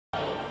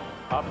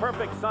A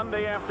perfect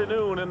Sunday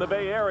afternoon in the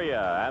Bay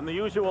Area and the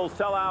usual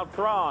sellout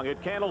throng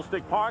at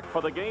Candlestick Park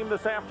for the game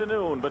this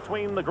afternoon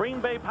between the Green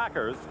Bay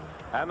Packers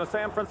and the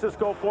San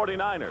Francisco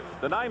 49ers.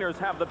 The Niners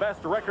have the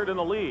best record in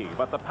the league,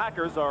 but the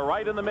Packers are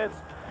right in the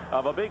midst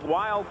of a big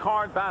wild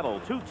card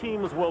battle. Two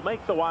teams will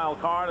make the wild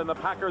card, and the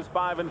Packers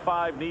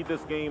 5-5 need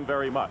this game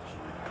very much.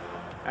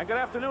 And good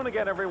afternoon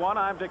again, everyone.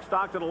 I'm Dick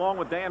Stockton along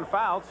with Dan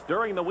Fouts.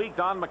 During the week,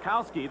 Don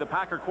Majkowski, the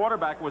Packer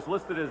quarterback, was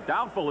listed as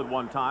doubtful at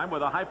one time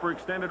with a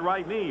hyperextended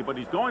right knee, but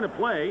he's going to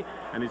play,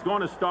 and he's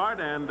going to start,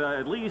 and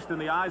at least in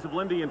the eyes of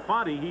Lindy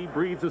Infante, he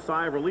breathes a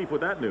sigh of relief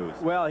with that news.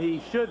 Well,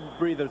 he should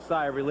breathe a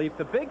sigh of relief.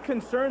 The big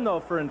concern, though,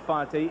 for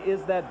Infante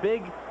is that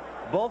big,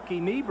 bulky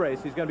knee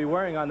brace he's going to be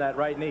wearing on that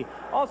right knee.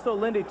 Also,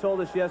 Lindy told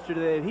us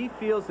yesterday that he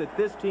feels that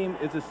this team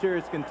is a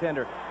serious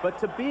contender. But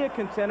to be a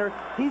contender,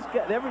 his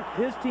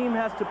team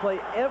has to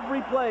play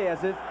every play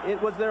as if it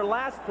was their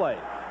last play.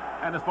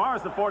 And as far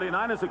as the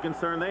 49ers are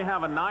concerned, they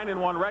have a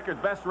 9-1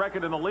 record, best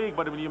record in the league.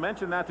 But when you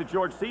mention that to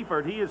George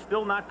Seifert, he is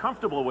still not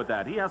comfortable with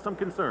that. He has some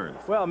concerns.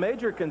 Well,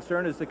 major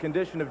concern is the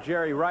condition of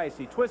Jerry Rice.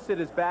 He twisted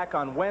his back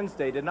on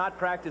Wednesday, did not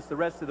practice the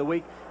rest of the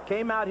week,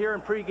 came out here in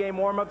pregame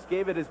warmups,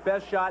 gave it his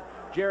best shot.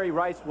 Jerry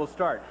Rice will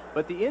start.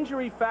 But the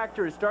injury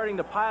factor is starting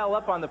to pile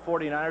up on the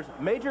 49ers.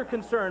 Major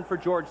concern for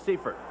George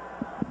Seifert.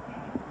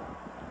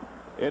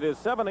 It is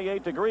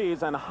 78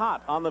 degrees and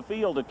hot on the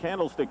field at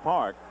Candlestick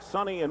Park.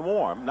 Sunny and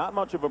warm. Not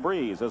much of a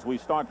breeze as we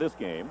start this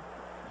game.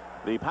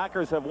 The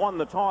Packers have won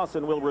the toss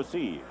and will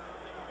receive.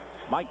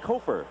 Mike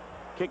Kofer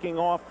kicking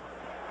off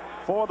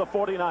for the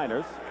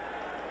 49ers.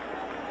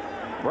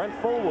 Brent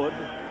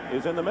Fullwood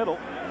is in the middle.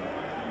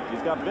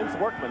 He's got Vince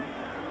Workman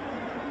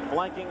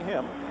flanking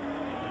him,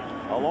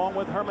 along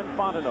with Herman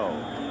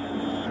Fontenot.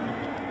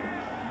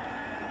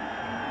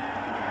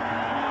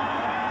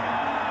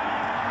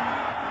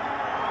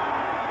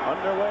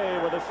 Underway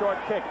with a short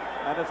kick,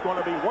 and it's going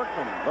to be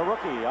Workman, the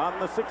rookie, on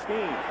the 16.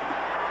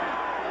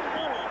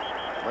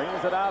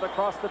 Brings it out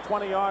across the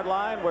 20-yard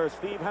line where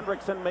Steve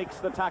Hendrickson makes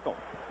the tackle.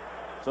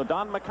 So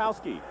Don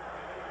Majkowski,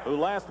 who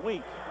last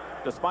week,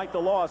 despite the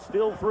loss,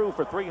 still threw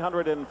for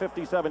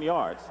 357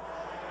 yards,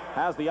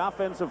 has the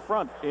offensive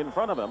front in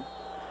front of him.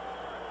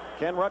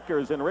 Ken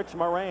Rutgers and Rich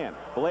Moran.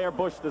 Blair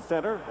Bush, the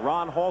center.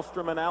 Ron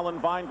Hallstrom and Alan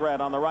Weingrad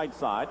on the right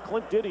side.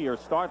 Clint Didier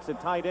starts at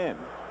tight end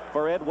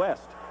for Ed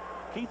West.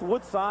 Keith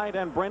Woodside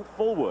and Brent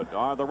Fullwood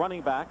are the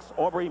running backs.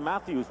 Aubrey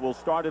Matthews will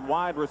start at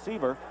wide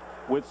receiver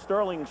with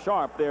Sterling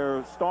Sharp,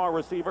 their star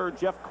receiver.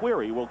 Jeff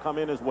Query will come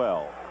in as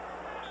well.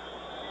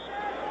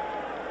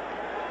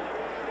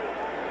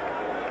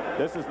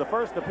 This is the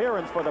first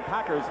appearance for the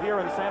Packers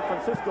here in San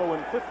Francisco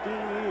in 15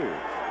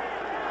 years.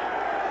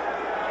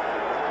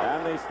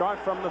 And they start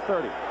from the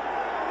 30.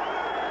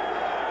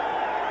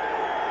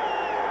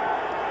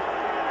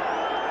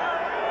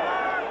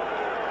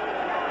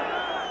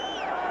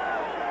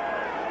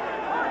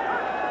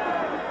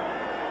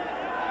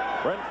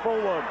 Brent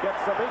Fullwood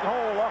gets a big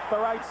hole off the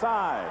right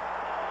side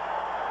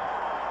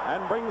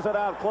and brings it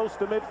out close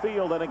to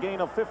midfield and a gain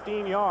of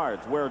 15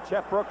 yards where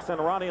Chet Brooks and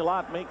Ronnie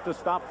Lott make the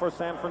stop for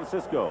San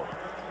Francisco.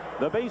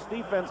 The base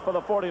defense for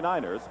the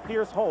 49ers,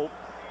 Pierce Holt,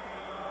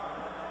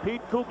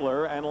 Pete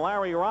Kugler, and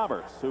Larry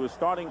Roberts, who is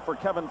starting for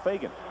Kevin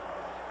Fagan.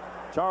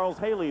 Charles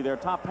Haley, their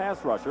top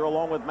pass rusher,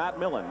 along with Matt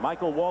Millen.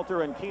 Michael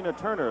Walter and Keena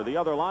Turner, the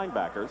other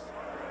linebackers.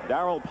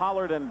 Darryl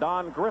Pollard and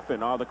Don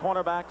Griffin are the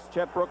cornerbacks.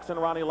 Chet Brooks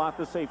and Ronnie Lott,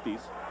 the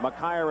safeties.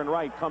 McKyer and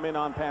Wright come in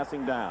on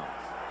passing downs.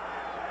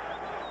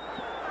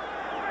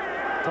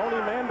 Tony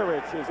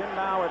Mandarich is in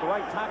now at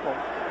right tackle.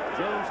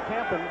 James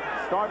Campen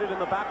started in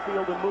the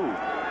backfield and moved.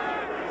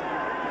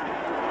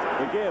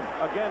 The give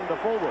again to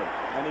Fullwood,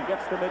 and he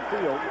gets to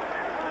midfield.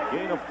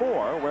 Gain of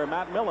 4, where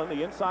Matt Millen,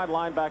 the inside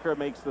linebacker,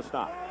 makes the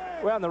stop.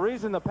 Well, and the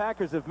reason the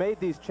Packers have made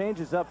these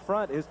changes up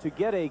front is to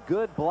get a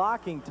good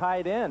blocking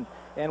tight end.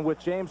 And with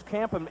James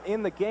Campen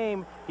in the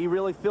game, he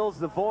really fills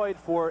the void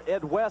for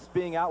Ed West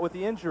being out with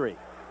the injury.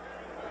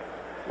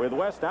 With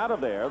West out of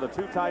there, the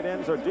two tight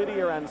ends are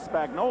Didier and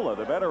Spagnola,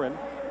 the veteran,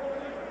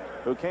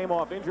 who came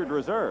off injured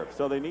reserve.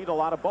 So they need a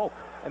lot of bulk.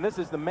 And this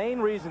is the main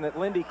reason that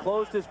Lindy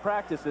closed his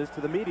practices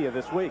to the media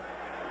this week.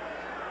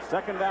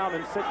 Second down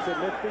and 6 at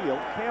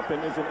midfield. Campen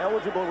is an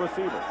eligible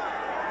receiver.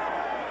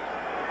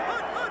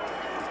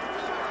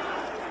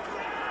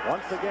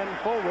 Once again,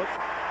 Fullwood.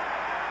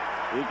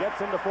 He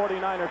gets into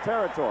 49er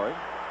territory.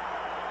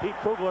 Pete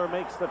Kugler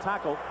makes the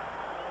tackle.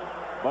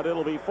 But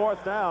it'll be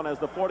 4th down as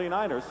the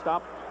 49ers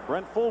stop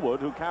Brent Fullwood,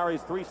 who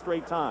carries 3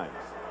 straight times.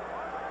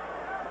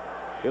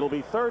 It'll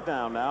be 3rd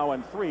down now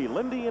and 3.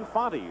 Lindy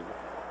Infante,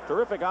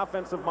 terrific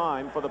offensive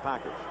mind for the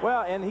Packers.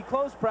 Well, and he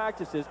closed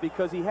practices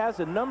because he has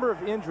a number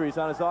of injuries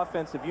on his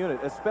offensive unit,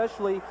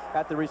 especially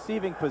at the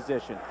receiving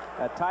position,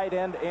 at tight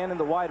end and in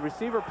the wide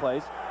receiver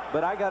place.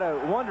 But I got to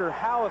wonder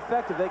how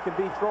effective they can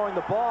be throwing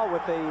the ball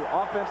with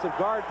a offensive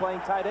guard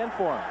playing tight end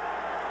for him.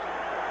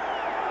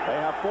 They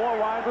have 4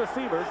 wide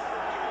receivers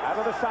out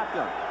of the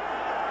shotgun.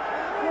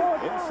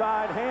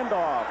 Inside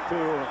handoff to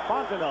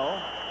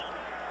Fontenot.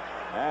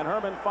 And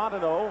Herman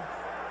Fontenot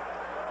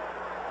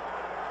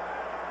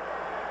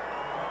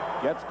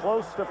Gets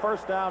close to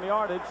first down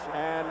yardage,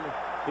 and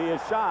he is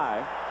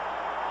shy.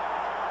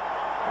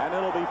 And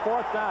it'll be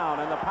 4th down,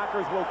 and the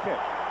Packers will kick.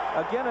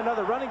 Again,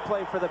 another running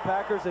play for the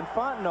Packers. And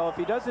Fontenot, if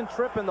he doesn't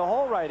trip in the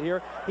hole right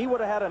here, he would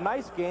have had a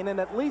nice gain and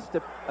at least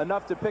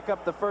enough to pick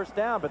up the first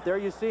down. But there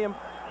you see him.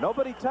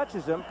 Nobody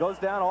touches him. Goes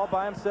down all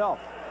by himself.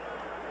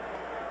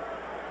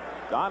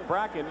 Don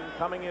Bracken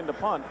coming in to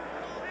punt.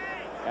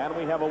 And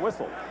we have a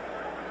whistle.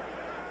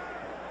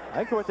 I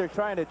think what they're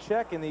trying to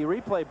check in the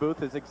replay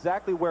booth is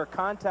exactly where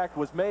contact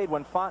was made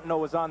when Fontenot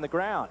was on the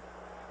ground,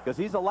 because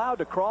he's allowed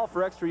to crawl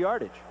for extra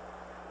yardage.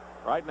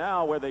 Right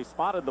now, where they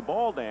spotted the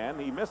ball, Dan,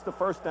 he missed the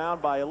first down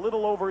by a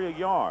little over a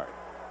yard.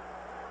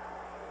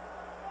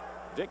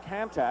 Dick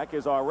Hantak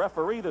is our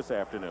referee this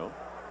afternoon.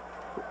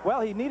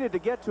 Well, he needed to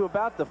get to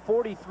about the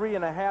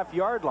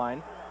 43.5-yard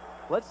line.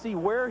 Let's see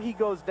where he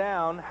goes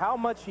down, how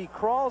much he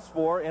crawls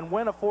for, and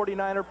when a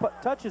 49er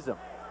touches him.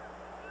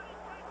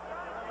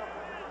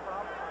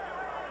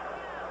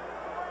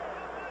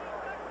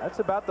 That's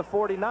about the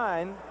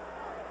 49,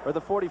 or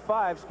the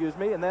 45, excuse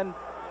me, and then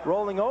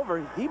rolling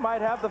over. He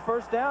might have the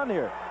first down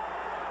here.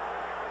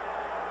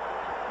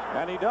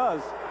 And he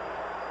does.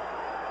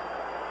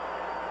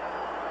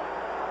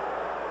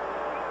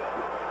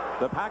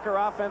 The Packer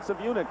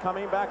offensive unit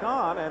coming back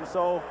on, and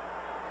so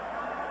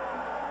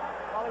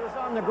while he was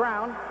on the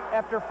ground,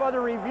 after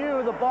further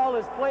review, the ball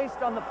is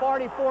placed on the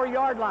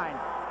 44-yard line.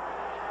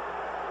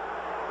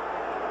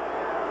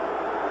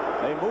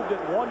 They moved it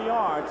 1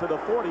 yard to the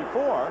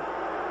 44.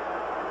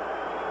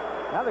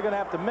 Now they're going to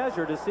have to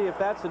measure to see if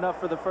that's enough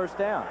for the first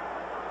down.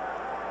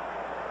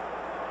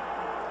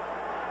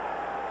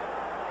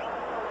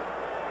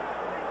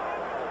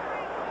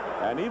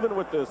 And even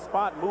with the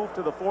spot moved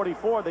to the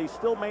 44, they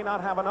still may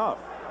not have enough.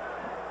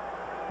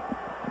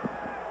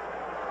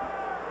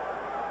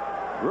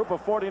 Group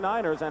of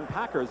 49ers and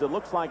Packers, it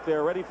looks like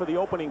they're ready for the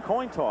opening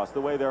coin toss the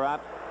way they're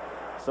at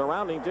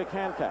surrounding Dick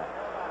Hantak.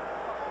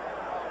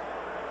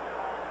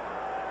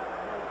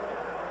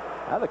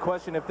 Now the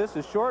question, if this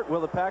is short,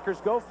 will the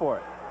Packers go for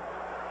it?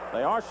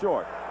 They are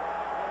short.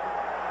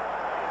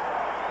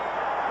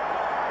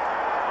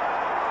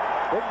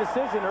 Big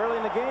decision early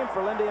in the game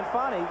for Lindy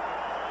Infante.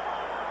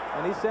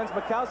 And he sends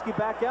Majkowski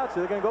back out,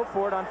 so they're going to go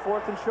for it on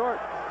 4th and short.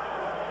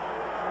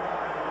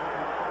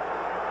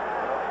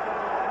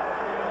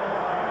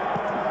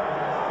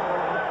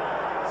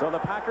 So the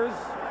Packers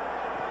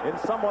in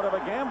somewhat of a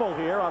gamble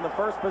here on the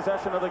first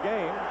possession of the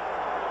game.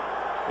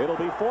 It'll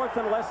be 4th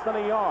and less than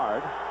a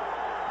yard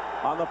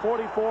on the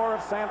 44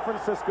 of San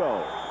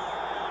Francisco.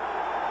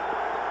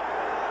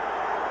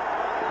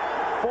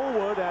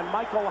 Fullwood and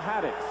Michael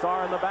Haddix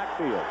are in the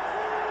backfield.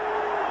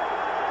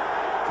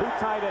 2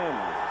 tight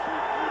ends.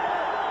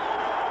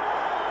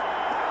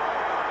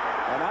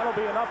 And that'll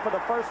be enough for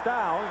the first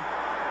down.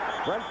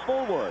 Brent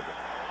Fullwood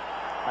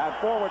had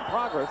forward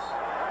progress.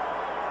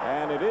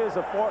 And it is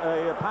a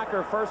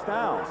Packer first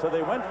down. So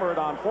they went for it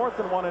on 4th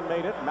and 1 and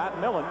made it. Matt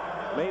Millen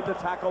made the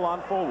tackle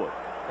on Fullwood.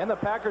 And the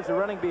Packers are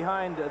running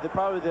behind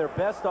probably their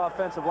best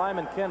offensive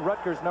lineman, Ken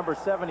Rutgers, number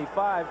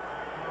 75.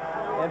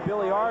 And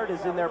Billy Ard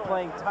is in there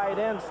playing tight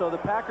end. So the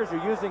Packers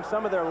are using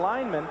some of their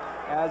linemen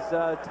as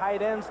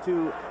tight ends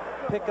to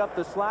pick up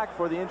the slack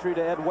for the injury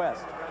to Ed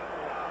West.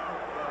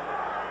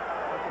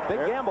 Big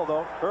gamble,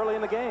 though, early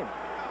in the game.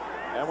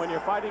 And when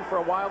you're fighting for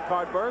a wild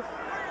card berth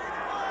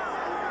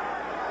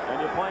and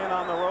you're playing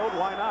on the road,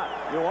 why not?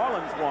 New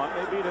Orleans won.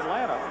 They beat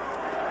Atlanta.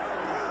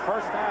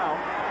 First down.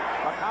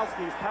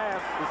 Majkowski's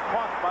pass is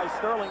caught by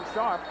Sterling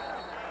Sharp.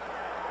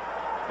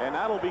 And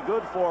that'll be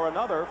good for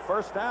another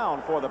first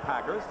down for the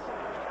Packers.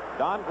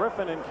 Don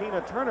Griffin and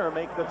Keena Turner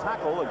make the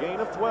tackle, a gain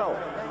of 12.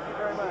 Thank you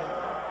very much.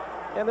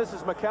 And this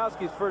is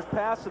Majkowski's first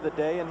pass of the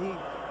day, and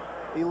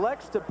he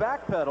elects to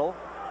backpedal,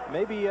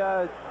 maybe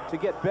to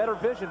get better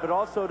vision, but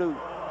also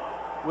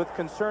with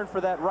concern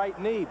for that right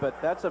knee. But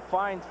that's a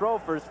fine throw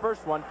for his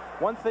first one.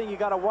 One thing you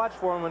got to watch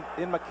for him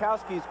in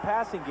Majkowski's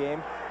passing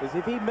game is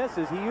if he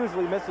misses, he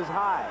usually misses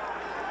high.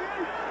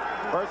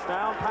 First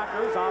down,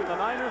 Packers on the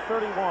Niner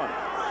 31.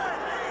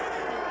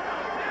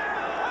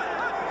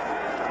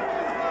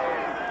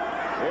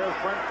 Here's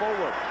Brent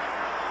Fullwood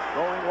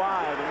going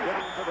wide and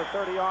getting to the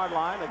 30-yard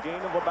line, a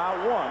gain of about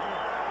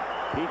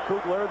 1. Pete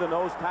Kugler, the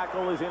nose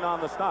tackle, is in on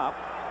the stop.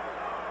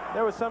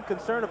 There was some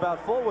concern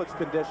about Fullwood's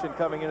condition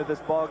coming into this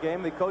ball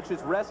game. The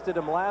coaches rested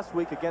him last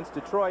week against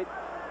Detroit.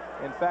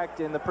 In fact,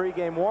 in the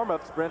pregame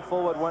warm-ups, Brent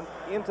Fullwood went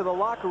into the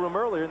locker room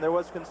earlier, and there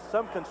was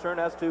some concern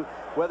as to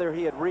whether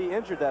he had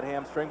re-injured that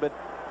hamstring, but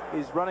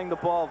he's running the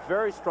ball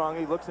very strong.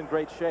 He looks in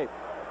great shape.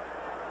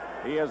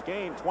 He has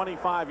gained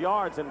 25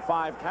 yards in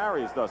 5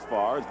 carries thus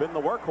far. Has been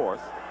the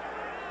workhorse.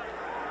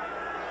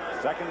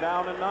 Second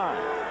down and 9.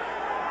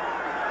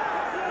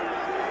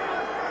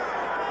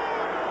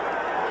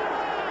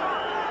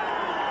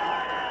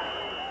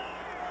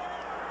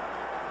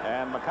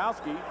 And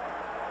Majkowski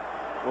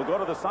will go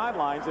to the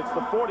sidelines. It's the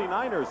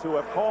 49ers who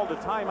have called a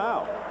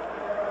timeout.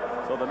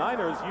 So the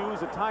Niners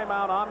use a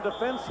timeout on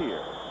defense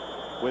here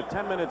with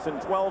 10 minutes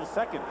and 12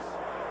 seconds.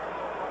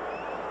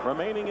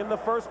 remaining in the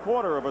first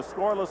quarter of a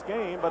scoreless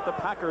game, but the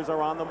Packers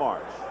are on the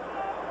march.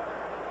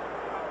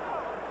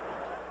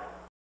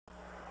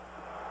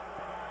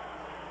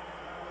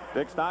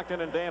 Dick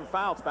Stockton and Dan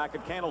Fouts back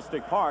at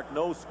Candlestick Park.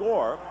 No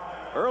score.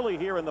 Early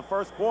here in the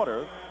first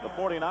quarter, the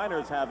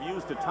 49ers have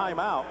used a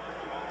timeout,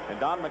 and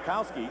Don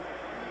Majkowski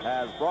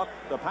has brought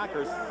the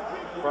Packers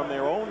from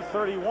their own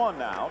 31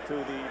 now to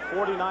the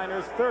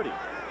 49ers 30.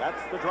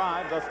 That's the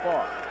drive thus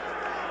far.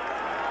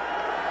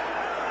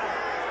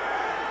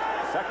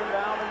 Second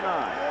down and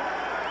 9.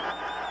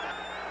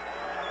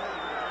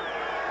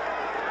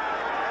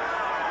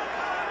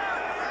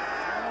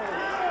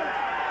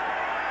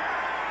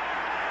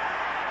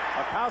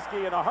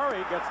 Majkowski in a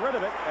hurry gets rid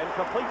of it and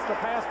completes the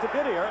pass to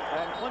Didier,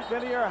 and Clint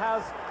Didier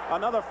has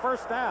another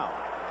first down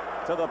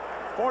to the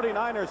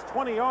 49ers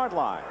 20-yard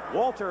line.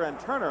 Walter and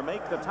Turner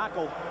make the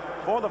tackle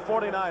for the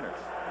 49ers.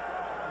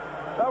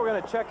 Now we're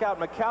going to check out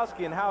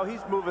Majkowski and how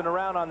he's moving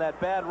around on that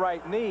bad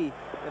right knee.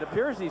 It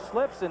appears he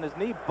slips and his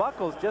knee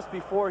buckles just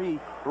before he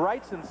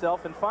rights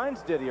himself and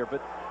finds Didier,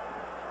 but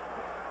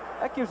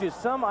that gives you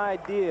some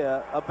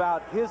idea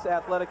about his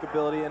athletic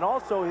ability and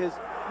also his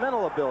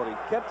mental ability.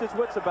 Kept his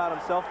wits about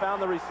himself,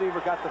 found the receiver,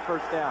 got the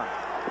first down.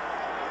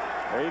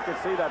 There you can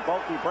see that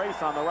bulky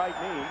brace on the right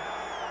knee.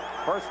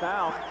 First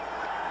down.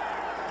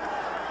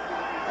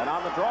 And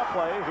on the draw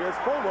play, here's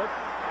Fullwood.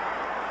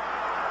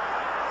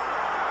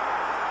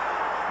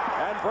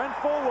 And Brent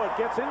Fullwood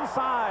gets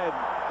inside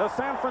the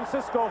San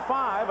Francisco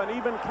 5 and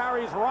even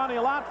carries Ronnie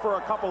Lott for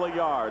a couple of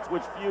yards,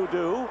 which few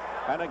do,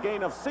 and a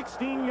gain of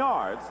 16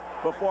 yards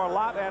before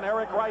Lott and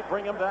Eric Wright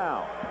bring him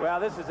down. Well,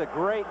 this is a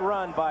great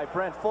run by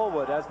Brent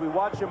Fullwood as we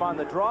watch him on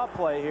the draw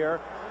play here.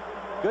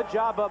 Good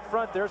job up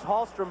front. There's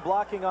Hallstrom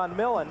blocking on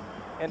Millen,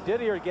 and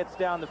Didier gets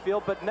down the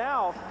field, but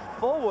now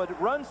Fullwood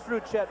runs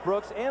through Chet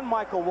Brooks and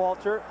Michael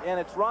Walter, and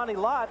it's Ronnie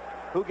Lott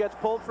who gets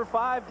pulled for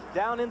 5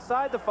 down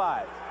inside the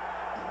 5.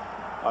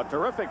 A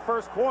terrific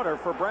first quarter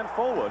for Brent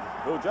Fullwood,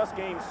 who just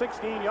gained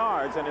 16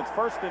 yards, and it's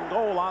first and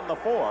goal on the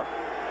 4.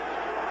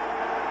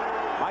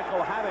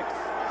 Michael Haddix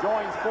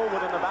joins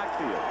Fullwood in the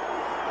backfield.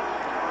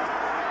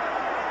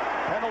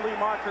 Penalty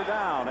marker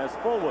down as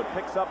Fullwood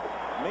picks up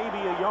maybe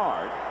a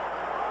yard.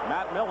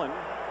 Matt Millen,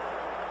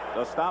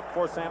 the stop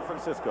for San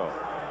Francisco.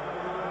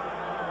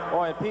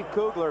 Boy, and Pete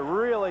Kugler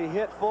really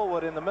hit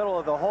Fullwood in the middle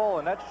of the hole,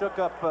 and that shook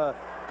up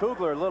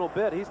Kugler a little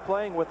bit. He's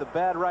playing with a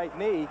bad right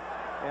knee,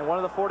 and one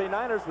of the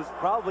 49ers was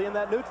probably in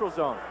that neutral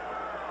zone.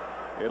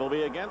 It'll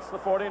be against the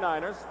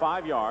 49ers,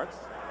 5 yards.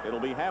 It'll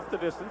be half the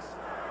distance.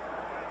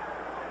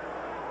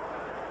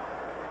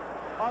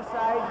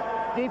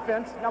 Offside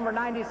defense, number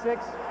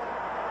 96.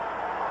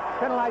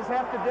 Penalize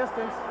half the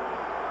distance.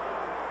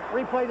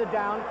 Replay the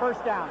down,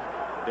 first down.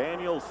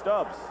 Daniel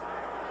Stubbs.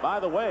 By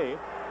the way,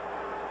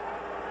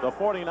 the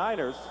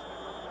 49ers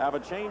have a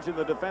change in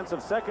the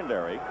defensive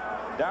secondary.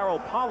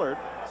 Darryl Pollard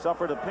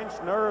suffered a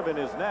pinched nerve in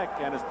his neck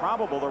and is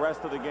probable the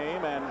rest of the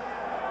game, and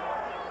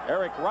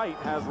Eric Wright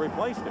has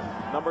replaced him,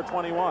 number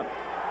 21.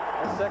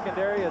 Our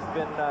secondary has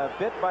been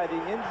bit by the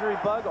injury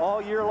bug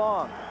all year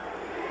long.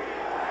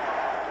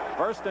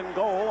 First and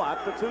goal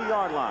at the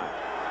 2-yard line.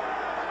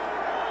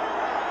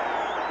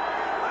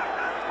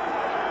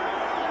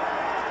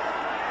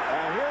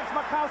 And here's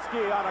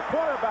Majkowski on a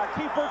quarterback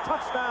keeper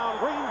touchdown,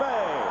 Green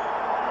Bay.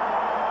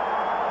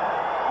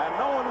 And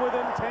no one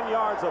within 10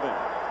 yards of him.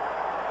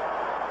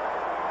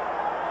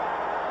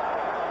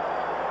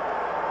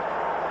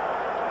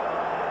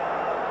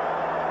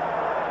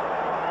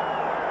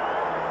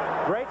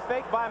 Great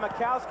fake by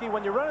Majkowski.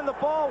 When you're running the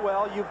ball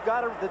well,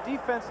 the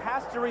defense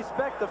has to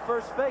respect the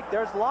first fake.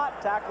 There's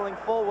Lott tackling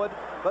Fullwood,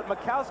 but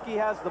Majkowski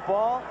has the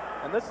ball,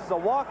 and this is a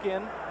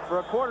walk-in for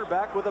a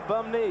quarterback with a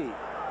bum knee.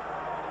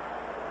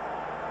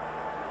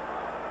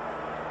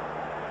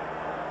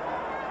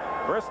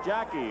 Chris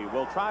Jackie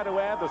will try to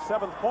add the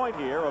 7th point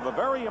here of a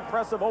very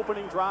impressive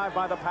opening drive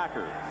by the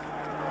Packers.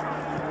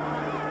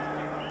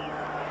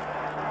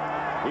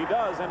 He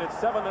does, and it's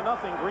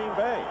 7-0 Green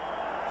Bay.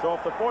 So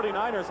if the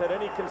 49ers had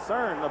any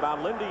concern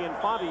about Lindy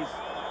Infante's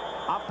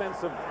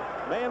offensive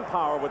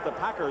manpower with the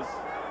Packers,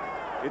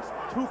 it's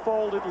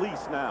twofold at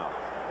least now.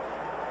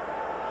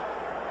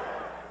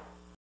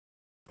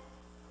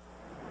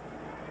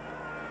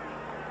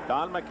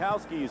 Don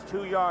Majkowski's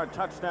 2-yard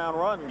touchdown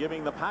run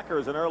giving the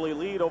Packers an early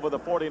lead over the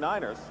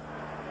 49ers.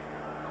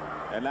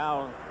 And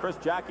now Chris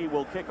Jackie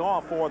will kick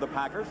off for the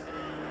Packers.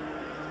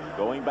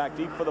 Going back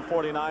deep for the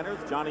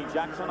 49ers, Johnny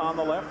Jackson on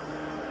the left.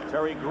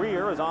 Terry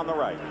Greer is on the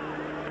right.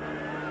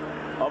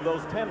 Of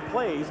those 10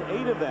 plays,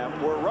 8 of them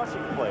were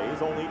rushing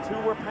plays. Only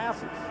 2 were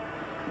passes.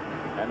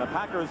 And the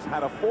Packers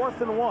had a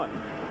 4th and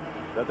 1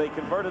 that they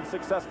converted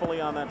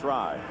successfully on that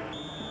drive.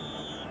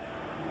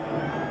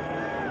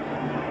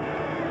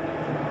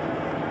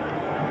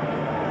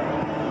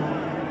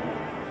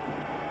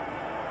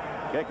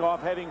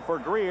 Kickoff heading for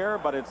Greer,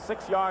 but it's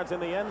 6 yards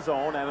in the end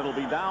zone, and it'll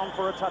be down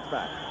for a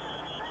touchback.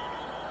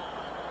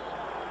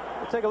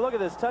 Take a look at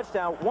this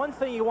touchdown. One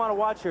thing you want to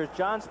watch here is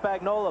John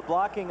Spagnola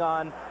blocking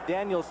on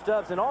Daniel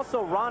Stubbs, and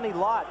also Ronnie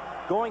Lott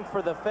going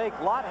for the fake.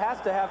 Lott has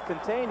to have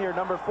contained here,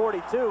 number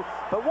 42.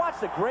 But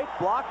watch the great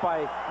block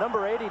by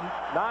number 89,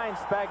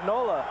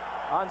 Spagnola,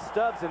 on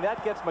Stubbs, and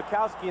that gets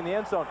Mikowski in the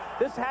end zone.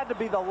 This had to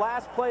be the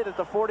last play that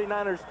the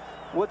 49ers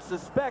would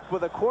suspect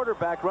with a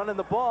quarterback running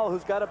the ball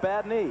who's got a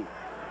bad knee.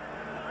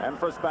 And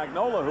for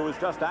Spagnola, who was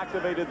just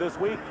activated this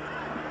week.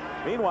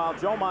 Meanwhile,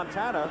 Joe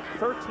Montana,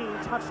 13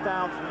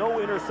 touchdowns, no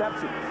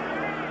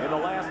interceptions in the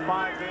last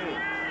 5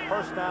 games.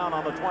 First down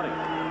on the 20.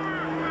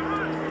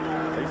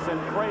 They send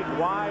Craig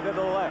wide to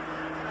the left.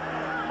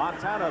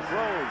 Montana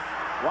throws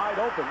wide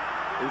open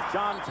is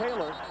John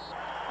Taylor.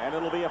 And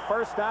it'll be a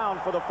first down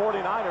for the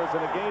 49ers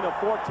and a gain of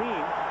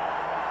 14.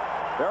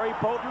 Very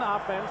potent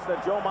offense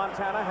that Joe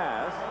Montana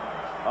has.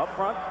 Up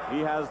front, he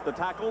has the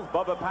tackles,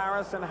 Bubba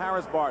Paris and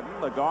Harris Barton.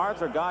 The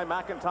guards are Guy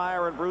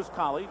McIntyre and Bruce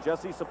Colley.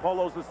 Jesse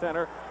Sapolo's the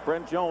center.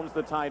 Brent Jones,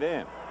 the tight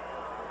end.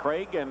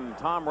 Craig and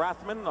Tom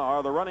Rathman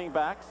are the running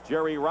backs.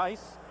 Jerry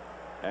Rice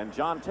and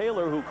John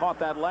Taylor, who caught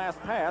that last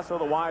pass, are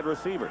the wide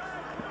receivers.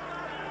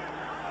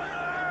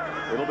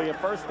 It'll be a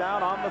first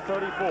down on the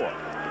 34.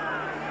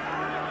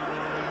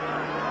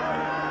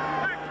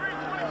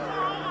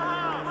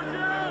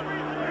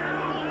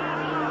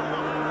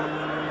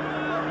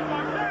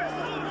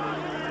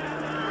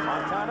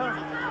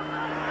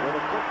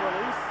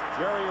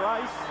 Jerry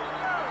Rice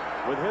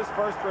with his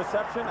first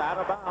reception out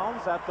of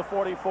bounds at the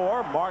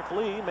 44. Mark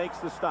Lee makes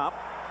the stop.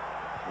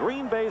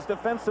 Green Bay's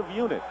defensive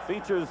unit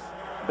features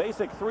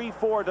basic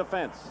 3-4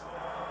 defense.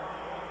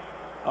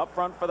 Up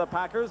front for the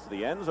Packers,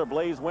 the ends are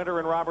Blaze Winter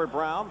and Robert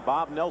Brown.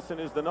 Bob Nelson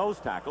is the nose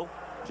tackle.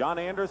 John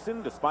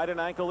Anderson, despite an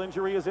ankle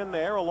injury, is in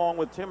there, along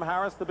with Tim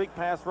Harris, the big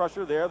pass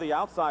rusher there. The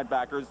outside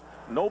backers,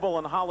 Noble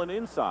and Holland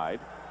inside.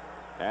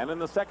 And in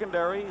the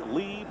secondary,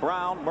 Lee,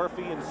 Brown,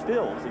 Murphy, and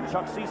Stills. And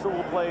Chuck Cecil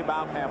will play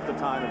about half the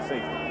time at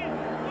safety.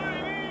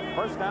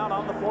 First down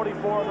on the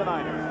 44 of the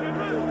Niners.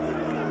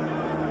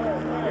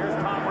 Here's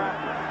Tom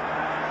Rathman.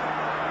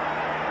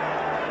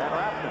 And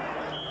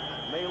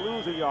Rathman may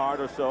lose a yard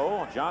or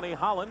so. Johnny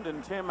Holland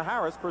and Tim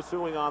Harris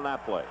pursuing on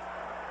that play.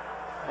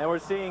 And we're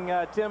seeing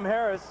Tim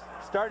Harris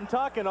starting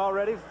talking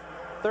already.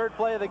 Third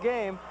play of the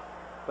game.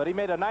 But he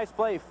made a nice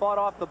play. He fought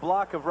off the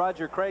block of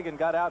Roger Craig and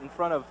got out in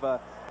front of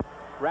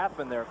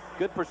Rathman there.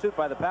 Good pursuit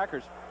by the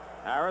Packers.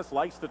 Harris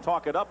likes to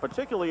talk it up,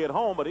 particularly at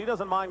home, but he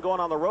doesn't mind going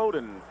on the road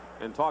and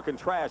talking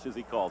trash, as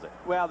he calls it.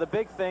 Well, the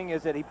big thing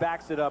is that he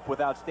backs it up with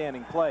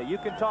outstanding play. You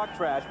can talk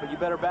trash, but you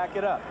better back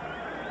it up.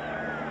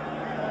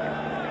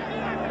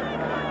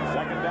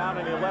 Second down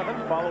and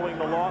 11 following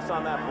the loss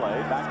on that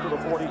play. Back to the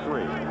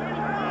 43.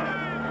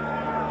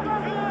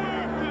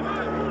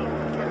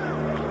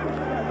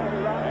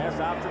 Pass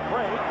out to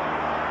Craig.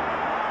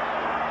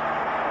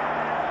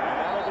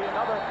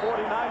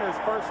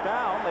 49ers first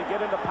down. They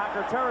get into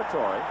Packer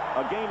territory.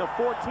 A gain of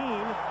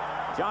 14.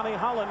 Johnny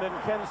Holland and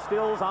Ken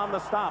Stills on the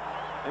stop.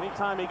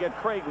 Anytime you get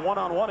Craig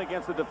one-on-one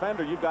against the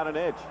defender, you've got an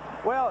edge.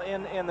 Well,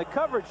 and the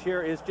coverage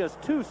here is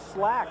just too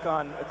slack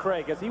on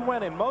Craig as he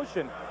went in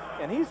motion,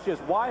 and he's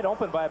just wide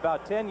open by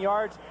about 10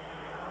 yards.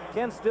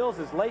 Ken Stills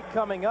is late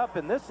coming up,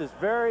 and this is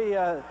very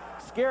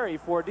scary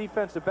for a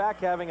defensive back,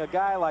 having a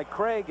guy like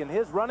Craig and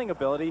his running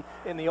ability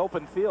in the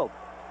open field.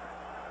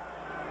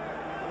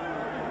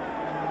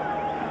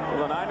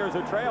 Well, the Niners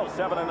are trailed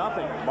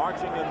 7-0,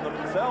 marching in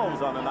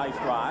themselves on a nice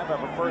drive.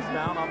 Have a first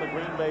down on the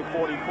Green Bay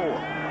 44.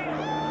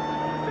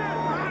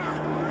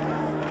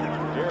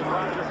 Here's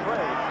Roger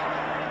Craig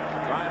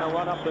trying to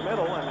run up the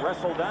middle and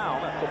wrestle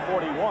down at the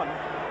 41.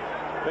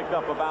 Picked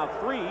up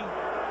about 3.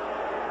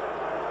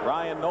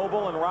 Ryan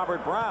Noble and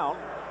Robert Brown.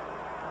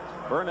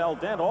 Burnell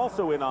Dent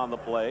also in on the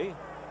play.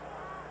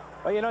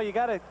 Well, you know, you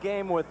got a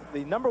game with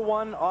the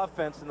 #1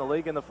 offense in the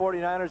league in the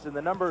 49ers and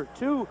the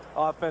 #2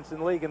 offense in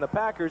the league in the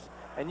Packers,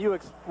 and you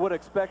would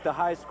expect a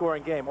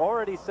high-scoring game.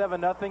 Already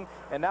 7-0,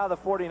 and now the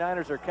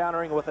 49ers are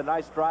countering with a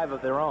nice drive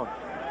of their own.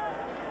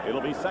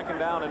 It'll be second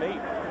down and 8.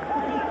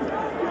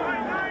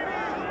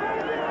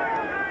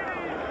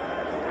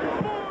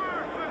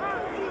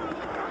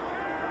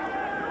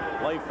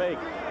 Play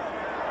fake.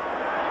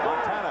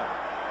 Montana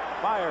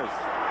fires.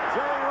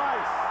 Jerry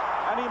Rice,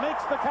 and he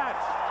makes the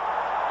catch.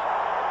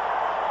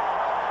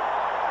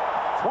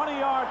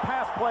 20-yard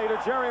pass play to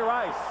Jerry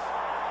Rice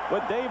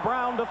with Dave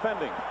Brown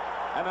defending.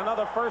 And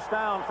another first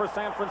down for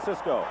San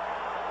Francisco.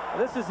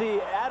 This is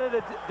the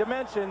added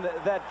dimension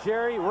that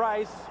Jerry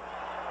Rice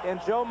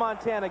and Joe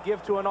Montana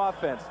give to an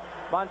offense.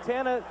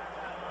 Montana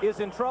is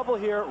in trouble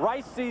here.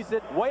 Rice sees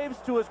it, waves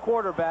to his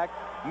quarterback,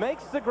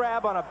 makes the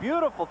grab on a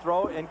beautiful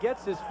throw, and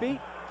gets his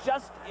feet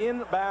just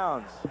in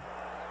bounds.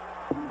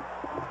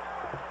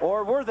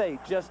 Or were they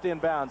just in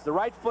bounds? The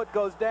right foot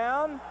goes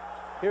down.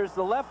 Here's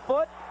the left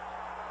foot.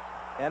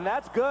 And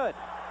that's good.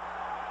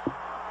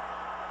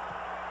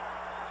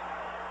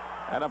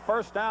 And a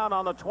first down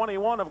on the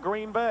 21 of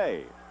Green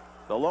Bay.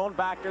 The lone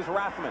back is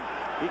Rathman.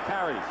 He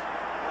carries.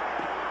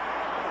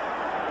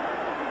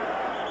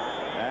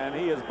 And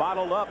he is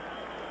bottled up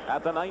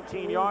at the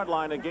 19-yard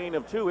line, a gain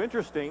of 2.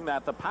 Interesting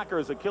that the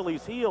Packers'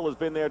 Achilles heel has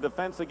been their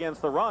defense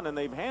against the run, and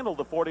they've handled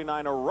the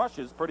 49er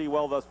rushes pretty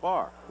well thus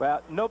far.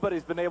 Well,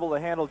 nobody's been able to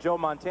handle Joe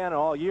Montana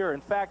all year.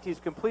 In fact, he's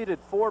completed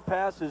 4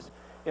 passes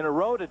in a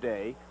row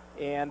today,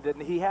 and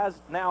he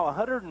has now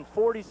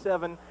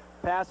 147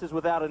 passes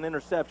without an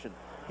interception.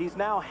 He's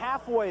now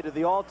halfway to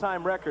the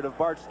all-time record of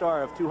Bart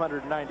Starr of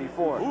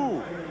 294.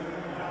 Ooh.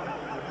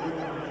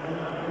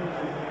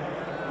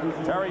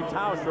 Terry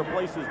Tausch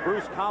replaces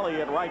Bruce Colley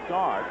at right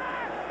guard.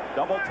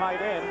 Double tight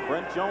end,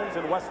 Brent Jones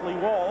and Wesley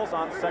Walls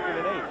on 2nd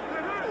and 8.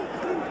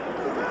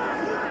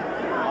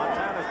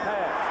 Montana's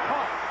pass,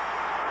 caught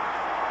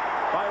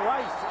by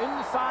Rice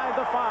inside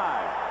the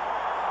 5.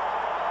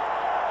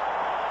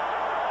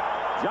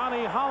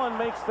 Johnny Holland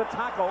makes the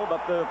tackle,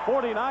 but the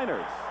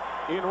 49ers,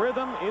 in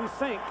rhythm, in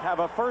sync, have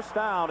a first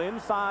down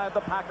inside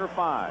the Packer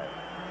 5.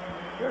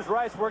 Here's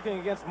Rice working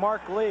against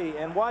Mark Lee,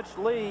 and watch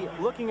Lee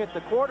looking at the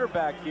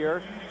quarterback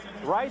here.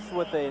 Rice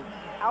with an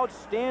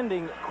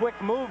outstanding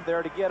quick move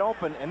there to get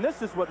open, and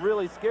this is what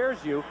really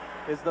scares you,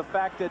 is the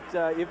fact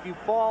that if you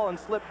fall and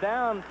slip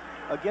down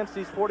against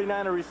these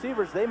 49er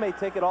receivers, they may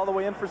take it all the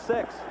way in for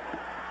 6.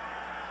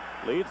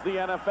 Leads the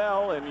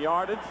NFL in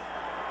yardage.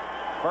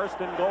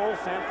 1st and goal,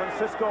 San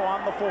Francisco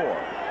on the 4.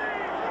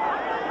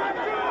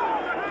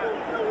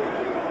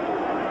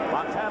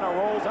 Montana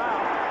rolls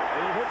out,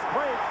 and he hits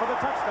Craig for the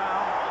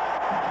touchdown.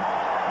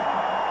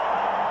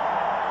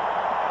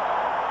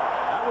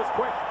 That was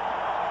quick.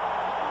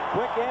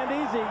 Quick and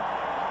easy.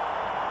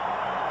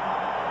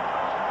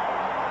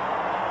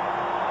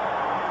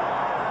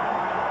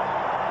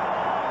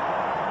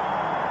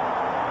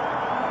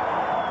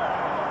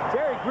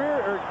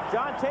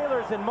 John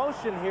Taylor's in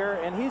motion here,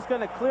 and he's going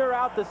to clear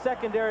out the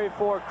secondary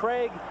for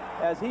Craig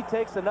as he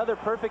takes another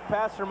perfect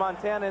pass for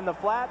Montana in the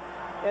flat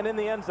and in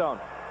the end zone.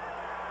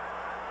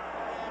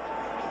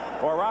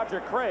 For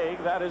Roger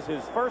Craig, that is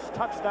his first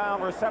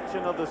touchdown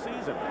reception of the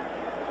season.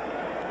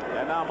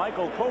 And now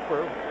Michael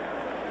Cofer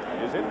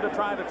is in to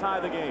try to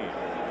tie the game.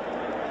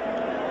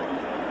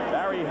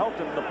 Barry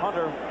Helton, the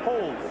punter,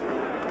 holds.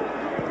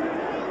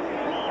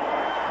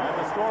 And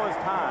the score is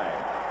tied.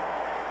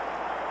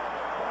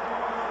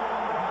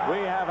 We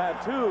have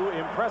had 2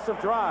 impressive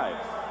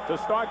drives to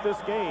start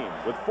this game.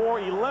 With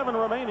 4:11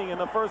 remaining in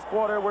the first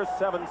quarter, we're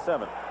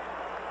 7-7.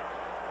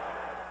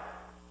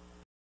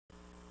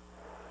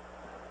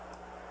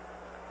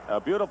 A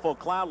beautiful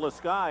cloudless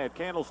sky at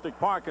Candlestick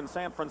Park in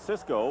San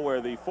Francisco, where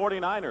the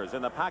 49ers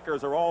and the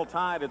Packers are all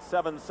tied at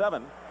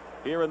 7-7.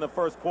 Here in the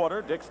first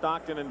quarter, Dick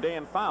Stockton and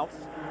Dan Fouts,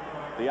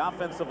 the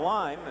offensive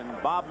line,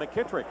 and Bob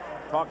McKittrick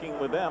talking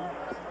with them.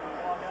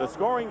 The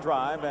scoring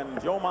drive,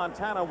 and Joe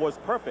Montana was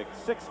perfect,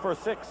 6 for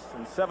 6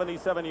 and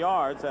 77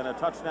 yards and a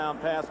touchdown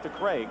pass to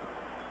Craig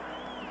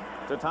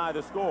to tie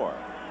the score.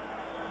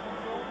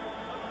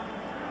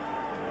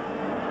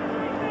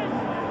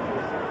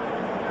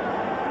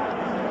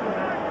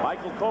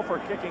 Michael Cofer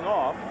kicking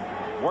off.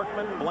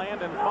 Workman,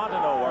 Bland, and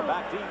Fontenot are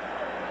back deep.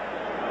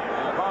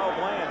 And Carl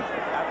Bland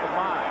at the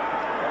 5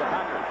 for the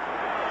Packers.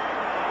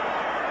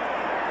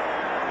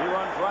 He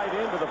runs right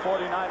into the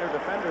 49er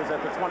defenders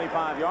at the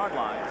 25-yard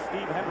line.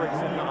 Steve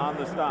Hendrickson on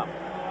the stop.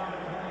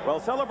 Well,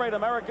 celebrate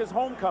America's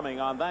homecoming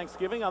on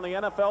Thanksgiving on the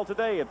NFL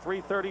Today at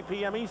 3:30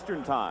 p.m.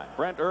 Eastern Time.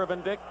 Brent,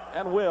 Irvin, Dick,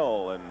 and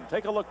Will. And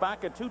take a look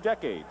back at 2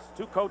 decades,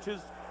 2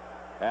 coaches,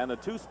 and the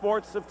 2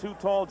 sports of Too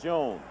Tall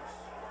Jones.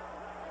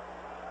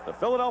 The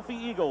Philadelphia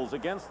Eagles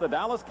against the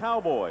Dallas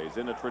Cowboys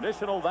in a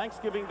traditional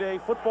Thanksgiving Day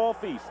football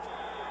feast.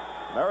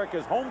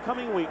 America's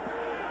homecoming week.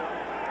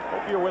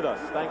 Hope you're with us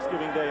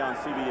Thanksgiving Day on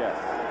CBS.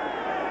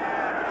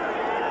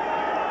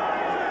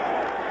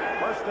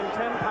 1st and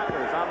 10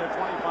 Packers on their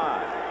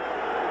 25.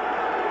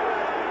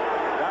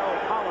 Darryl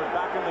Pollard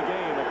back in the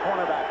game at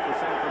cornerback for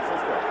San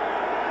Francisco.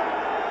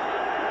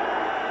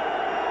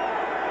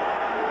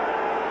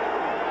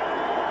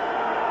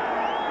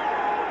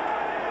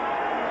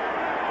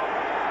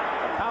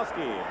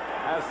 Mikowski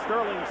has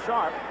Sterling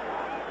Sharp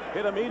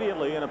hit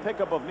immediately in a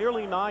pickup of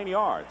nearly 9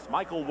 yards.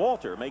 Michael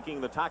Walter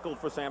making the tackle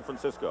for San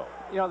Francisco.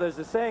 You know, there's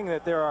a saying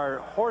that there are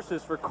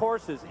horses for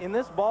courses. In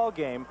this ball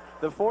game,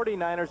 the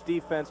 49ers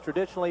defense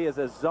traditionally is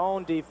a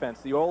zone defense,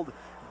 the old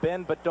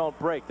bend but don't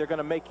break. They're going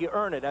to make you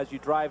earn it as you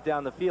drive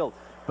down the field.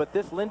 But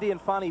this Lindy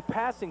Infante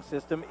passing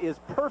system is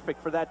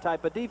perfect for that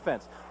type of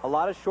defense. A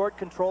lot of short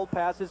controlled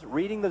passes,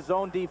 reading the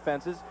zone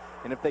defenses,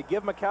 and if they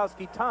give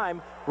Mikowski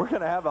time, we're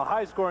going to have a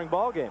high-scoring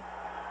ball game.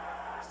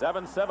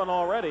 7-7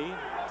 already.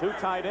 2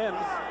 tight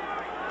ends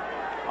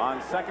on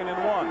 2nd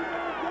and 1.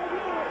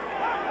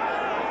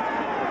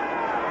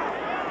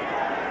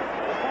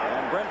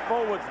 And Brent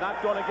Fullwood's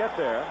not going to get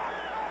there.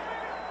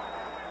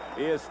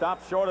 He is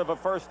stopped short of a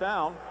first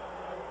down.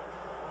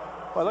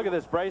 Well, look at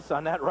this brace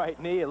on that right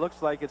knee. It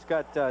looks like it's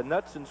got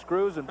nuts and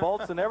screws and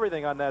bolts and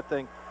everything on that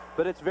thing.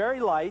 But it's very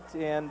light,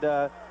 and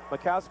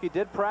Mikowski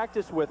did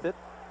practice with it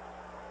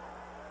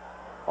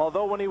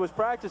Although when he was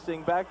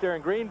practicing back there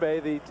in Green Bay,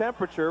 the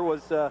temperature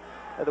was, the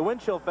wind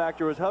chill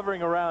factor was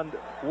hovering around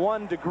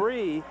 1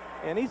 degree,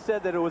 and he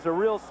said that it was a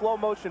real slow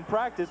motion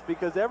practice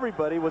because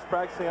everybody was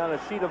practicing on a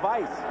sheet of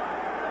ice.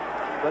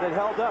 But it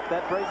held up.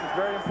 That brace is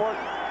very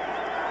important.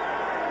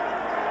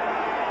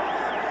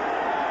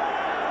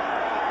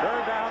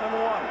 Third down and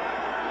 1.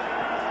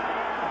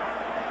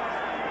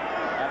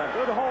 And a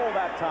good hole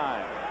that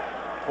time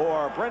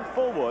for Brent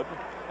Fullwood,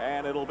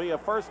 and it'll be a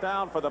first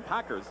down for the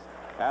Packers.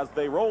 As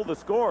they rolled the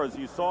scores,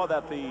 you saw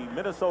that the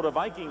Minnesota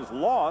Vikings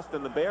lost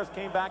and the Bears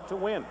came back to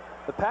win.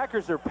 The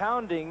Packers are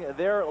pounding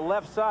their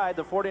left side,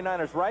 the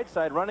 49ers right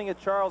side, running at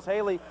Charles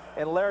Haley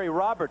and Larry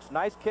Roberts.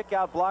 Nice kick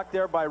out block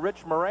there by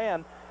Rich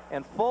Moran,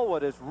 and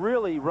Fullwood is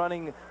really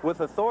running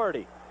with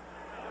authority.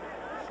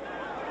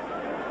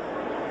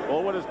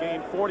 Fullwood has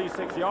gained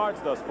 46 yards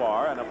thus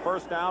far, and a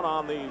first down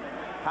on the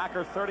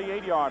Packer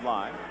 38-yard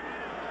line.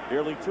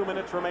 Nearly 2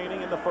 minutes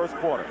remaining in the first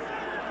quarter.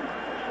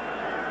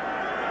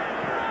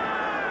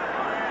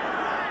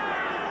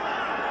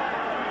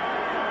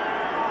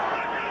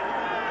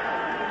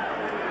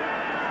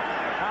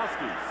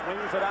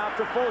 Swings it out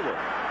to Fullwood.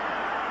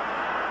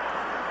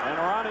 And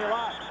Ronnie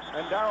Lott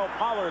and Darryl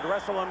Pollard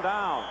wrestle him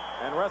down,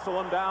 and wrestle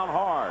him down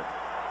hard.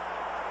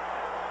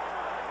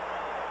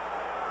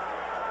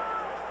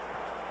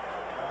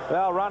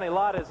 Well, Ronnie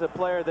Lott is a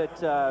player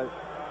that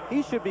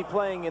he should be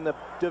playing in the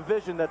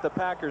division that the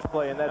Packers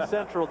play in, that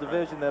Central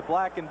Division, the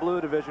black and blue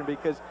division,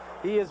 because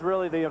he is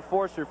really the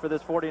enforcer for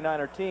this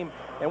 49er team.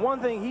 And one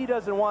thing, he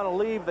doesn't want to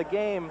leave the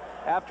game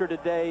after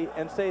today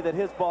and say that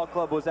his ball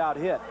club was out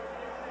hit.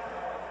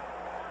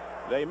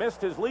 They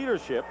missed his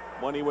leadership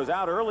when he was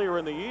out earlier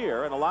in the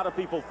year, and a lot of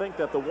people think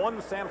that the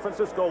one San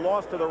Francisco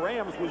loss to the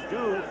Rams was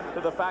due to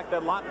the fact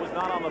that Lott was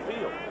not on the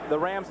field. The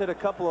Rams hit a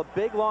couple of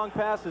big long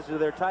passes to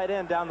their tight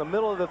end down the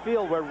middle of the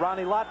field where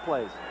Ronnie Lott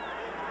plays.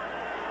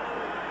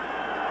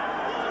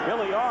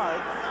 Billy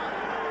Yards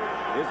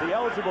is the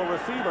eligible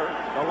receiver.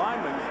 The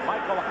lineman,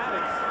 Michael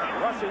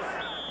Haddix, rushes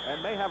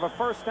and may have a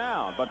first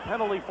down, but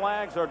penalty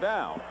flags are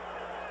down.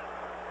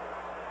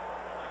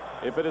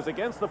 If it is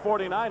against the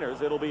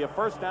 49ers, it'll be a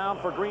first down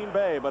for Green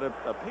Bay, but it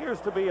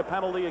appears to be a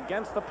penalty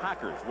against the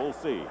Packers. We'll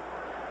see.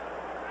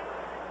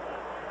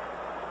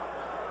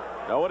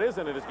 No, it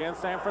isn't. It is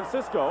against San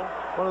Francisco.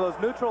 One of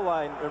those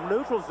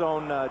neutral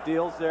zone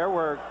deals there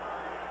where,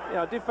 you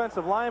know,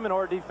 defensive lineman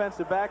or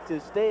defensive back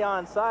to stay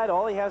onside,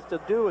 all he has to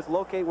do is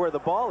locate where the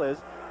ball is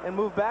and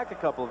move back a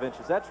couple of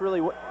inches. That's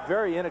really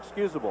very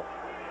inexcusable.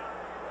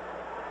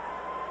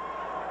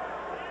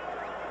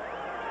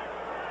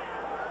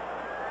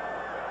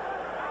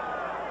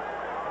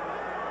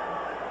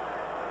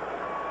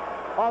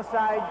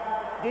 Offside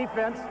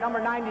defense, number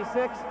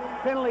 96.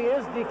 Penalty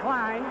is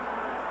declined.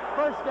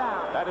 First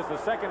down. That is the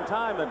second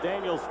time that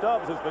Daniel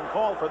Stubbs has been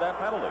called for that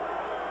penalty.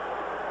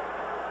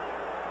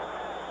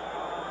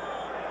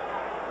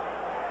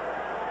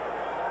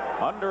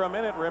 Under a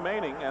minute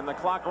remaining and the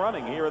clock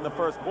running here in the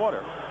first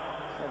quarter.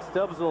 And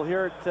Stubbs will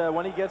hear it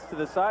when he gets to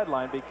the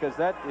sideline, because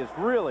that is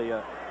really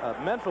a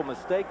mental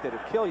mistake that'll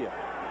kill you.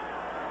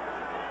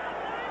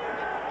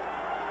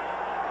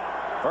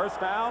 First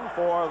down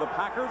for the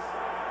Packers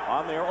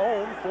on their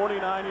own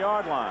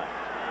 49-yard line.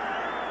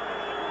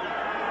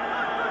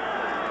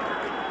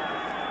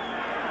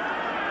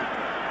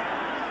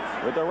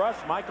 With the rush,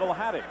 Michael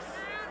Haddix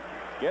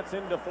gets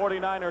into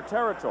 49er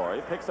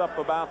territory, picks up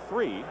about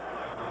 3.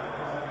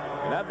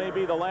 And that may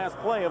be the last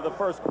play of the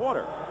first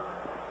quarter.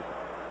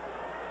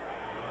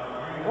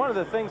 One of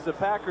the things the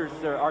Packers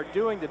are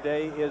doing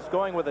today is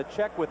going with a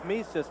check with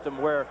me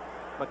system, where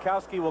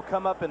Makowski will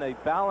come up in a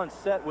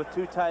balanced set with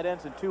 2 tight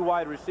ends and 2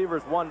 wide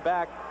receivers, 1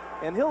 back,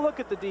 and he'll look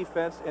at the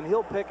defense and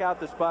he'll pick out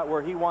the spot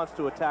where he wants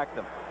to attack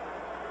them.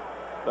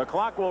 The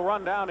clock will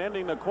run down,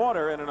 ending the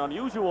quarter, in an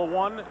unusual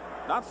one.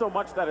 Not so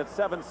much that it's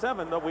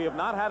 7-7, but we have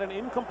not had an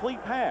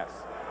incomplete pass.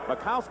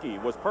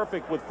 Makowski was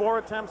perfect with 4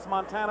 attempts.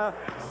 Montana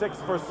 6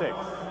 for 6.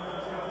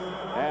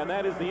 And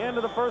that is the end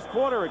of the first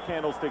quarter at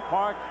Candlestick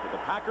Park, with the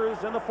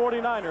Packers and the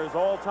 49ers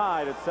all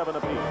tied at 7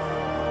 apiece.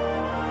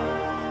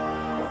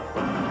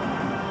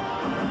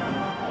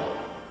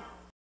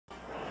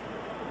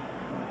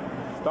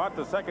 Start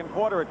the second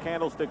quarter at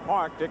Candlestick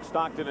Park. Dick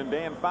Stockton and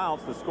Dan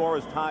Fouts. The score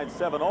is tied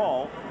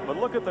 7-all. But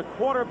look at the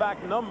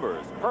quarterback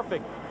numbers.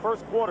 Perfect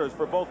first quarters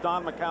for both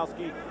Don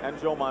Makowski and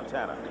Joe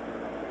Montana.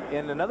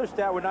 And another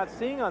stat we're not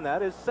seeing on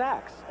that is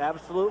sacks.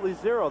 Absolutely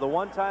 0. The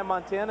one time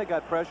Montana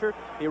got pressure,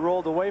 he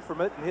rolled away from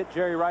it and hit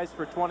Jerry Rice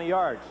for 20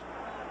 yards.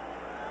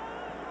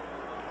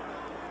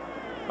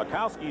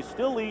 Makowski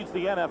still leads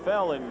the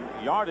NFL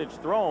in yardage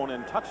thrown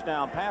and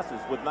touchdown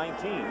passes with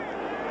 19.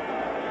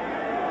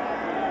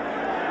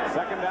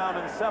 Second down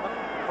and 7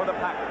 for the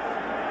Packers.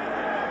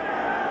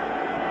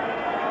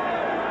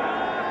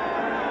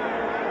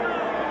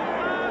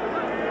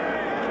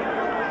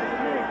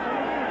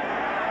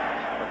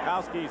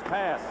 Makowski's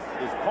pass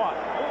is caught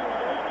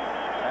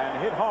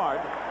and hit hard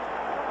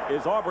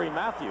is Aubrey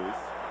Matthews,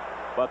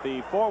 but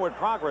the forward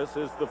progress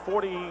is the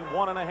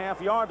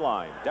 41.5-yard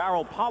line.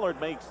 Darryl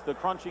Pollard makes the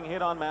crunching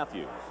hit on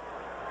Matthews.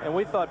 And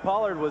we thought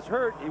Pollard was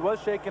hurt. He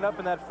was shaken up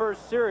in that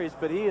first series,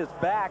 but he is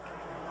back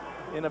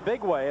in a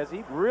big way as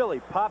he really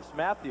pops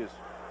Matthews.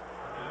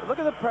 But look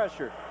at the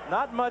pressure.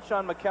 Not much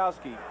on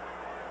Mikowski.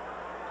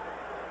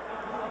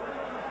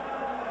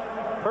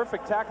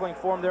 Perfect tackling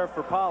form there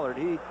for Pollard.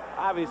 He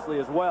obviously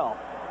as well.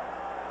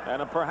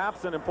 And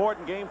perhaps an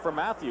important game for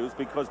Matthews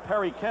because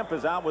Perry Kemp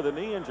is out with a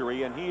knee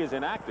injury and he is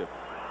inactive.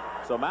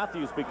 So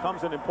Matthews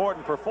becomes an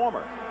important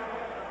performer.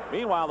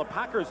 Meanwhile, the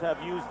Packers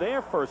have used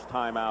their first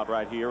timeout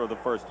right here of the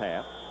first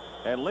half.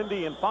 And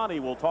Lindy Infante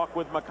will talk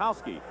with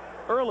Mikowski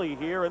early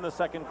here in the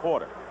second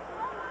quarter.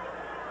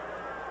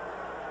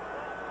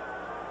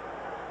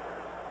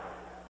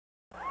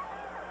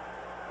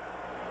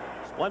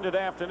 Splendid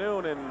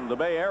afternoon in the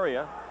Bay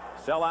Area.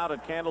 Sellout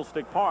at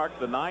Candlestick Park.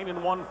 The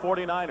 9-1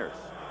 49ers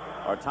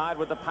are tied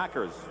with the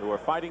Packers, who are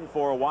fighting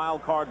for a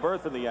wild card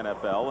berth in the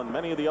NFL, and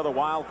many of the other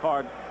wild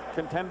card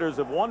contenders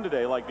have won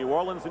today, like New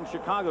Orleans and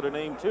Chicago, to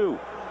name two.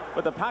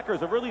 But the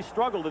Packers have really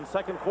struggled in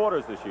second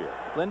quarters this year.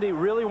 Lindy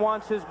really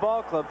wants his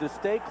ball club to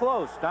stay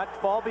close, not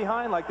fall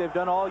behind like they've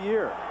done all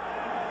year.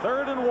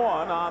 3rd and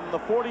 1 on the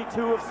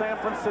 42 of San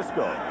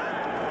Francisco.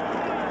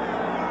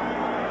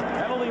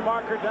 Penalty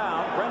marker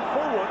down. Brent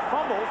Fullwood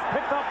fumbles,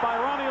 picked up by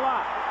Ronnie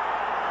Lott.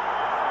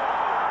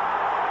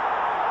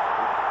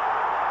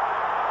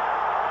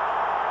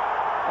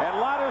 And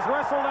Lott is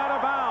wrestled out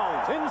of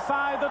bounds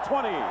inside the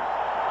 20.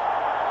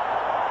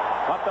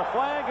 But the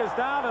flag is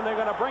down and they're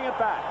going to bring it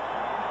back.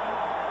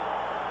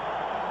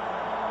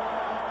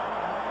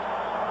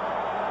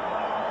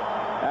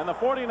 And the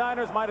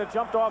 49ers might have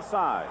jumped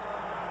offside.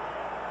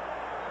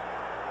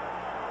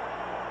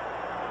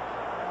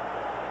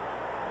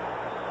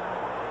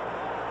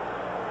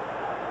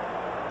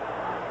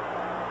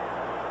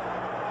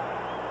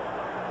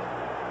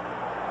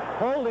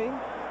 Holding.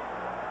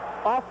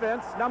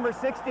 Offense, number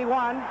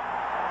 61.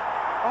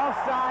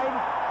 Offside.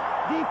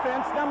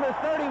 Defense, number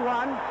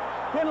 31.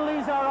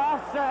 Penalties are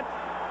offset.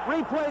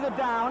 Replay the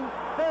down.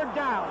 3rd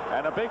down.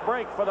 And a big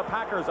break for the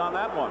Packers on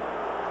that one.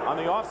 On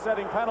the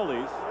offsetting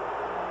penalties.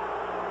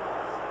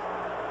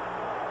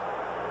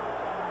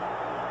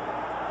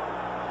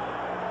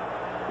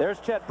 There's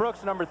Chet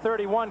Brooks, number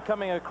 31,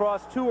 coming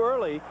across too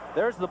early.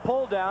 There's the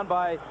pull down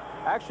by,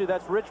 actually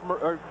that's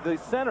the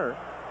center,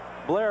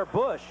 Blair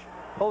Bush,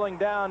 pulling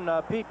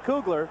down Pete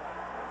Kugler.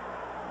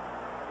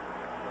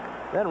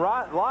 Then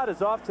Lott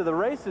is off to the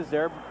races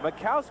there.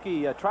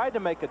 Mikowski tried to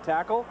make a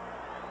tackle,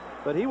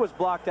 but he was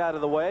blocked out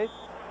of the way.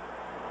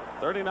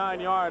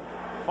 39-yard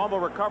fumble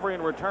recovery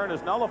and return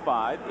is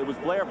nullified. It was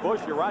Blair Bush,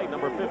 you're right,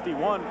 number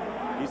 51.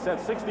 He said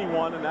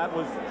 61, and that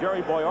was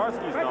Jerry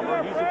Boyarski's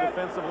number. He's a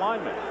defensive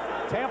lineman.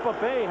 Tampa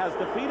Bay has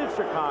defeated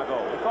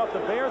Chicago. We thought the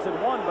Bears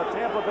had won, but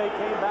Tampa Bay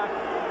came back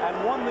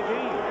and won the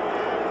game.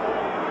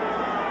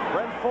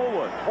 Brent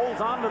Fullwood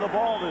holds on to the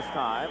ball this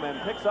time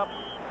and picks up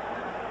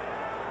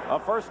a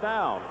first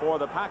down for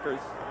the Packers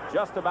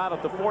just about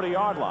at the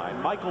 40-yard line.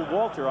 Michael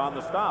Walter on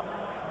the stop.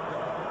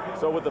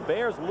 So with the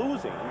Bears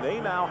losing, they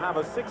now have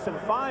a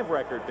 6-5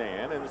 record,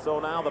 Dan, and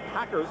so now the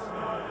Packers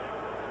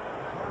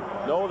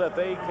know that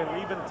they can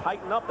even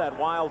tighten up that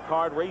wild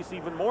card race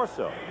even more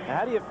so.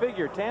 How do you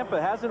figure Tampa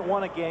hasn't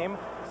won a game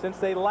since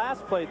they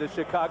last played the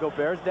Chicago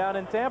Bears down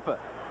in Tampa?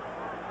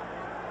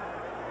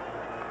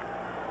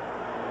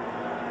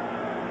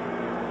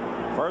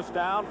 First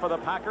down for the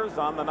Packers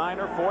on the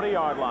Niner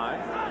 40-yard line.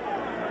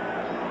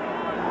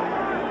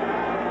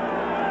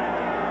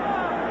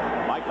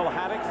 Michael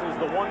Haddix is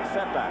the one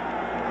setback.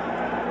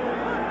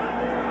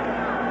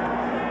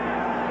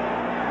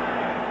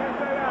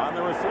 On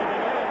the receiving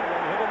end,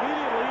 and hit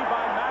immediately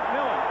by Matt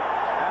Millen,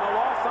 and a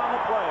loss on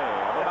the play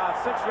of about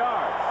 6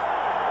 yards.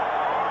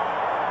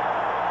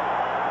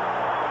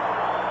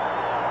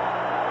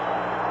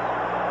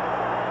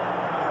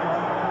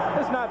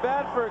 It's not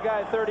bad for a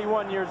guy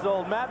 31 years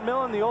old. Matt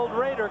Millen, the old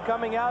Raider,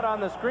 coming out on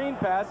the screen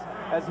pass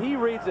as he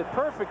reads it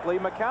perfectly.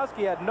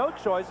 Mikowski had no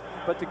choice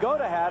but to go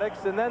to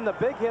Haddix, and then the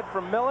big hit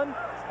from Millen.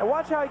 And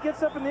watch how he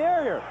gets up in the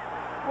air here.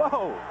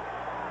 Whoa.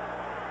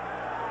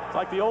 It's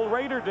like the old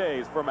Raider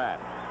days for Matt.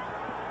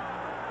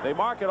 They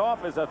mark it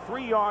off as a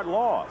 3-yard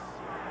loss.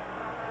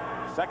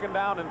 Second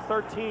down and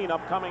 13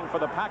 upcoming for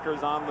the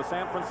Packers on the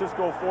San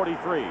Francisco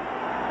 43.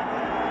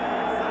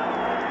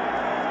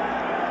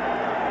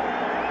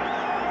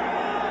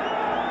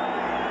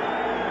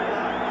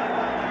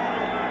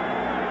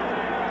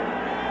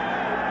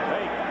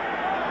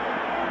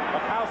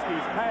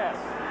 Pass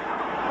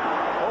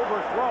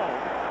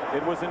overthrown.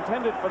 It was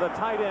intended for the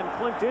tight end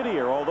Clint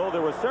Didier, although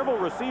there were several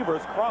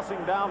receivers crossing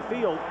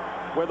downfield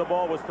where the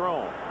ball was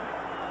thrown.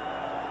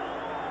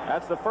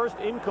 That's the first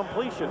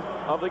incompletion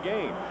of the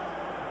game.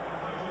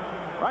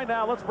 Right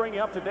now, let's bring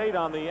you up to date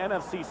on the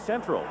NFC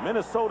Central.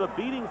 Minnesota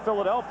beating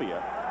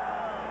Philadelphia.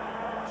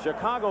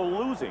 Chicago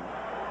losing.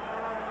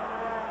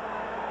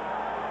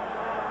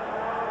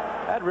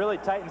 That really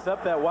tightens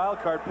up that wild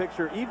card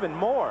picture even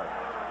more.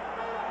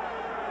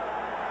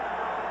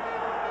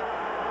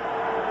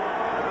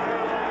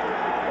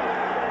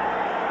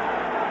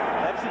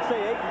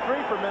 Say 8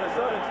 8-3 for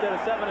Minnesota instead of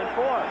 7-4.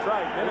 That's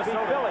right.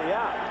 Minnesota. Philly,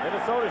 yeah.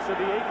 Minnesota should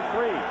be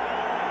 8-3.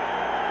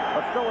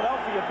 But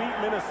Philadelphia beat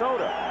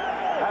Minnesota.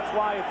 That's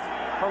why it's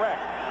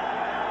correct.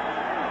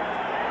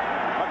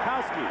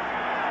 Makowski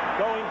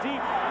going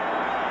deep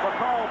for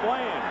Carl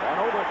Bland and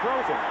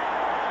overthrows him.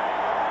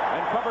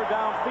 And covered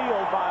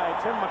downfield by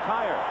Tim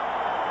McKyer.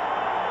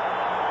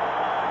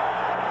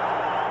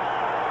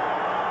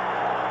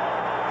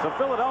 So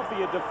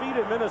Philadelphia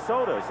defeated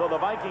Minnesota, so the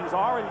Vikings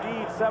are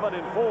indeed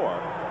 7-4.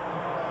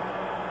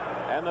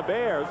 And the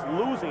Bears,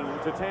 losing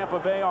to Tampa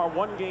Bay, are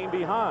 1 game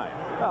behind.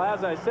 Well,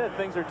 as I said,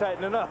 things are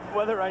tightening up.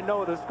 Whether I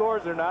know the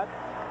scores or not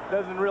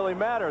doesn't really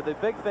matter. The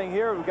big thing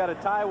here, we've got to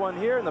tie one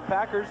here, and the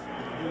Packers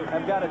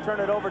have got to turn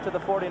it over to the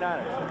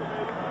 49ers.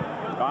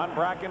 Don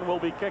Bracken will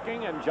be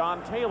kicking, and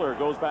John Taylor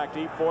goes back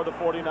deep for the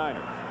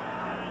 49ers.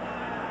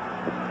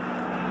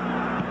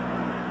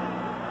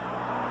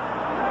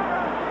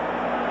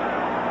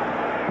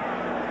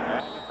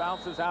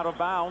 Bounces out of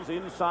bounds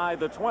inside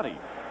the 20.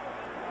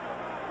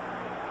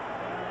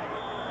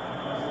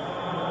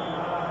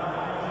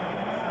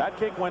 That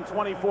kick went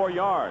 24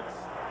 yards.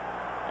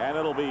 And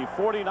it'll be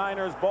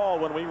 49ers ball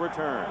when we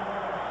return.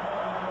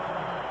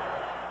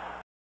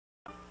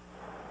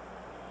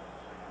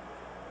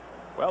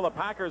 Well, the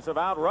Packers have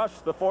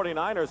outrushed the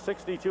 49ers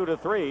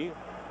 62-3.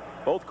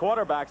 Both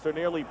quarterbacks are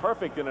nearly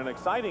perfect in an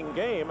exciting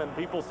game, and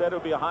people said it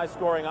would be a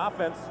high-scoring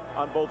offense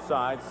on both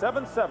sides.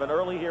 7-7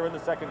 early here in the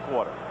second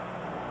quarter.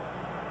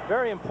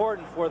 Very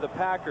important for the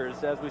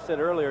Packers, as we said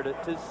earlier,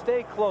 to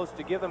stay close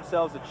to give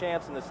themselves a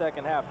chance in the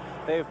second half.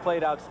 They've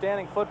played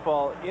outstanding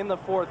football in the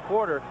fourth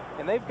quarter,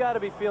 and they've got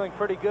to be feeling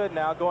pretty good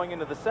now going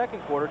into the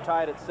second quarter,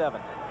 tied at 7.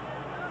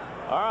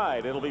 All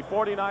right, it'll be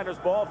 49ers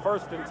ball,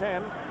 1st and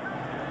 10.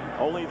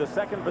 Only the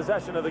second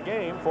possession of the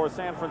game for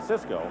San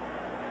Francisco.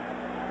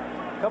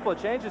 A couple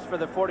of changes for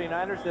the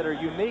 49ers that are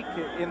unique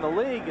in the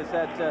league is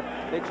that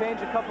they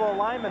change a couple of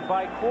linemen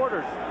by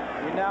quarters.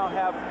 We now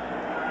have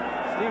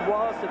Steve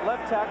Wallace at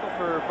left tackle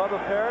for Bubba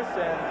Paris,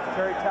 and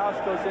Terry Tausch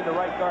goes into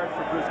right guard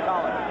for Bruce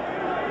Collins.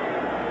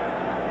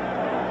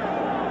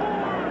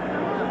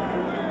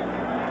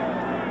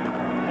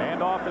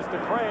 Handoff is to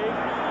Craig,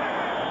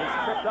 and he's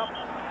tripped up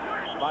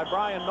by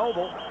Brian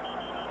Noble.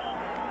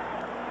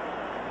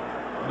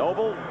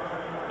 Noble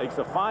makes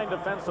a fine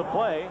defensive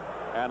play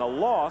and a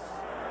loss.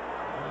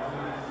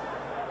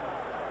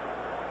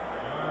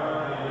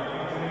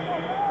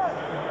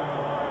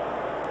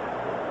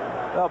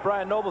 Well,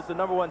 Brian Noble's the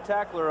 #1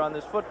 tackler on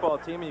this football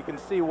team, and you can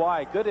see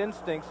why. Good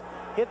instincts.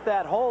 Hit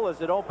that hole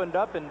as it opened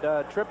up and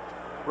tripped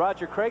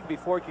Roger Craig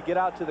before he could get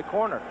out to the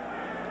corner.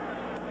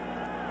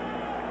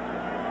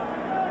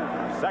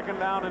 2nd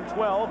down and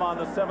 12 on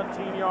the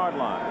 17-yard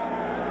line.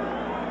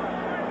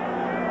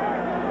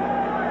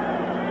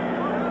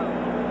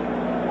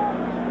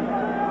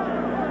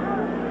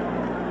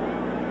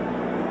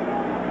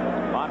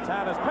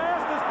 Montana's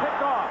pass is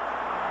picked off.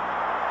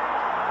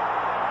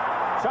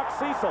 Chuck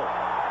Cecil.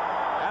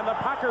 And the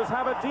Packers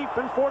have it deep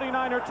in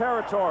 49er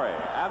territory.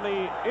 And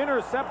the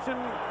interception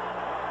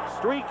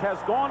streak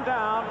has gone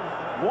down.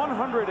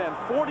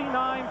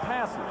 149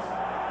 passes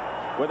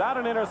without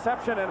an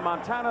interception, and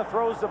Montana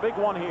throws the big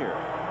one here.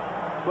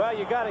 Well,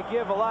 you got to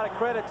give a lot of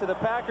credit to the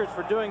Packers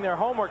for doing their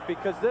homework,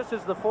 because this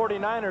is the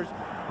 49ers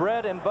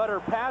bread and butter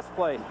pass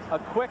play. A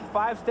quick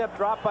 5-step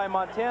drop by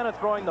Montana,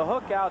 throwing the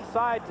hook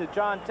outside to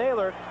John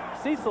Taylor.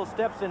 Cecil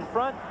steps in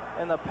front,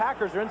 and the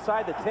Packers are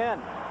inside the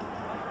 10.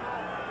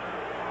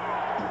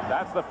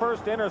 That's the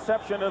first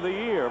interception of the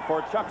year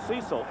for Chuck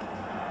Cecil.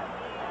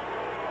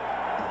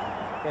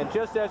 And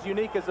just as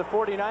unique as the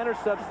 49ers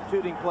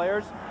substituting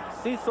players,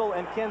 Cecil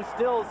and Ken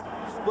Stills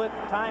split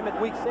time at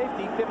weak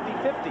safety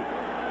 50-50.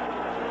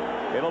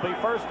 It'll be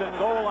 1st and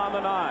goal on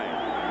the 9.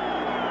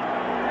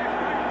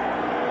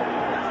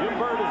 Jim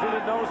Byrd is in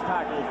at nose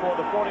tackle for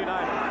the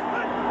 49ers.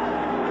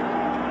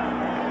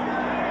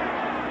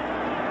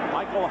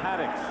 Michael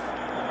Haddix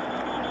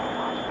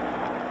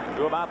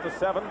to about the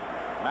 7.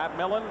 Matt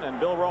Millen and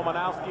Bill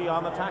Romanowski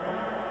on the tackle.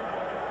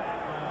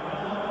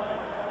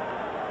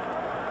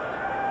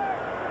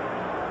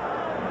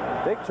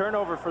 Big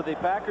turnover for the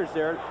Packers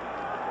there.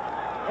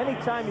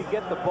 Anytime you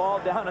get the ball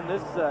down in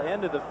this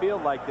end of the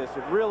field like this,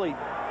 it really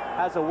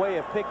has a way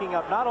of picking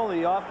up not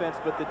only the offense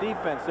but the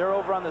defense. They're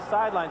over on the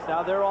sidelines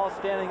now. They're all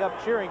standing up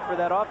cheering for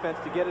that offense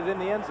to get it in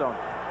the end zone.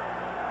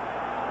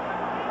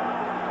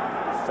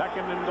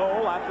 2nd and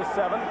goal at the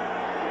 7.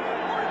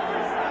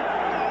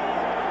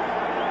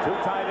 2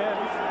 tight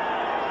ends.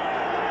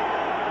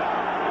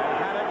 And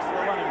Haddix, the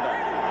running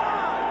back.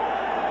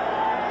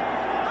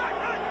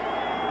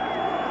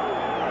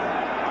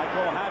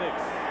 Michael Haddix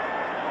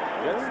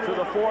gets to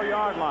the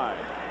 4-yard line,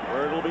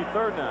 where it'll be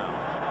 3rd down.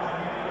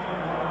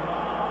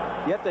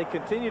 Yet they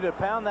continue to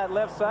pound that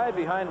left side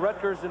behind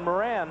Rutgers and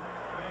Moran.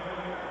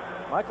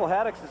 Michael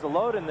Haddix is a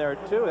load in there,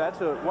 too. That's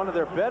one of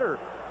their better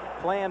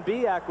Plan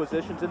B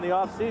acquisitions in the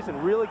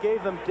offseason. Really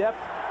gave them depth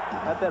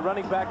at that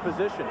running back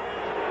position.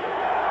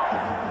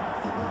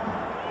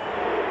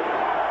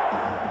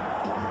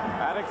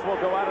 Haddix will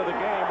go out of the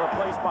game,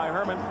 replaced by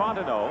Herman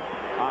Fontenot.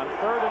 on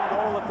 3rd and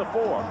goal at the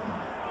 4.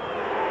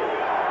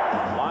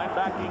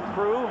 Linebacking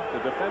crew,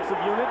 the defensive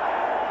unit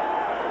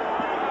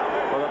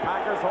for the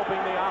Packers,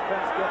 hoping the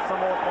offense gets some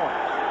more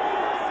points.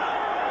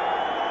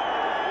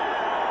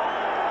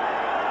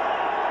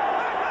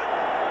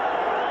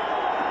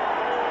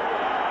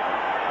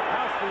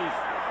 Mikowski's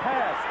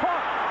pass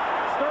caught.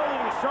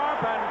 Sterling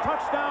Sharpe, and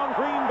touchdown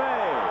Green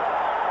Bay.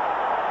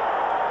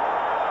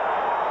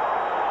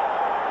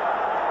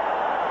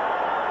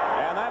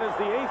 And that is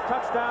the 8th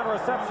touchdown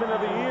reception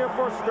of the year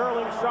for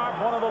Sterling Sharpe,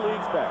 one of the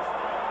league's best.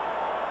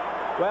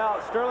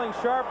 Well, Sterling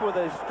Sharpe with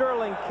a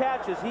sterling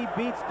catch as he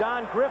beats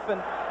Don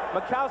Griffin.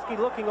 Mikowski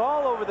looking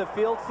all over the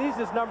field, sees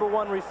his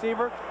 #1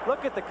 receiver.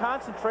 Look at the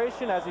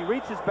concentration as he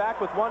reaches back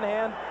with one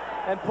hand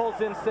and pulls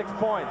in 6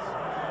 points.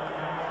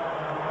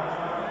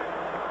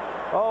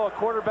 Oh, a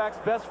quarterback's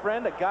best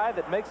friend, a guy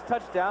that makes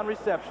touchdown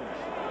receptions.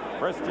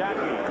 Chris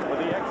Jackie for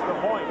the extra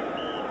point,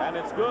 and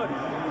it's good.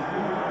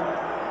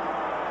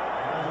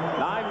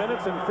 9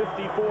 minutes and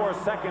 54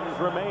 seconds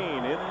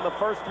remain in the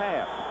first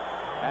half,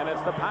 and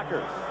it's the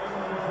Packers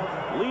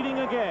leading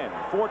again,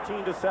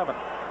 14-7.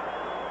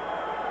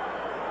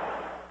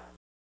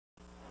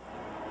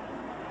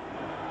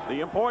 The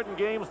important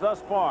games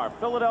thus far: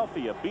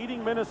 Philadelphia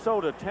beating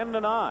Minnesota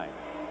 10-9.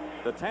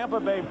 The Tampa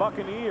Bay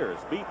Buccaneers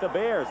beat the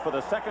Bears for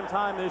the 2nd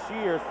time this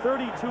year,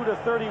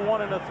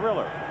 32-31 in a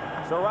thriller.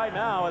 So right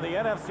now in the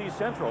NFC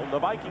Central, the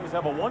Vikings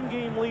have a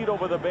 1-game lead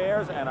over the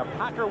Bears, and a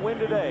Packer win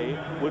today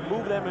would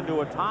move them into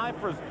a tie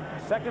for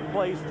 2nd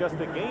place, just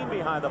a game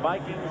behind the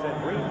Vikings,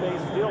 and Green Bay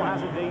still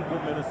has a date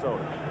with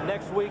Minnesota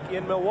next week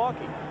in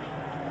Milwaukee.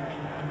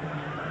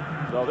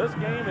 So this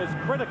game is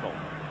critical,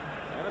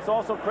 and it's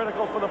also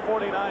critical for the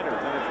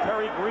 49ers, and it's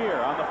Terry Greer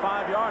on the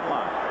 5-yard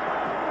line.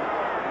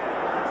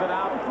 It's it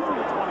out to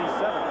the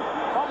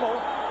 27th. Fumble,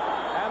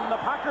 and the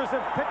Packers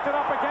have picked it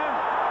up again.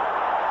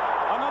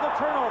 Another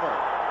turnover.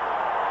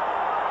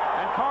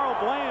 And Carl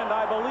Bland,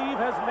 I believe,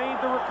 has made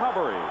the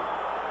recovery.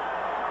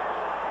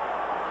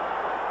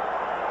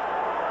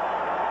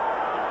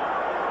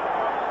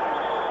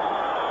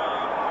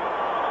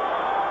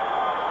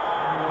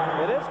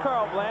 It is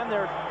Carl Bland,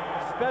 their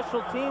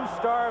special teams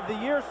star of the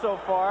year so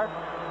far.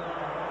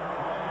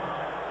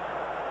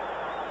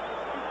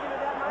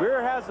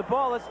 Greer has the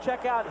ball. Let's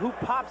check out who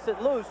pops it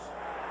loose.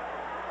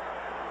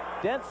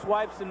 Dent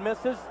swipes and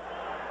misses.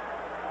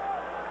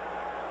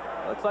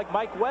 Looks like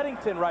Mike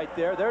Weddington right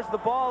there. There's the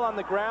ball on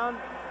the ground.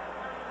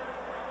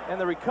 And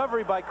the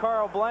recovery by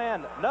Carl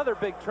Bland. Another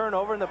big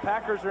turnover, and the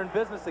Packers are in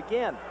business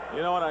again.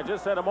 You know, and I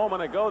just said a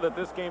moment ago that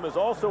this game is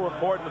also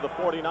important to the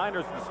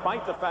 49ers,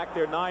 despite the fact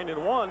they're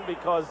 9-1,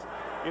 because,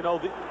 you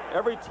know,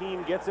 every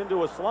team gets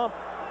into a slump,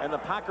 and the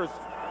Packers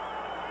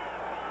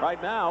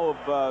right now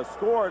have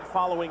scored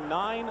following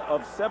 9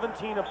 of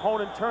 17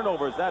 opponent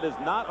turnovers. That is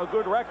not a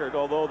good record,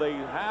 although they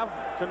have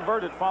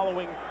converted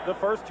following the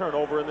first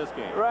turnover in this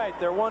game. Right,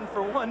 they're 1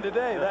 for 1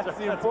 today. That's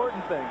the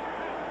important thing.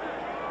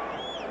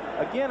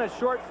 Again, a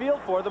short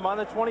field for them on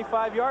the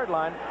 25-yard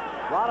line.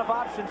 A lot of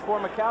options for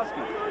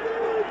Mikowski.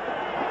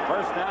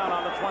 First down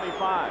on the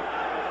 25.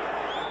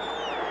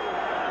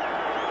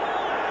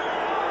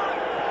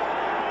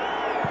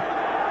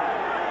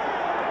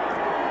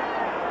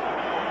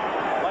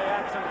 Play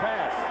action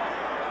pass.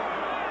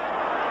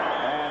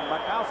 And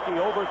Mikowski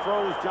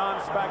overthrows John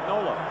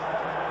Spagnuolo,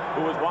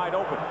 who is wide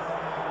open.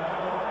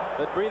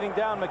 But breathing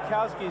down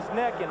Mikowski's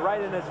neck and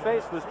right in his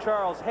face was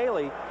Charles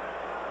Haley.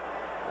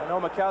 I know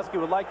Mikowski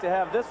would like to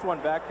have this one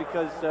back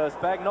because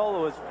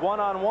Spagnuolo is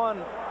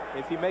one-on-one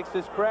if he makes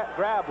this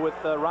grab with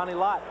Ronnie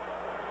Lott.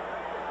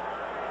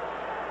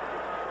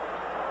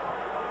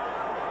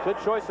 Good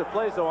choice of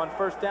plays, though, on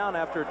first down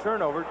after a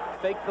turnover.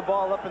 Fake the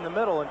ball up in the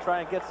middle and try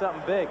and get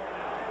something big.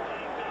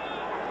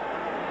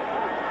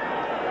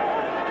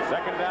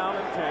 2nd down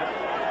and 10.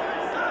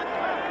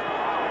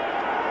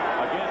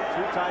 Again,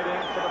 2 tight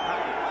ends for the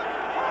Packers.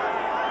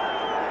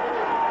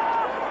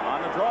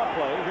 On the draw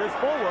play, here's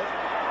Fullwood.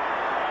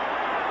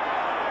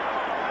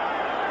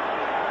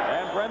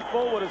 Brent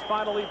Fullwood is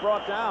finally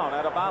brought down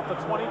at about the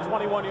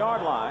 20-21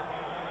 yard line.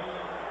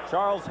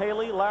 Charles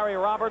Haley, Larry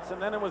Roberts,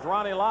 and then it was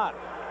Ronnie Lott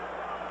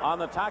on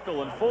the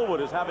tackle, and Fullwood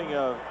is having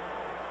a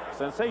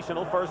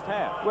sensational first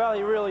half. Well,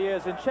 he really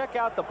is. And check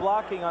out the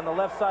blocking on the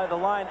left side of the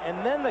line,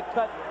 and then the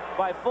cut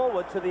by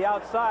Fullwood to the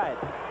outside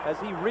as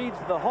he reads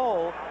the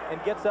hole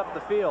and gets up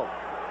the field.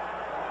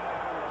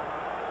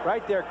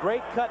 Right there,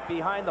 great cut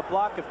behind the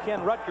block of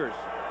Ken Rutgers.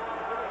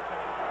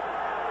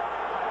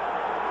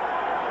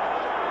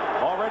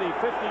 Already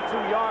 52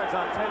 yards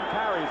on 10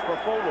 carries for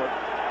Fullwood.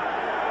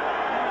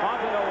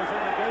 Fontenot is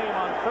in the game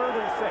on 3rd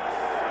and 6.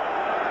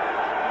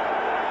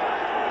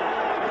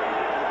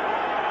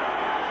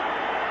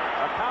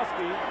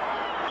 Mikowski,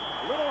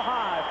 a little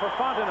high for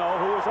Fontenot,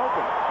 who is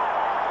open.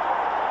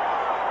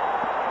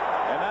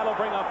 And that'll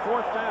bring up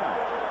 4th down.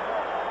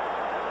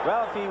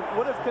 Well, if he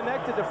would have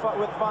connected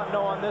with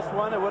Fontenot on this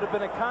one, it would have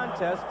been a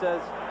contest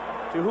as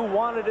to who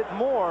wanted it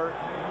more,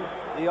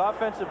 the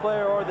offensive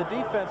player or the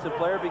defensive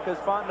player, because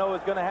Fontenot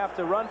is going to have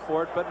to run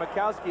for it. But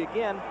Mikowski,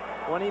 again,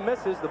 when he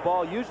misses, the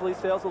ball usually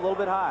sails a little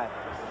bit high.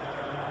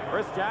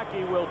 Chris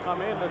Jackie will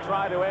come in to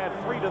try to add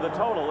 3 to the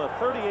total. A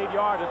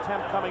 38-yard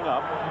attempt coming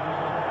up.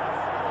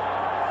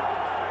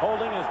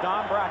 Holding is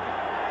Don Bracken.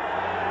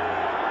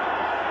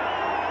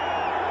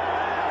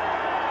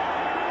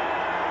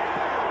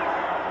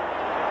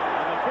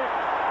 And the kick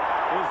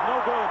is no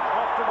good.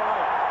 Off to the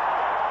right.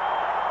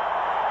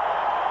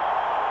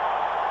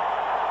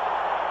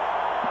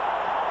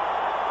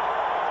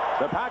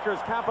 The Packers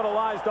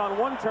capitalized on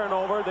one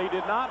turnover. They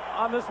did not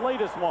on this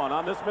latest one,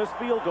 on this missed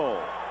field goal.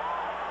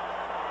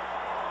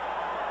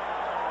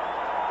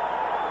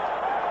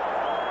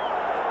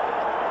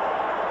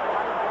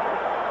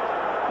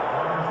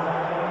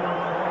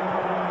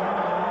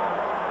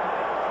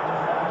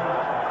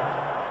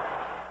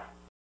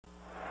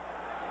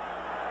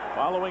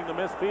 Following the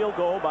missed field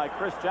goal by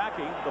Chris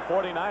Jackie, the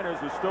 49ers,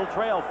 who still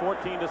trail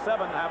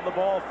 14-7, have the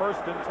ball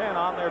 1st and 10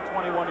 on their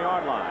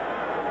 21-yard line.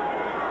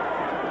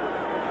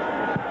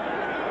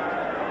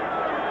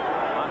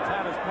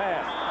 Montana's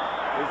pass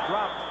is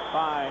dropped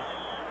by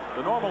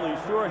the normally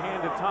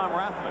sure-handed Tom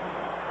Rathman.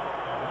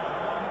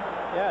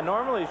 Yeah,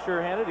 normally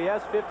sure-handed. He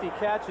has 50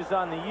 catches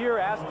on the year.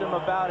 Asked him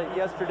about it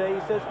yesterday.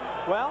 He says,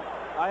 well,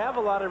 I have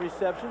a lot of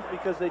receptions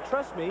because they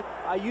trust me.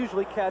 I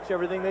usually catch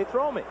everything they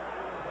throw me.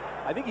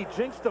 I think he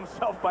jinxed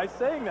himself by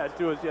saying that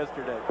to us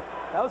yesterday.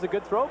 That was a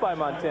good throw by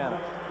Montana.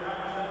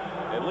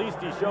 At least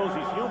he shows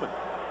he's human.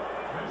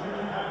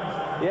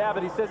 Yeah,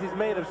 but he says he's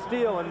made of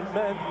steel, and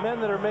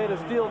men that are made of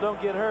steel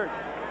don't get hurt.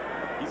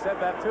 He said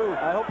that too.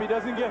 I hope he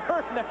doesn't get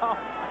hurt now.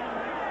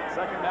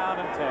 2nd down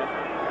and 10.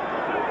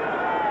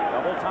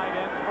 Double tight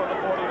end for the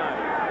 49ers.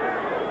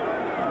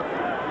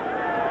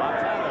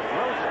 Montana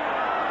throws it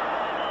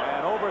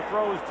and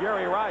overthrows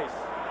Jerry Rice.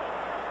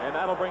 And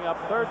that'll bring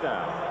up 3rd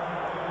down.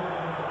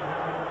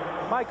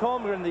 Mike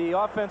Holmgren, the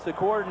offensive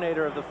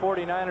coordinator of the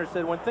 49ers,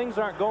 said when things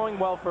aren't going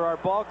well for our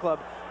ball club,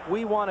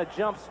 we want to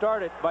jump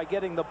start it by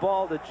getting the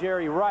ball to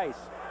Jerry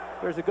Rice.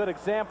 There's a good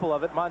example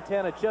of it.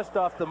 Montana just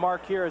off the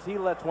mark here as he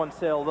lets one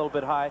sail a little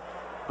bit high.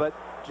 But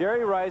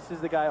Jerry Rice is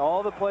the guy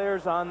all the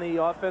players on the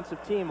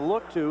offensive team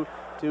look to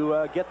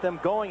get them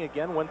going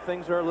again when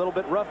things are a little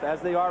bit rough, as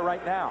they are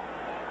right now.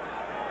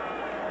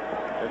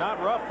 They're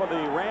not rough for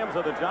the Rams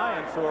or the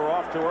Giants, who are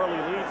off to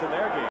early leads in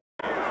their game.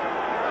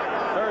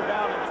 3rd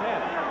down and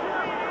 10.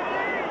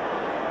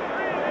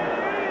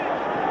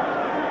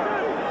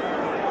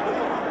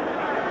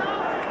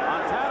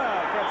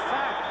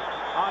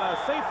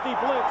 Safety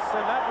blitz,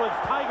 and that was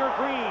Tiger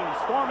Green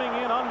storming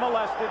in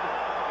unmolested,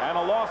 and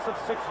a loss of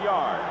 6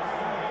 yards.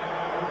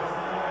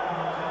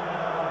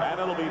 And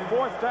it'll be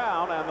 4th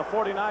down, and the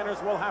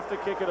 49ers will have to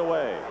kick it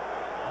away.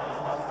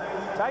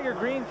 Tiger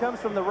Green comes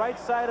from the right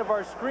side of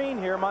our screen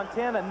here.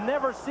 Montana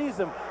never sees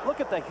him.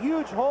 Look at the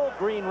huge hole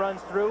Green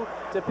runs through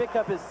to pick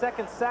up his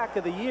 2nd sack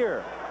of the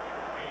year.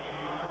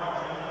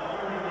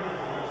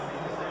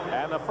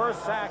 And the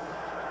 1st sack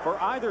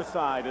for either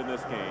side in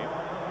this game.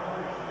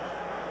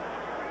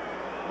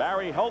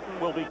 Barry Helton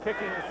will be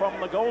kicking from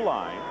the goal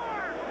line.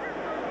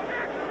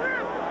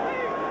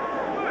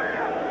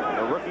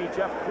 The rookie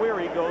Jeff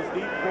Query goes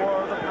deep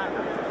for the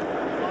Packers.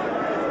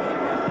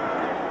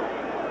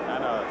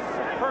 And a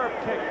superb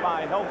kick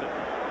by Helton.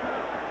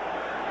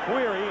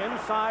 Query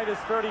inside his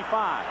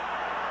 35.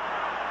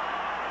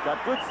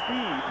 Got good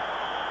speed,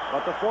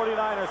 but the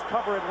 49ers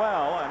cover it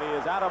well, and he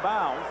is out of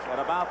bounds at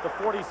about the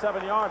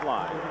 47-yard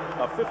line.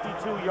 A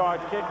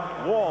 52-yard kick.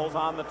 Walls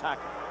on the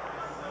tackle.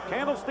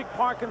 Candlestick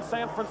Park in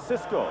San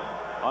Francisco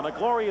on a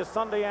glorious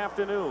Sunday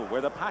afternoon, where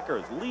the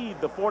Packers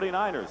lead the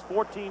 49ers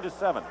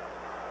 14-7.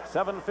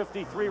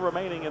 7:53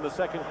 remaining in the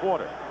 2nd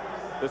quarter.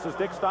 This is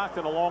Dick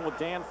Stockton along with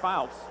Dan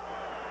Fouts.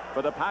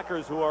 For the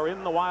Packers, who are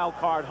in the wild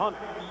card hunt,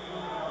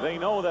 they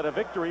know that a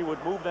victory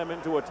would move them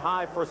into a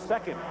tie for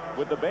 2nd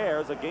with the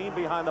Bears, a game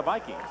behind the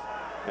Vikings.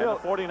 And the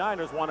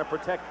 49ers want to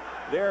protect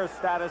their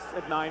status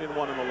at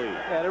 9-1 in the league.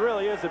 Yeah, it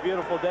really is a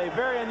beautiful day.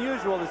 Very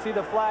unusual to see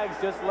the flags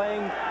just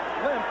laying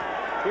limp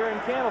here in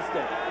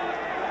Candlestick.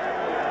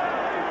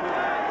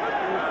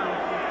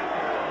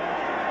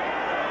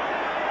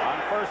 On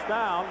 1st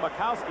down,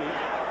 Makowski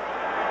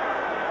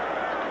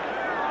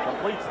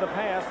completes the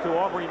pass to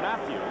Aubrey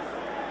Matthews,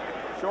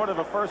 short of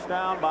a 1st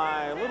down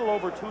by a little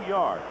over 2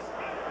 yards.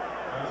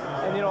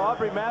 And you know,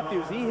 Aubrey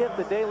Matthews, he hit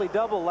the daily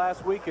double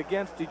last week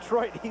against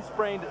Detroit. He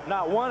sprained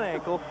not one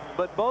ankle,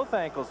 but both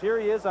ankles. Here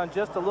he is on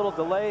just a little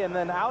delay and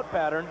then out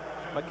pattern.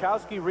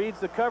 Makowski reads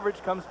the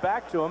coverage, comes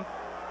back to him,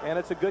 and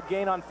it's a good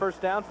gain on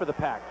 1st down for the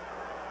Pack.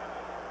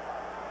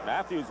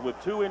 Matthews with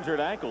 2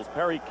 injured ankles.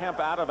 Perry Kemp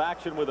out of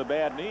action with a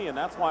bad knee, and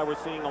that's why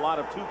we're seeing a lot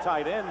of 2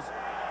 tight ends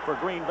for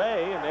Green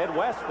Bay. And Ed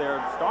West,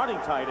 their starting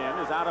tight end,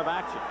 is out of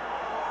action.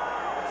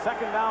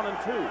 2nd down and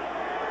 2.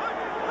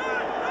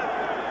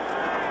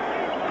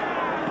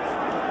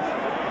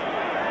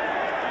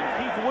 And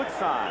Keith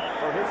Woodside,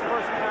 for his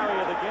 1st carry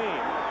of the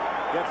game,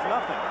 gets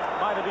nothing.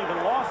 Might have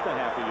even lost a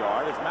half a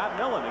yard as Matt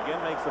Millen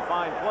again makes a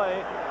fine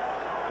play,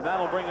 and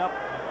that'll bring up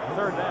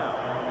 3rd down.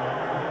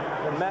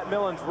 And Matt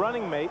Millen's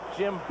running mate,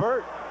 Jim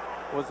Burt,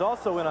 was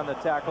also in on the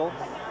tackle.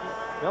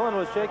 Millen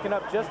was shaken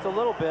up just a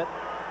little bit,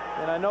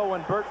 And I know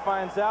when Burt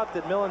finds out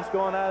that Millen's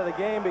going out of the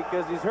game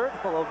because he's hurt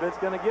a little bit, he's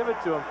going to give it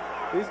to him.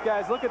 These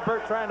guys, look at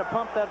Burt trying to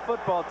pump that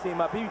football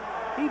team up. He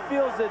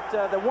feels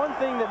that the one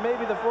thing that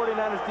maybe the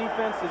 49ers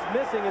defense is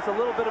missing is a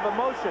little bit of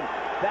emotion.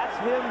 That's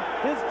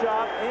his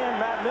job, and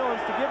Matt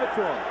Millen's to give it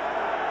to him.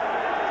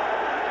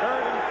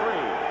 3rd and 3.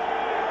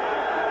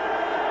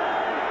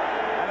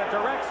 And a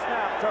direct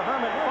snap to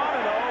Herman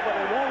Fontenot, but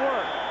it won't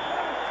work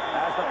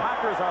as the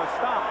Packers are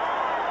stopped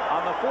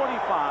on the 45,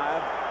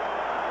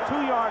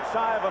 2 yards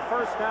shy of a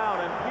first down,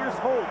 and Pierce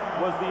Holt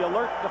was the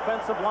alert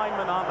defensive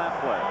lineman on that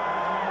play.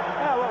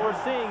 Yeah, what we're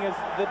seeing is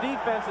the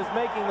defense is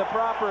making the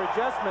proper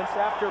adjustments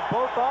after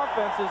both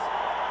offenses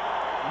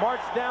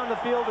marched down the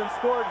field and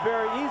scored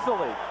very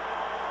easily.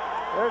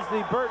 There's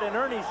the Burt and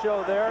Ernie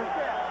show there.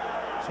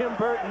 Jim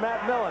Burt and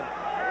Matt Millen.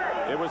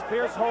 It was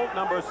Pierce Holt,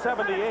 number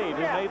 78,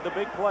 who made the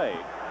big play.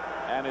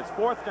 And it's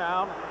 4th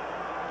down,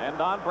 and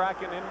Don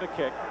Bracken in to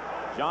kick.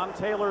 John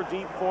Taylor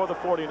deep for the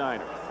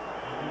 49ers.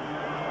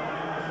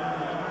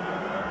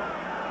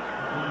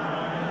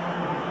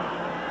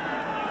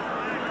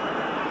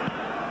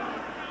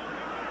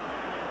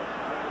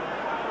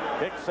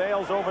 Kick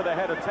sails over the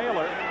head of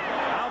Taylor,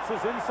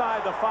 bounces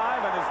inside the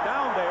 5 and is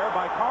down there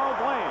by Carl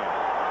Blaine.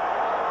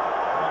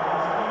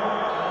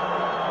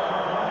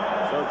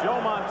 So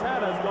Joe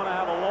Montana is going to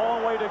have a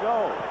long way to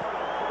go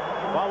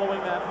following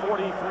that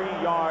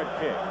 43-yard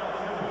kick.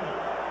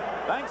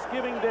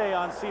 Thanksgiving Day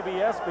on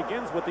CBS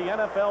begins with the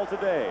NFL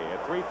today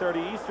at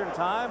 3:30 Eastern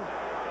Time,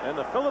 and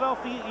the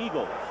Philadelphia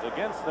Eagles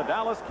against the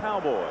Dallas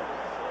Cowboys.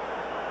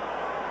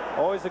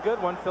 Always a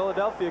good one.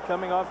 Philadelphia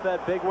coming off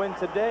that big win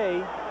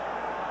today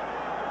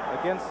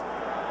against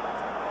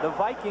the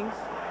Vikings,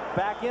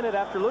 back in it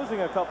after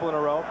losing a couple in a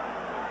row.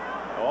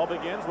 All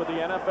begins with the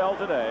NFL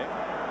today.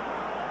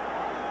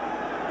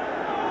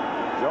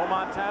 Joe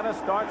Montana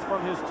starts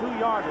from his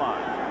 2-yard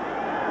line.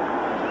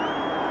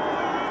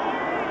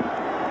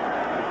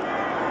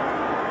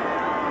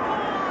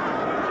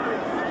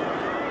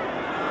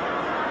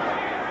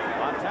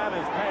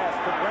 Montana's pass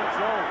to Brent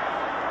Jones.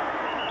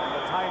 And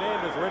the tight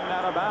end is ridden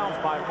out of bounds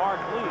by Mark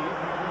Lee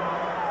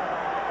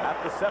at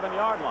the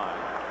 7-yard line.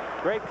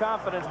 Great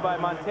confidence by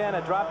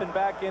Montana, dropping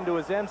back into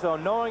his end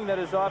zone, knowing that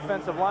his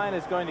offensive line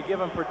is going to give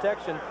him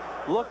protection.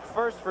 Looked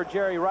first for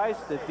Jerry Rice.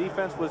 The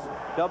defense was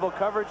double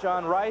coverage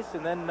on Rice,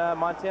 and then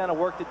Montana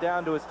worked it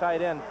down to his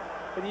tight end.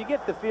 But you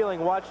get the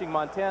feeling watching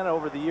Montana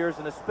over the years,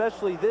 and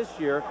especially this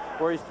year,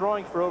 where he's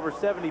throwing for over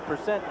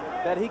 70%,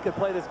 that he could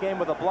play this game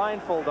with a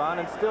blindfold on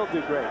and still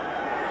do great.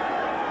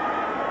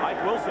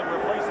 Mike Wilson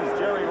replaces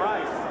Jerry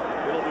Rice.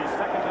 It'll be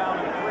 2nd down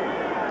and 3.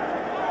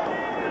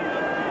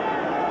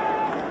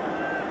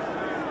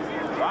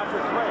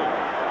 Roger Craig,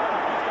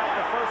 he's got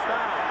the first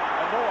down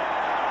and more.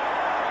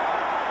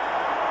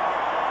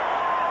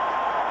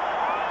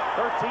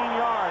 13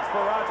 yards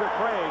for Roger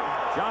Craig.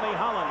 Johnny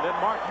Holland and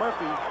Mark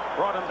Murphy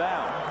brought him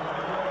down.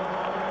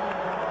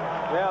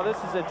 Well, this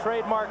is a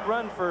trademark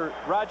run for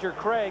Roger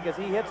Craig as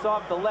he hits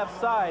off the left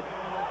side.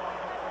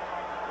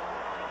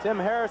 Tim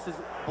Harris is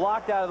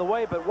blocked out of the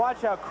way, but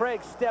watch how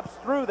Craig steps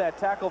through that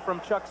tackle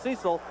from Chuck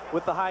Cecil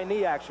with the high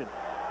knee action.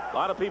 A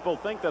lot of people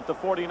think that the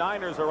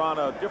 49ers are on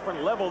a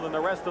different level than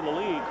the rest of the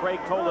league. Craig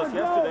told us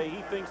yesterday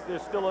he thinks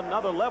there's still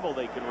another level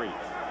they can reach.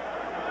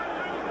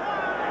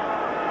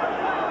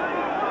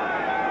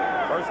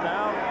 First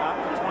down, out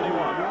to 21.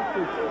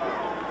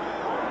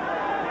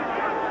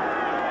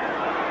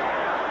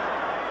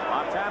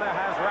 Montana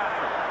has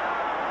Rathman.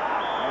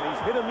 And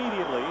he's hit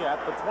immediately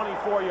at the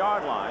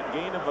 24-yard line.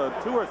 Gain of a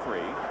 2 or 3.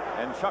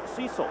 And Chuck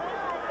Cecil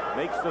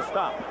makes the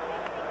stop.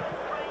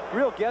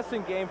 Real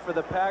guessing game for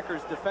the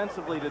Packers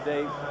defensively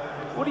today.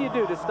 What do you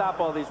do to stop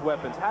all these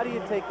weapons? How do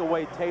you take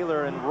away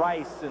Taylor and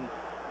Rice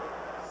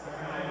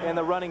and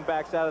the running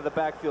backs out of the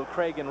backfield,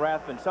 Craig and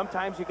Rathman?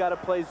 Sometimes you got to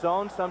play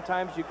zone.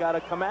 Sometimes you got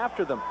to come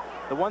after them.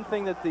 The one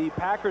thing that the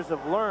Packers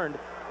have learned,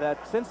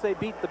 that since they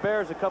beat the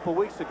Bears a couple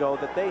weeks ago,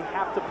 that they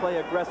have to play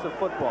aggressive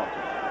football.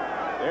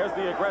 There's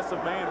the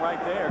aggressive man right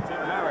there,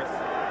 Tim Harris.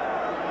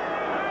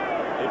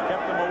 They've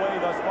kept him away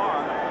thus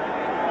far.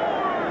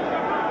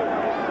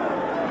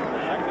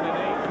 2nd and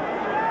 8.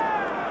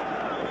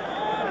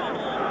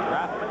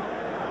 Rathman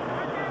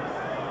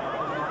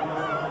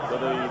to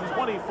the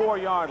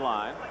 24-yard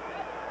line.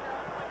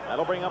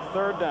 That'll bring up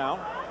 3rd down.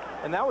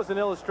 And that was an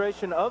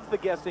illustration of the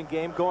guessing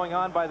game going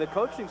on by the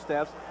coaching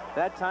staffs.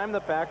 That time the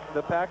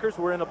Packers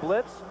were in a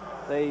blitz.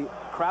 They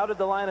crowded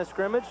the line of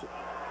scrimmage.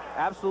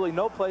 Absolutely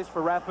no place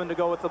for Rathman to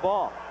go with the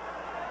ball.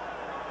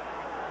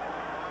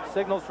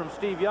 Signals from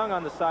Steve Young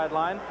on the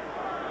sideline.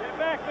 Get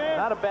back, man.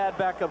 Not a bad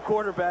backup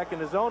quarterback in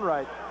his own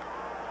right.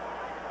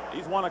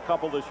 He's won a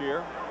couple this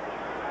year.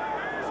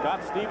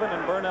 Scott Stephen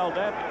and Bernell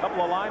Dent, a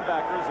couple of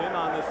linebackers in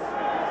on this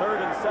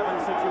 3rd and 7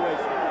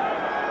 situation.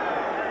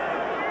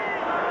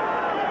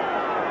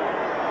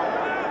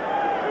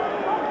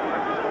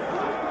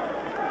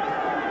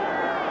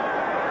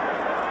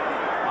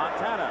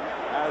 Montana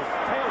has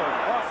Taylor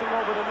crossing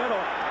over the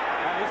middle,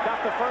 and he's got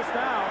the first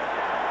down.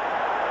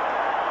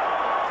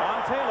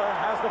 John Taylor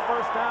has the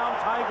first down.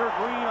 Tiger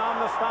Green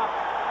on the stop.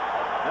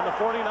 And the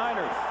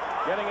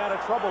 49ers getting out of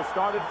trouble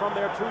started from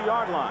their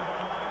 2-yard line.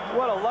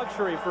 What a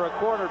luxury for a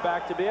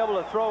quarterback to be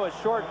able to throw a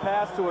short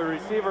pass to a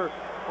receiver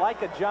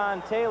like a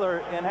John Taylor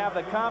and have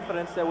the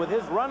confidence that with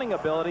his running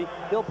ability,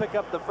 he'll pick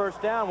up the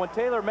first down. When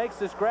Taylor makes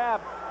this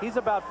grab, he's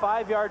about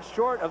 5 yards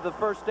short of the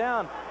first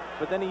down,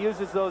 but then he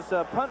uses those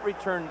punt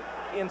return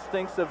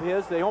instincts of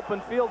his, the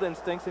open field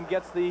instincts, and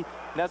gets the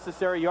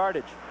necessary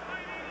yardage.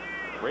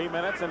 3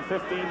 minutes and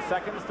 15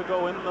 seconds to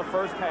go in the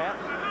first half.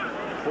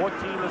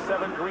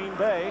 14-7 Green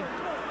Bay.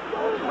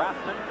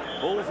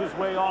 Rathman pulls his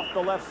way off the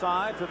left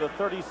side to the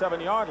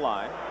 37-yard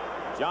line.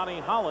 Johnny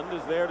Holland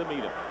is there to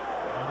meet him.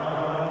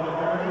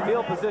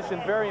 Field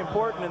position very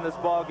important in this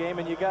ball game,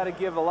 and you got to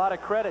give a lot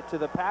of credit to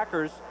the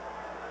Packers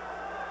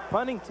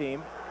punting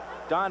team.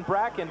 Don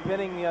Bracken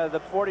pinning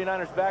the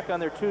 49ers back on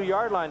their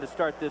 2-yard line to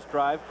start this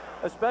drive,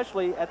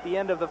 especially at the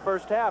end of the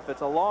first half.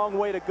 It's a long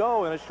way to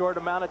go in a short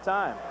amount of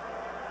time.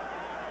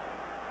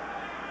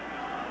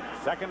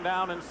 2nd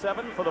down and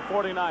 7 for the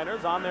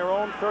 49ers on their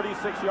own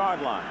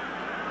 36-yard line.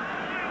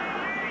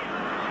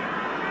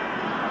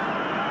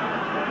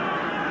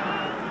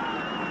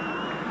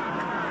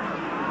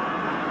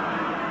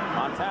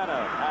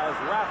 Montana has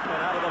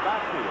Rathman out of the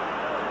backfield.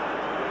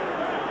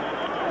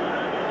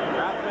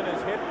 Rathman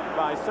is hit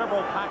by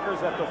several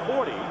Packers at the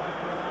 40.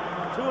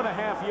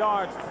 2.5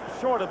 yards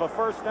short of a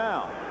first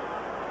down.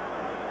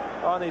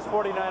 Oh, and these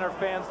 49er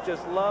fans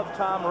just love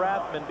Tom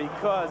Rathman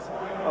because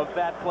of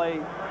that play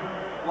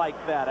like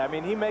that. I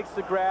mean, he makes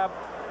the grab.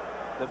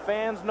 The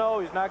fans know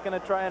he's not going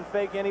to try and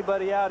fake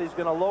anybody out. He's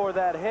going to lower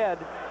that head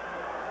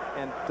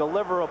and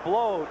deliver a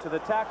blow to the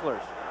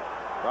tacklers.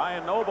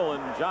 Brian Noble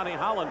and Johnny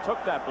Holland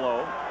took that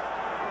blow.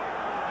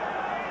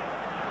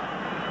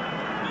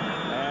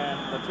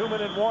 And the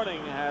 2-minute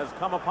warning has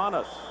come upon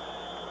us.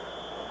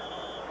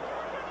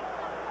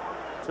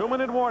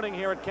 2-minute warning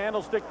here at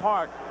Candlestick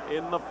Park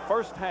in the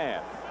first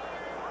half.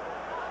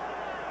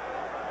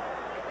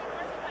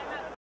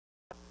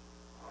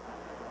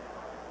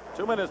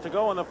 Two minutes to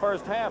go in the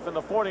first half, and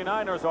the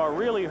 49ers are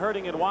really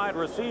hurting at wide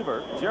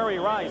receiver. Jerry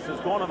Rice has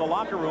gone in the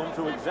locker room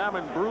to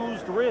examine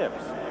bruised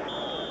ribs.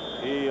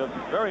 He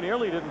very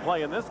nearly didn't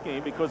play in this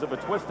game because of a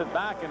twisted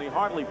back, and he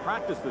hardly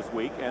practiced this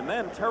week. And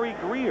then Terry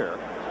Greer,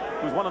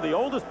 who's one of the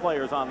oldest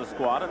players on the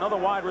squad, another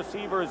wide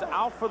receiver, is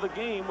out for the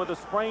game with a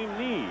sprained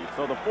knee.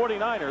 So the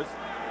 49ers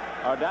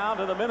are down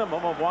to the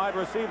minimum of wide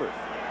receivers.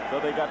 So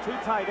they got 2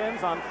 tight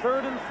ends on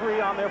 3rd and 3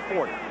 on their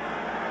 40.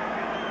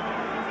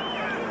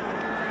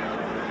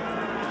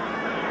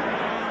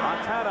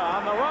 Montana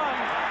on the run,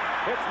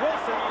 hits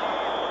Wilson,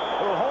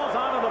 who holds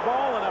on to the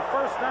ball, and a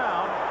first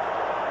down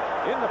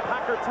in the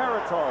Packer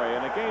territory,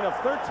 and a gain of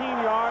 13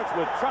 yards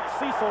with Chuck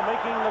Cecil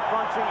making the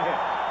crunching hit.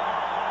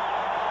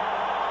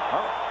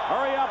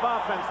 Hurry up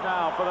offense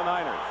now for the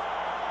Niners.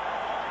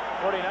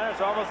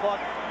 49ers almost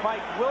lost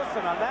Mike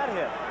Wilson on that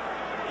hit.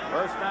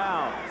 First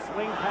down,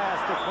 swing pass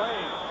to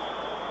Craig,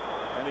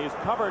 and he's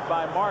covered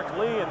by Mark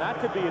Lee, and that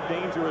could be a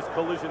dangerous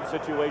collision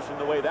situation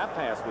the way that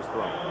pass was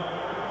thrown.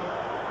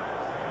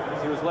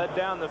 He was led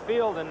down the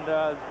field, and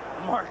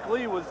Mark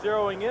Lee was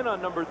zeroing in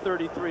on number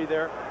 33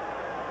 there.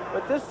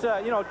 But this,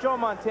 you know, Joe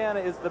Montana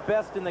is the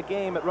best in the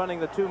game at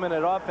running the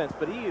 2-minute offense,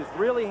 but he is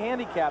really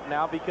handicapped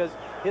now because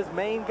his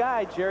main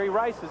guy, Jerry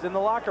Rice, is in the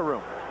locker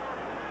room.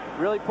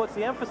 Really puts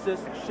the emphasis,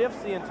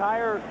 shifts the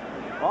entire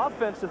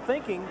offensive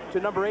thinking to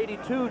number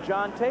 82,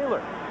 John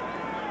Taylor.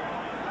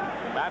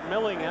 Matt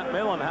Millen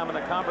having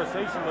a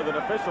conversation with an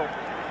official.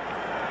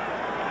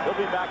 He'll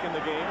be back in the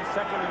game,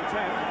 2nd and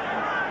 10.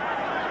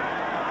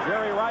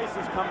 Jerry Rice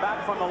has come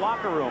back from the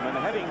locker room and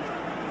heading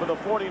for the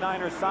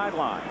 49ers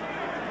sideline.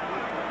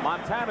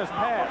 Montana's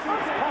pass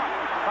is caught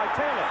by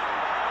Taylor.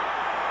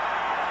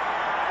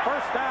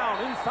 First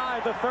down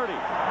inside the 30.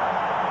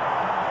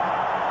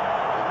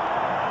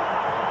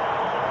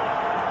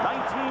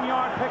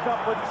 19-yard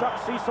pickup with Chuck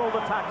Cecil,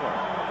 the tackler.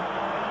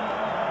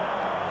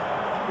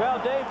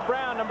 Well, Dave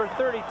Brown, number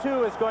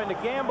 32, is going to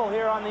gamble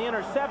here on the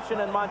interception,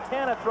 and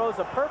Montana throws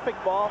a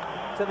perfect ball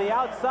to the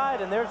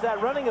outside, and there's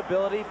that running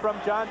ability from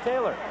John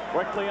Taylor.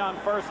 Quickly on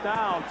first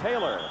down,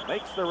 Taylor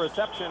makes the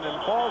reception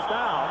and falls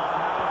down,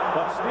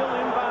 but still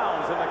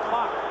inbounds, and the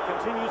clock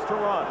continues to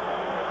run.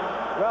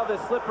 Well, this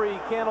slippery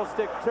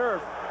Candlestick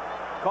turf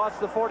costs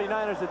the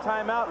 49ers a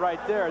timeout right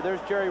there.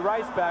 There's Jerry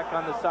Rice back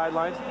on the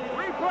sidelines.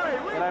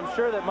 And I'm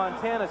sure that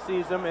Montana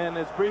sees him and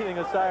is breathing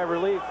a sigh of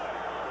relief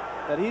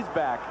that he's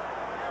back.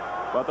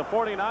 But the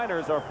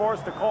 49ers are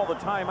forced to call the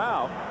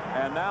timeout,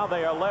 and now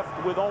they are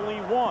left with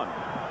only one,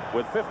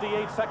 with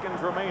 58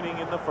 seconds remaining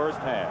in the first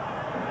half.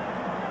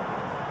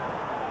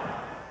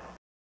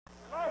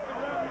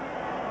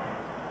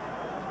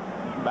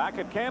 Back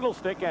at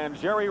Candlestick, and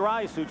Jerry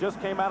Rice, who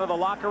just came out of the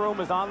locker room,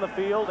 is on the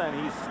field, and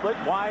he's split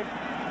wide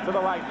to the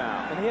right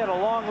now. And he had a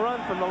long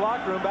run from the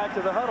locker room back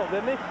to the huddle,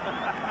 didn't he?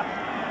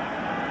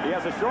 He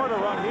has a shorter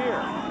run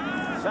here.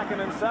 2nd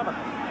and 7.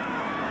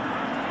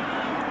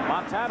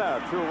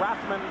 Montana to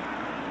Rathman,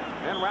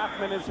 and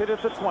Rathman is hit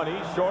at the 20,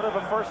 short of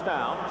a first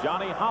down.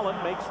 Johnny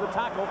Holland makes the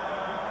tackle.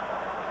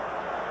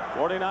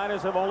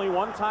 49ers have only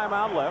one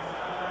timeout left.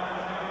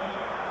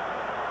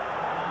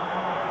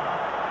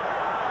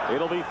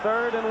 It'll be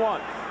 3rd and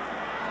 1.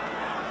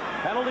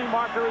 Penalty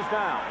marker is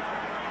down.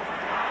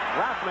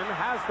 Rathman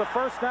has the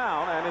first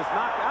down and is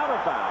knocked out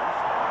of bounds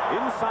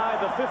inside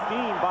the 15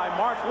 by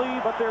Mark Lee,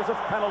 but there's a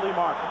penalty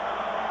marker.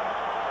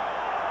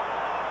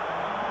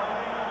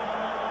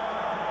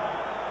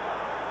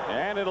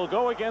 And it'll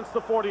go against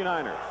the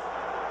 49ers.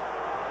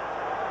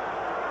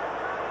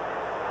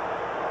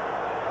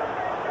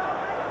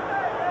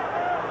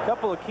 A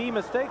couple of key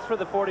mistakes for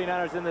the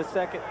 49ers in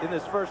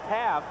this first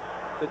half.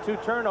 The 2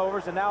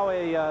 turnovers and now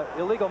a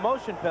illegal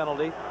motion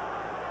penalty.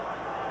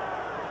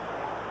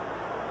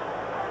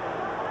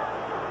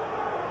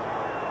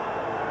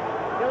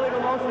 Illegal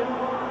motion.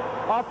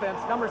 Offense,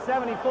 number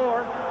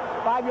 74.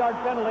 5-yard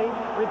penalty.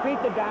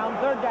 Repeat the down.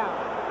 3rd down.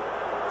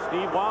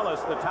 Steve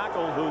Wallace, the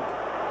tackle who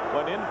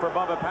went in for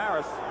Bubba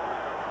Paris.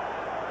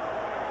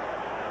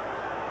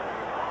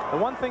 The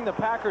one thing the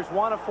Packers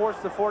want to force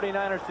the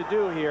 49ers to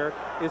do here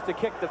is to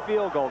kick the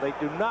field goal. They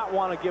do not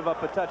want to give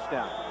up a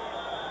touchdown.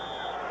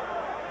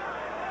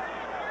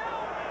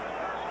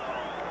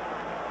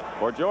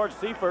 For George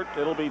Seifert,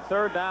 it'll be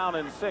 3rd down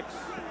and 6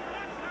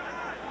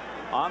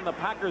 on the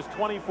Packers'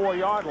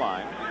 24-yard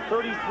line.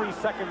 33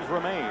 seconds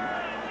remain.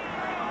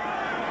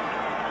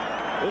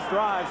 This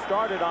drive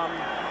started on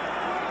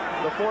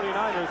the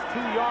 49ers'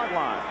 2-yard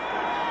line.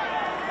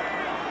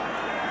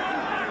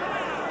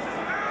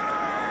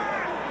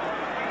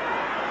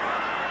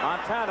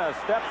 Montana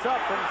steps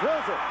up and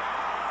drills it.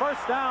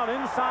 First down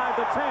inside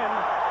the 10,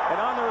 and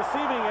on the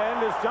receiving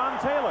end is John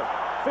Taylor,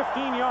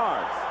 15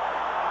 yards.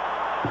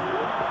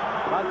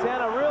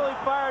 Montana really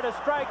fired a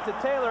strike to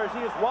Taylor as he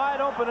is wide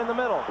open in the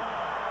middle.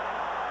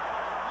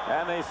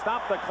 And they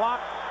stop the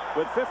clock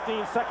with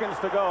 15 seconds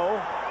to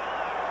go.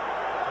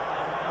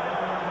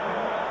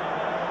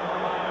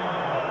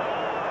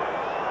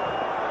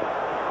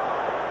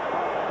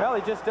 Well,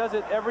 he just does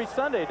it every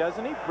Sunday,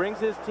 doesn't he? Brings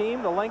his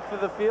team the length of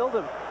the field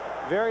of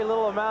very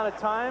little amount of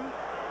time.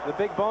 The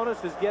big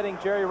bonus is getting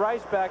Jerry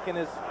Rice back in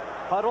his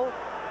huddle.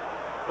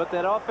 But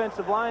that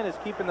offensive line is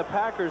keeping the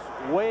Packers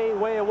way,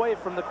 way away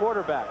from the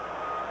quarterback.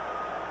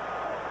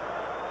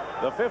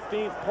 The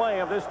 15th play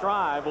of this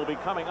drive will be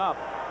coming up.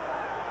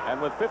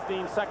 And with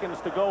 15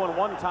 seconds to go and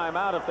 1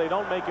 timeout, if they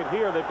don't make it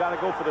here, they've got to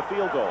go for the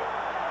field goal.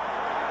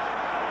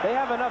 They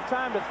have enough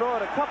time to throw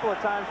it a couple of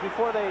times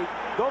before they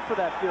go for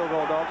that field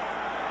goal, though.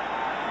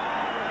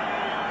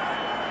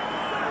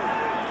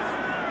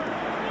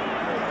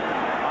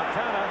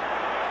 Montana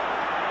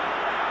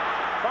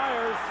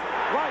fires.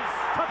 Rice,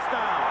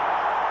 touchdown.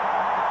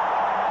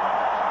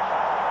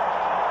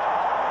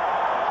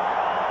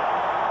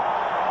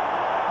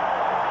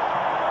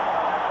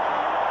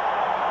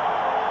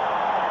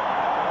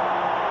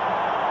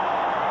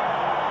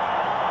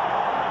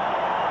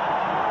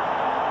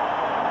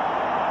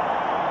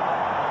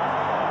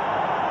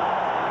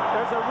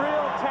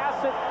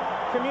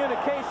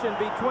 Communication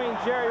between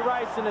Jerry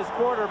Rice and his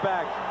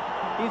quarterback.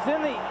 He's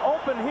in the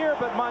open here,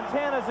 but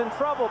Montana's in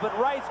trouble. But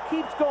Rice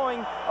keeps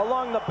going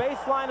along the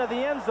baseline of the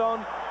end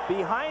zone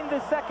behind the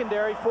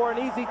secondary for an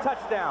easy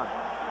touchdown.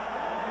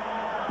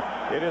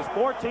 It is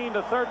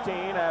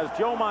 14-13 as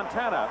Joe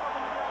Montana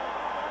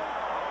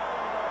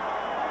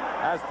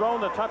has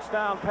thrown the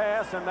touchdown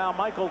pass, and now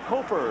Michael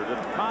Cofer to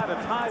try to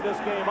tie this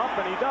game up,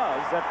 and he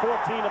does at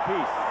 14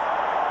 apiece.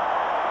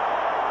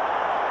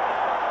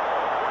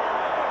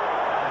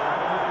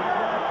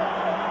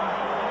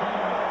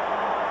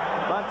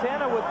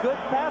 Montana with good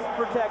pass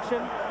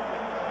protection,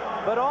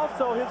 but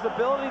also his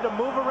ability to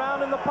move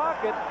around in the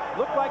pocket.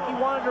 Looked like he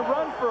wanted to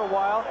run for a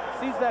while.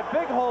 Sees that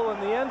big hole in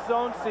the end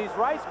zone, sees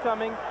Rice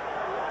coming,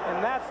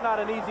 and that's not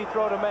an easy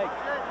throw to make.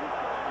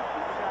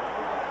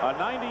 A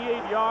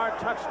 98-yard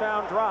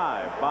touchdown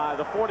drive by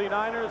the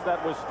 49ers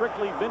that was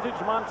strictly vintage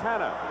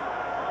Montana.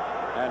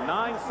 And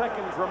 9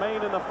 seconds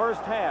remain in the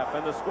first half,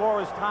 and the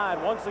score is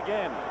tied once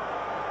again.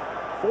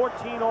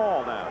 14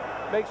 all now.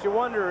 Makes you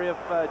wonder if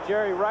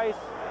Jerry Rice,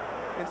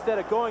 instead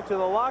of going to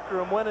the locker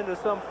room, went into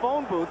some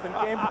phone booth and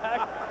came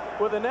back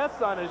with an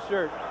S on his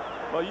shirt.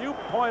 Well, you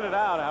pointed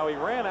out how he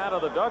ran out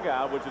of the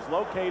dugout, which is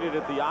located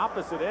at the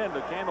opposite end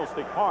of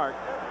Candlestick Park,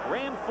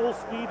 ran full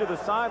speed to the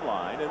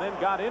sideline, and then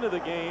got into the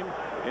game,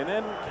 and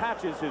then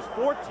catches his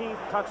 14th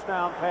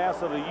touchdown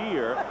pass of the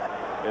year.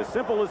 As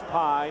simple as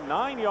pie,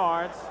 9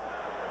 yards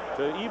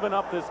to even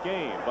up this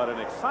game. But an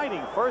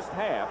exciting first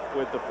half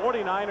with the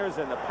 49ers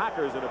and the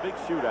Packers in a big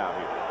shootout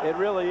here. It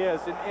really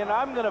is. And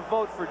I'm going to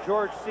vote for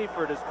George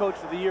Seifert as Coach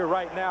of the Year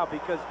right now,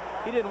 because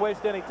he didn't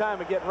waste any time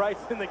of getting Rice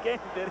in the game,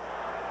 did he?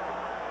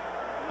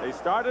 They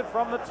started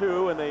from the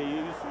 2, and they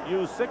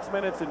used 6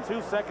 minutes and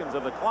 2 seconds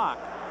of the clock.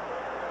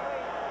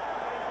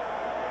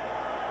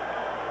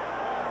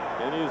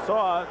 And you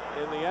saw it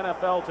in the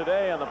NFL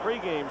Today on the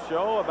pregame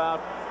show about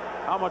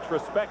how much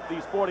respect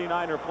these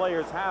 49er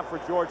players have for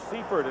George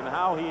Seifert and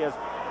how he has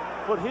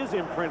put his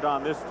imprint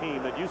on this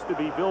team that used to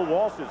be Bill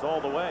Walsh's all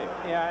the way.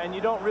 Yeah, and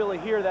you don't really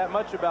hear that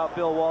much about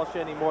Bill Walsh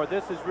anymore.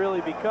 This has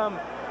really become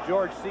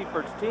George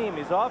Seifert's team.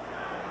 He's off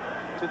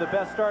to the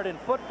best start in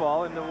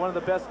football and one of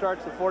the best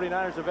starts the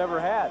 49ers have ever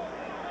had.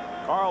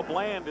 Carl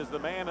Bland is the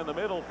man in the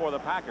middle for the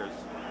Packers.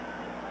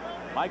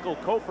 Michael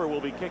Kofer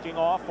will be kicking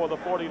off for the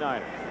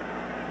 49ers.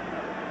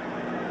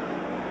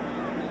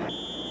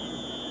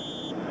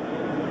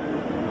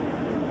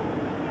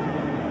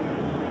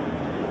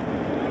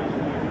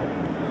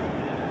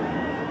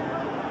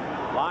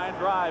 Line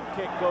drive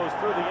kick goes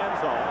through the end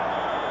zone.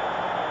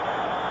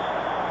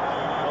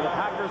 Well, the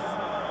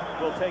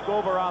Packers will take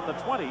over on the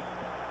 20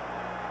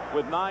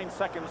 with 9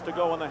 seconds to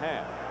go in the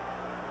half.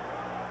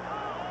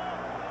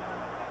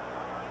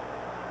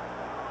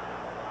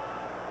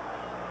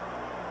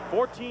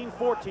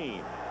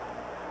 (14-14).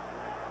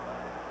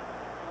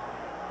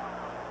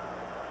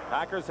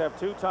 Packers have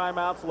 2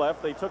 timeouts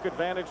left. They took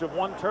advantage of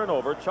 1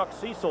 turnover. Chuck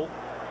Cecil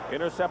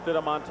intercepted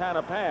a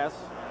Montana pass.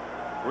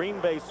 Green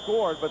Bay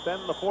scored, but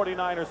then the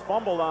 49ers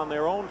fumbled on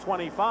their own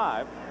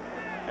 25,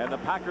 and the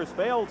Packers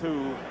failed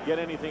to get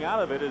anything out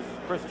of it as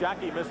Chris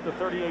Jackie missed a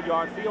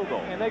 38-yard field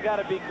goal. And they got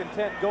to be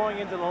content going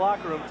into the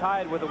locker room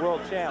tied with the world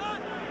champs.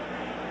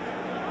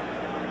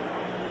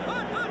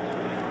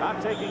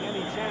 Not taking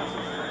any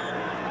chances.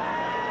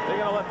 They're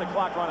going to let the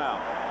clock run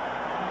out.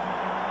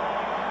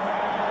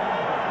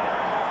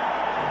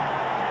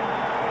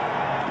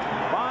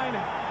 Fine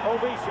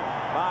ovation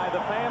by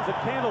the fans at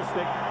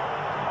Candlestick,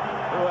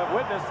 who have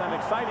witnessed an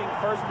exciting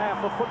first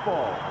half of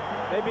football.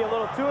 Maybe a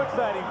little too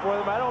exciting for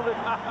them. I don't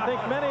think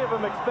many of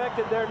them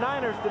expected their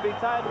Niners to be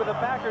tied with the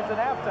Packers at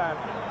halftime.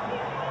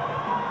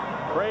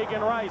 Craig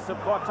and Rice have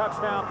caught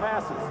touchdown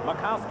passes.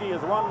 Makowski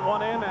has run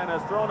one in and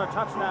has thrown a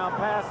touchdown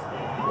pass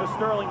to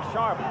Sterling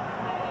Sharp.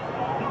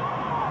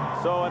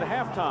 So at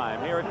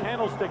halftime here at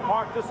Candlestick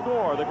Park, the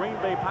score, the Green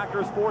Bay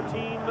Packers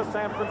 14, the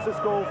San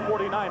Francisco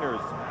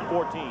 49ers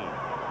 14.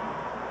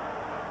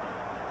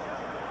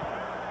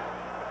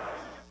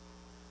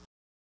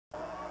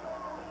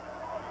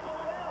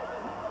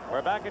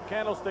 We're back at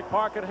Candlestick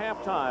Park at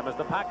halftime as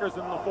the Packers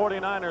and the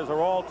 49ers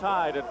are all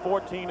tied at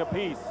 14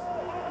 apiece.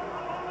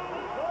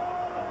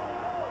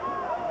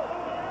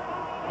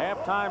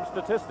 Halftime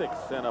statistics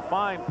and a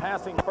fine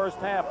passing first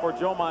half for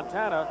Joe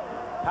Montana.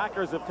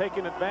 Packers have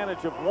taken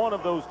advantage of one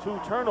of those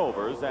 2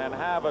 turnovers and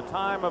have a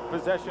time of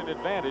possession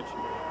advantage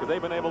because they've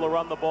been able to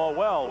run the ball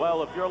well.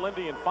 Well, if you're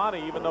Lindy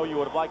Infante, even though you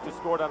would have liked to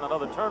score on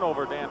another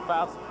turnover, Dan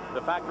Fouts, the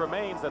fact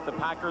remains that the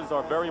Packers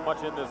are very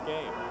much in this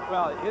game.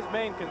 Well, his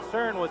main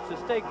concern was to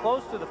stay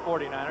close to the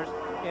 49ers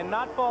and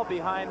not fall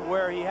behind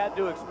where he had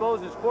to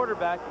expose his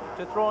quarterback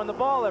to throwing the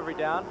ball every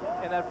down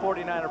and that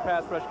 49er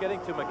pass rush getting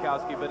to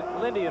Makowski.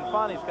 But Lindy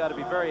Infante's got to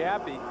be very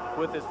happy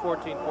with this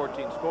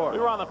 14-14 score. We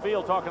were on the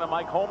field talking to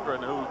Mike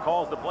Holmgren, who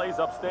calls the plays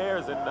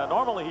upstairs, and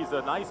normally he's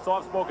a nice,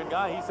 soft-spoken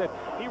guy. He said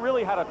he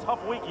really had a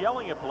tough week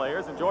yelling at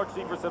players, and George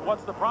Seifert said,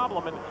 "What's the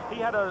problem?" And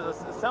he had a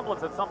semblance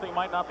that something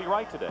might not be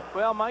right today.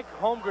 Well, Mike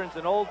Holmgren's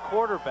an old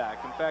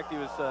quarterback. In fact, he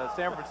was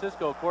San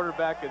Francisco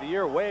quarterback of the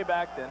year way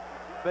back then.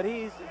 But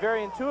he's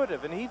very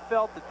intuitive, and he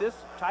felt that this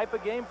type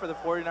of game for the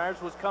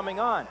 49ers was coming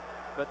on.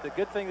 But the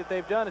good thing that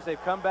they've done is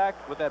they've come back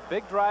with that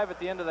big drive at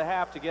the end of the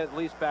half to get at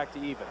least back to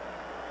even.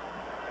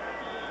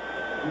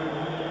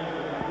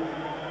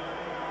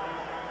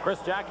 Chris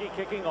Jackie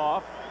kicking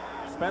off.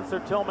 Spencer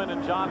Tillman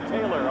and John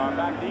Taylor are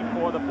back deep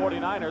for the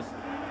 49ers.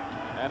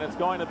 And it's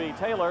going to be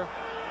Taylor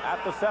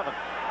at the 7.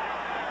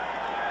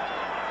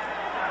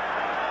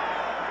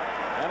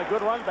 And a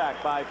good run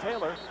back by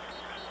Taylor.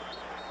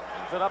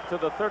 Brings it up to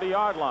the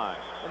 30-yard line.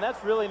 And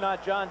that's really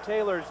not John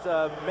Taylor's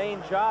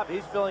main job.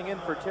 He's filling in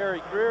for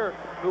Terry Greer,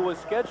 who was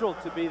scheduled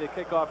to be the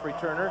kickoff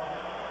returner.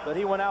 But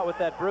he went out with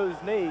that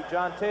bruised knee.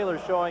 John Taylor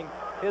showing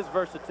his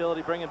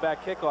versatility, bringing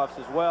back kickoffs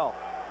as well.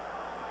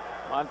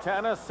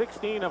 Montana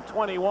 16 of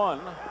 21,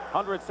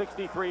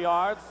 163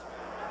 yards,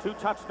 2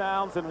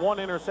 touchdowns and 1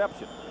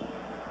 interception.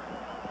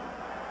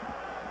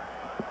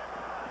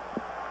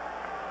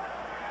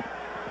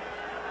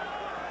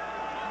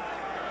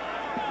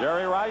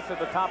 Jerry Rice at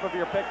the top of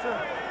your picture.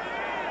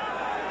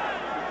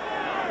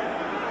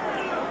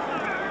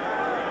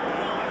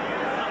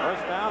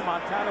 First down,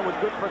 Montana with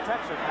good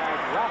protection has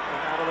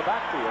Rathman out of the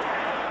backfield.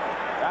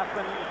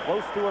 Rathman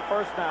close to a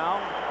first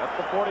down at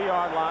the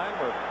 40-yard line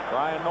where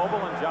Brian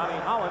Noble and Johnny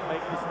Holland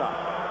make the stop.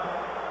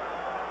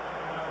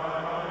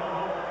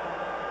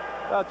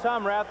 Well,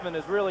 Tom Rathman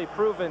has really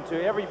proven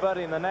to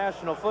everybody in the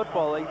National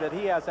Football League that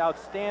he has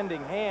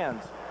outstanding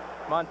hands.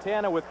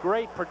 Montana with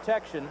great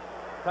protection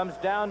comes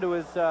down to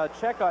his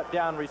checkout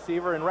down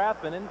receiver in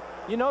Rathman, and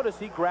you notice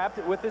he grabbed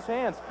it with his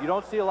hands. You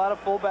don't see a lot of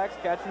fullbacks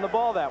catching the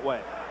ball that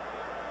way.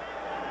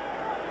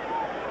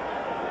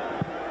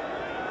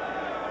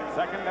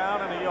 Second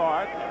down and a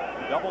yard.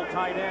 Double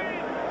tight end.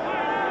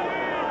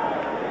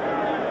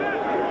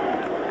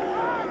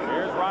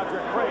 Here's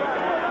Roger Craig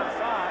going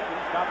outside.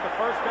 He's got the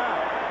first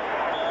down.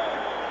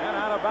 And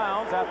out of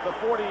bounds at the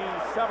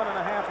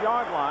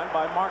 47.5-yard line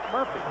by Mark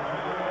Murphy.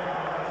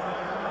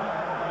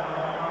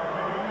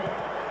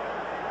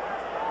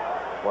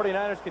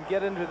 49ers can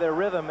get into their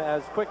rhythm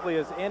as quickly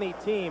as any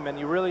team, and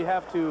you really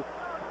have to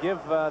give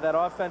that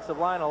offensive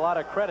line a lot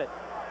of credit.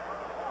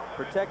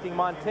 Protecting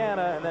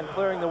Montana and then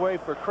clearing the way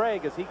for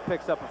Craig as he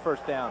picks up a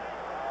first down.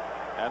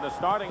 And the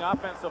starting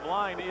offensive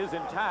line is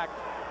intact.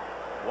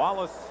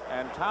 Wallace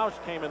and Tausch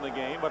came in the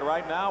game, but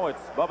right now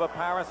it's Bubba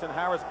Paris and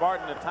Harris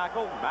Barton to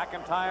tackle.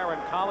 McIntyre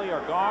and Colley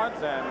are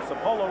guards, and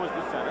Sapolo is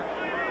the center.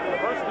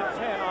 First and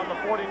 10 on the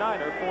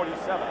 49er 47.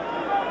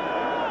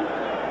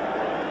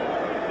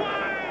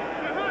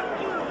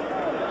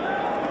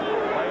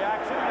 Play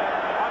action,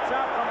 and watch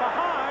out from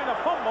behind, a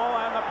fumble,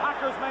 and the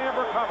Packers may have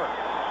recovered.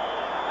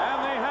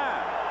 And they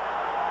have.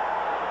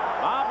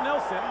 Bob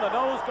Nelson, the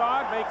nose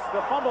guard, makes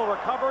the fumble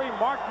recovery.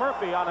 Mark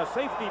Murphy on a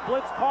safety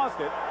blitz caused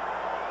it.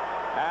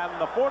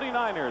 And the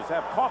 49ers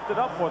have coughed it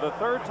up for the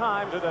third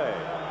time today.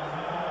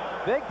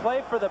 Big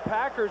play for the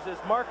Packers as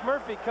Mark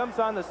Murphy comes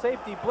on the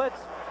safety blitz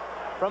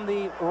from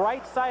the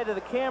right side of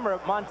the camera,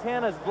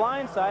 Montana's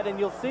blind side, and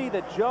you'll see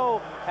that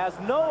Joe has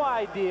no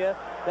idea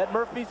that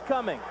Murphy's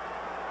coming.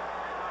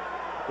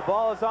 The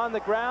ball is on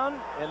the ground,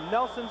 and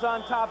Nelson's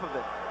on top of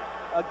it.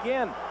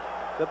 Again,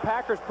 the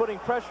Packers putting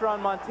pressure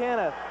on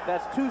Montana.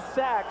 That's 2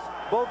 sacks.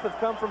 Both have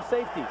come from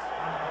safeties.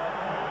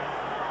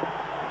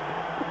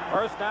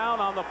 First down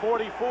on the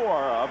 44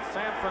 of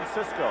San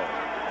Francisco.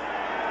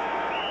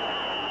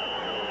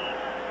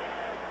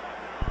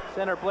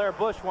 Center Blair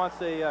Bush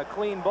wants a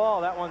clean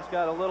ball. That one's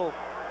got a little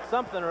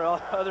something or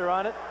other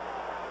on it.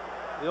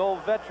 The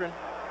old veteran.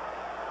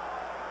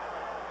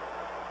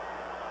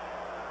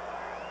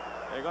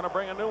 They're going to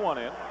bring a new one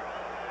in.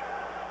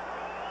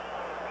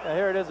 Now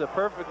here it is, a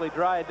perfectly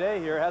dry day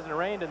here. It hasn't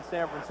rained in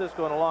San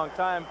Francisco in a long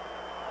time,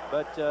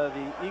 but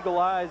the eagle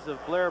eyes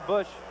of Blair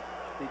Bush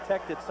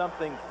detected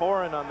something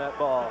foreign on that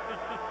ball.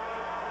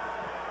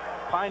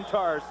 Pine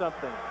tar or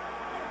something.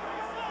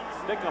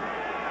 Stick 'em.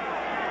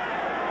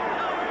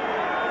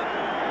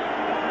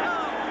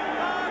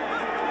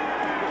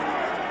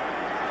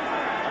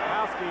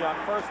 Mikowski on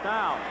first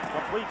down.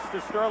 Completes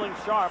to Sterling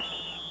Sharp.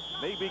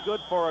 May be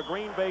good for a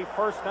Green Bay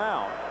first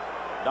down.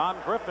 Don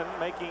Griffin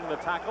making the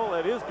tackle.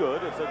 It is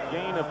good. It's a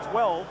gain of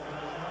 12.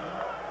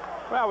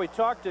 Well, we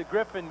talked to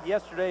Griffin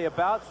yesterday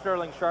about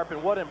Sterling Sharp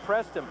and what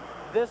impressed him.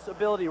 This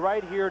ability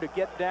right here to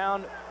get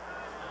down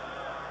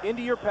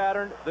into your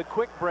pattern, the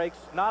quick breaks,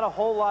 not a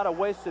whole lot of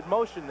wasted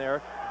motion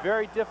there.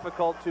 Very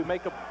difficult to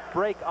make a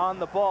break on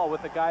the ball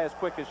with a guy as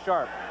quick as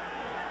Sharp.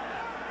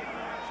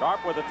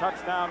 Sharp with a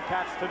touchdown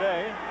catch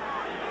today.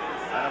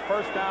 And a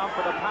first down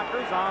for the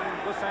Packers on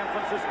the San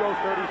Francisco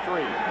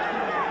 33.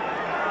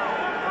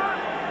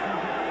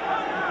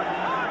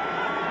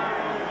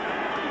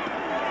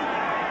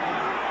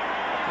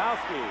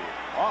 Mikowski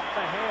off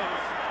the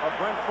hands of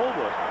Brent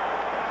Fullwood.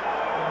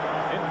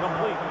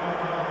 Incomplete.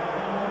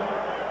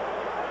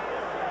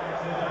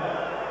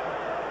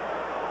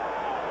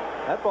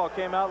 That ball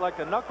came out like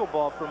a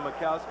knuckleball from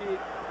Mikowski,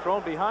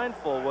 thrown behind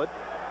Fullwood.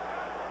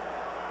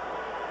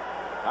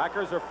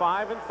 Packers are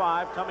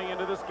 5-5 coming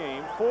into this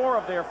game. 4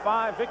 of their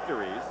 5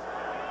 victories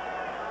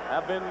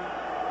have been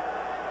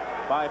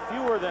by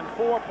fewer than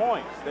 4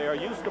 points. They are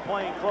used to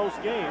playing close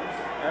games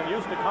and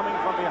used to coming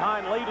from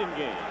behind late in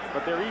games,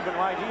 but they're even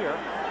right here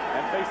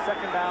and face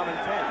second down and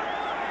 10.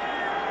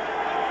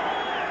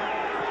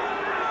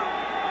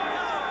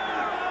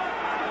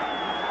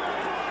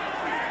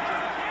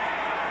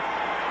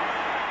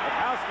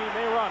 Mikowski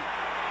may run.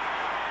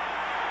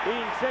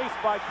 Being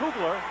chased by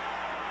Kugler,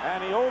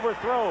 and he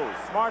overthrows.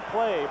 Smart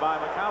play by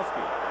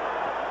Mikowski.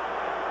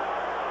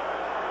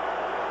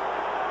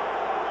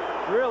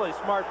 Really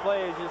smart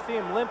play as you see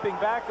him limping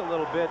back a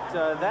little bit.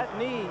 That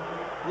knee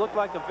looked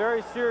like a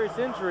very serious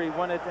injury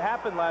when it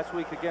happened last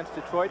week against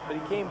Detroit, but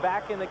he came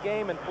back in the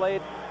game and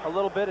played a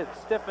little bit. It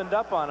stiffened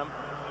up on him,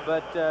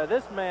 but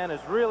this man is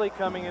really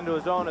coming into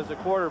his own as a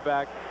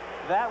quarterback.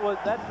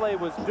 That play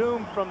was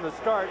doomed from the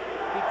start.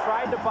 He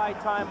tried to buy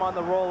time on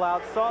the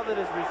rollout, saw that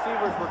his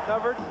receivers were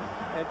covered,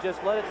 and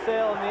just let it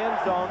sail in the end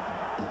zone.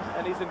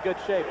 And he's in good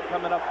shape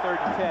coming up 3rd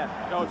and 10.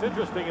 You know, it's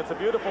interesting. It's a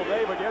beautiful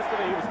day, but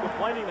yesterday he was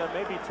complaining that it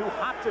may be too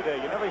hot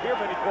today. You never hear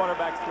many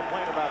quarterbacks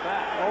complain about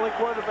that. Only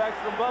quarterbacks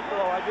from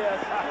Buffalo, I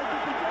guess.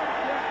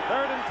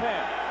 3rd and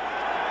 10.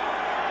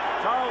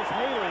 Charles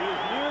Haley is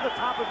near the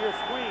top of your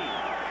screen.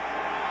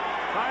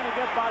 Trying to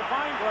get by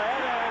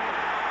Weingrad, and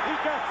he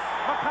gets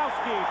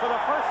Mikowski for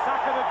the first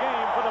sack of the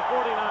game for the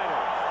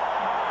 49ers.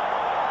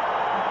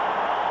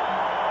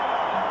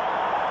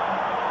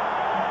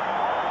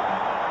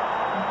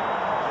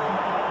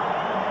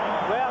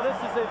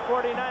 The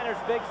 49ers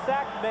big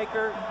sack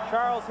maker,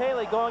 Charles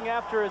Haley, going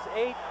after his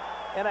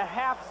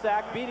 8.5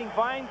 sack, beating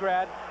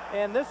Weingrad.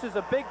 And this is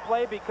a big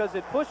play because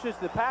it pushes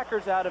the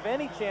Packers out of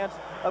any chance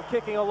of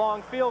kicking a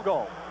long field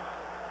goal.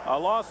 A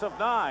loss of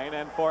 9,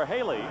 and for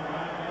Haley,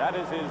 that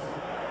is his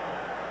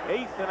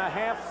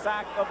 8.5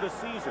 sack of the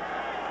season.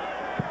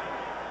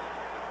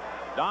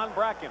 Don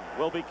Bracken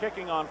will be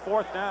kicking on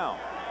 4th down.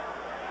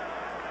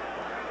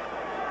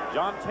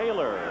 John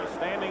Taylor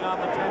standing on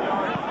the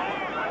 10-yard line.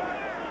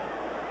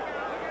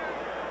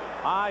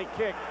 High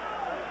kick,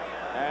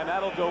 and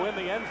that'll go in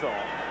the end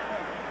zone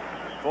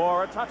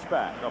for a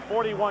touchback. A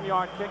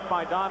 41-yard kick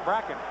by Don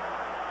Bracken.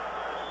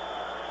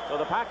 So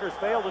the Packers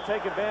fail to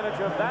take advantage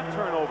of that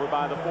turnover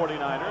by the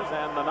 49ers,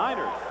 and the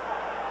Niners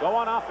go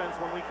on offense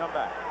when we come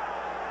back.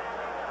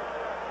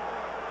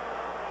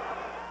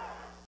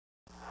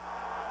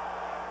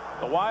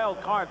 the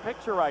wild card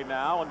picture right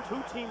now, and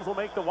 2 teams will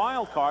make the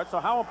wild card. So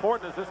how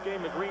important is this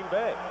game to Green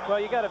Bay? Well,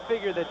 you got to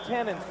figure that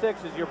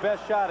 10-6 is your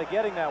best shot at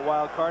getting that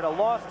wild card. A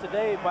loss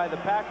today by the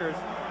Packers,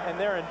 and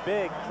they're in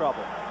big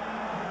trouble.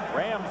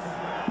 Rams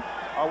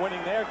are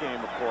winning their game,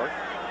 of course.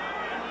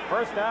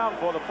 First down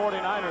for the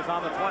 49ers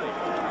on the 20.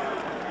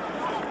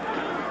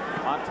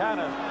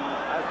 Montana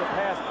has the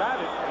pass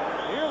batted,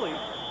 nearly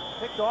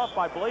picked off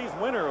by Blaze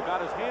Winter, who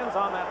got his hands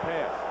on that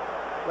pass.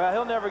 Well,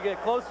 he'll never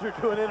get closer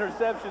to an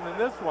interception than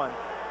this one.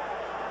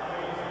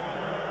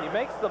 He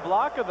makes the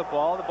block of the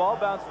ball. The ball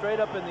bounced straight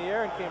up in the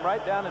air and came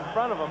right down in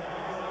front of him.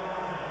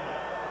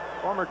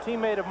 Former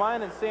teammate of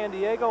mine in San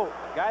Diego,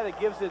 guy that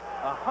gives it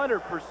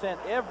 100%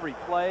 every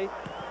play.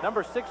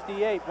 Number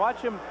 68.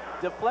 Watch him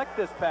deflect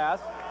this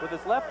pass with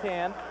his left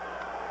hand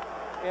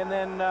and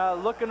then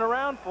looking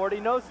around for it.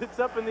 He knows it's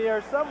up in the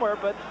air somewhere,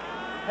 but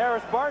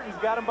Harris Barton's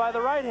got him by the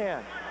right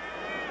hand.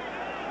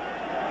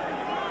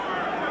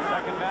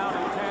 Second down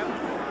and 10.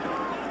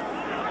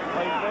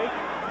 Play fake.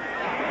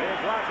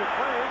 There's Roger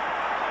Craig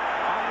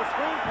on the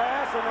screen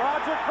pass, and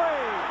Roger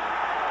Craig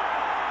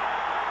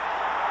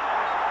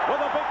with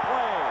a big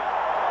play.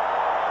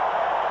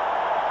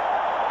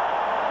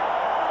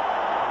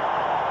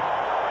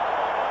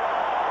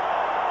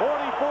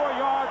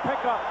 44-yard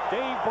pickup.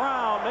 Dave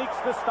Brown makes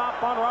the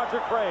stop on Roger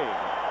Craig.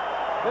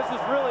 This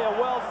is really a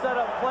well set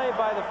up play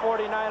by the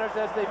 49ers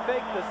as they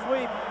fake the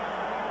sweep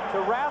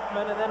to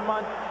Rathman, and then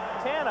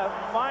Montana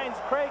finds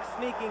Craig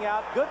sneaking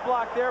out. Good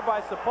block there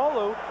by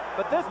Sapolu,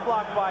 but this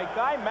block by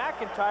Guy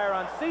McIntyre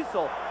on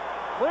Cecil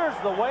clears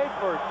the way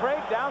for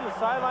Craig down the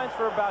sidelines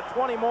for about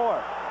 20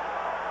 more.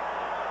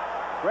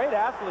 Great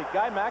athlete,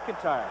 Guy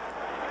McIntyre.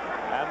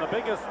 And the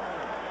biggest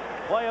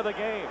play of the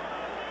game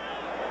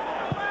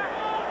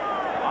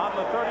on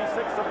the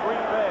 36 of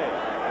Green Bay.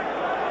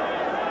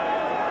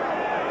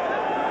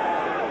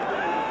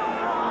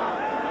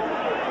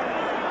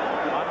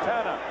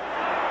 Montana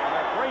on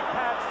a great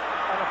catch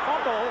and a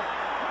fumble.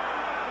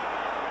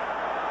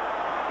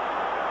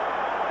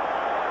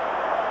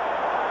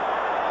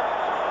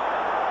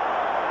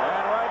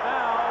 And right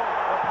now,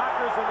 the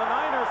Packers and the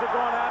Niners are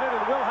going at it,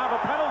 and will have a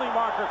penalty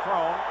marker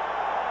thrown.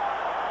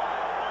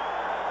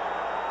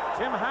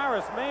 Tim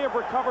Harris may have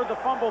recovered the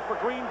fumble for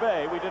Green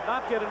Bay. We did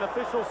not get an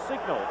official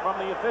signal from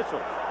the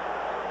officials.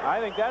 I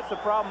think that's the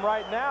problem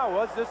right now.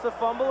 Was this a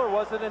fumble or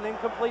was it an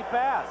incomplete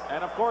pass?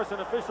 And of course, an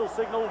official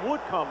signal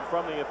would come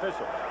from the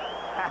officials.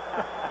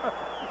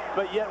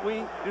 But yet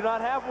we do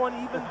not have one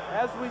even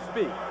as we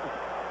speak.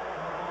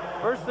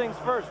 First things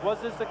first,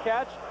 was this a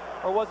catch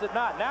or was it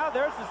not? Now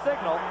there's the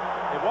signal.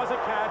 It was a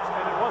catch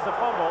and it was a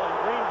fumble, and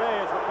Green Bay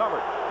has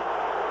recovered.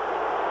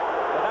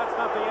 But that's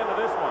not the end of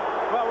this one.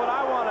 Well, what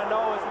I want to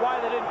know is why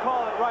they didn't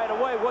call it right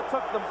away. What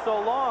took them so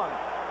long?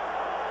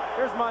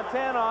 Here's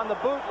Montana on the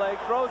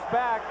bootleg, throws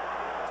back.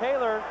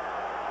 Taylor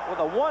with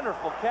a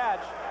wonderful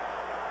catch.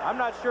 I'm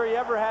not sure he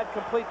ever had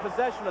complete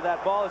possession of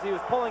that ball. As he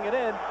was pulling it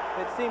in,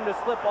 it seemed to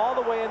slip all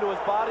the way into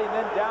his body and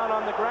then down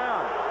on the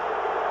ground.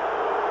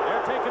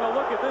 They're taking a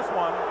look at this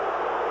one.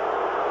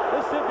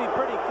 This should be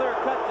pretty clear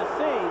cut to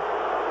see.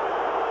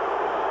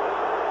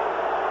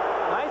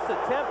 Nice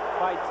attempt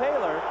by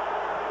Taylor,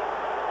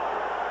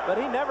 but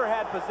he never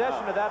had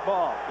possession of that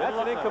ball. That's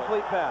an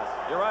incomplete pass.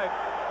 You're right.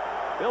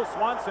 Bill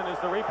Swanson is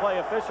the replay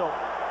official.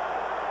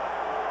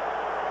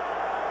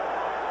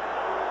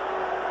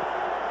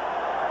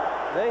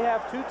 They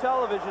have 2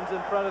 televisions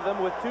in front of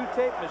them with 2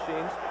 tape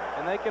machines,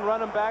 and they can run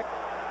them back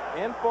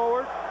and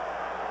forward,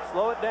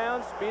 slow it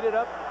down, speed it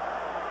up,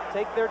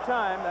 take their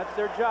time. That's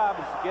their job,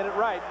 is to get it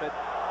right. But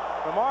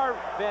from our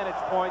vantage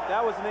point,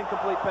 that was an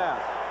incomplete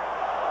pass.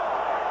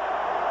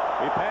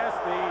 We passed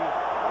the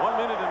 1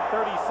 minute and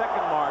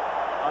 30-second mark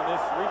on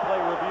this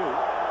replay review.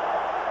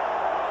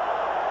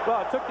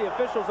 Well, it took the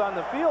officials on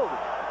the field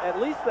at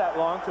least that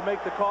long to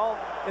make the call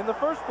in the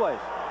first place.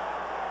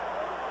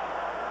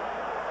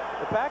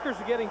 The Packers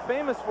are getting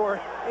famous for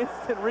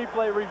instant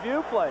replay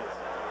review plays.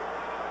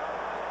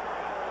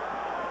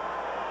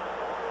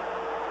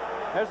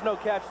 There's no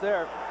catch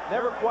there.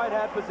 Never quite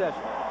had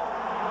possession.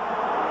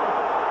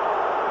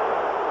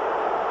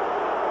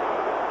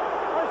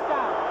 First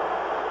down.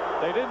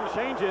 They didn't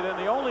change it, and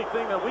the only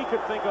thing that we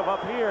could think of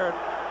up here,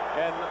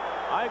 and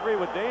I agree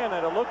with Dan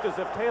that it looked as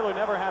if Taylor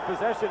never had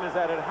possession, is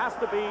that it has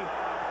to be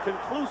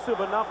conclusive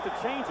enough to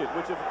change it,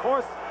 which of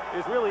course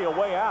is really a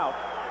way out,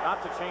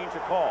 not to change a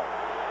call.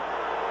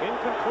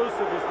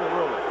 Inconclusive is the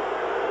ruling.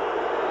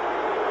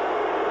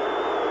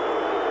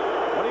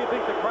 What do you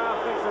think the crowd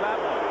thinks of that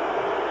one?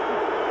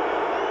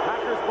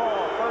 Packers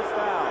ball, first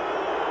down.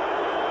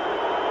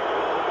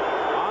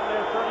 On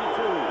their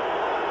 32.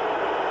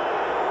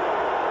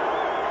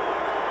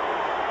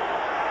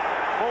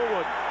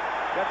 Fullwood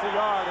gets a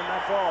yard, and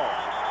that's all.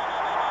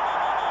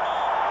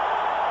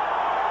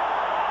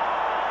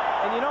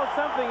 And you know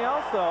something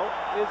else, though,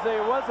 is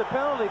there was a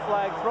penalty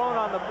flag thrown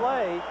on the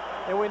play,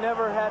 and we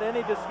never had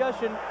any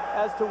discussion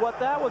as to what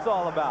that was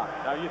all about.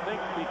 Now, you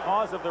think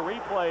because of the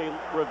replay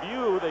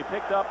review, they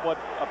picked up what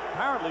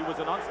apparently was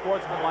an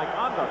unsportsmanlike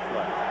conduct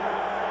play.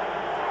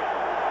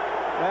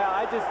 Well,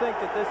 I just think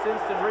that this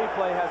instant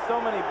replay has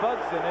so many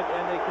bugs in it,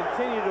 and they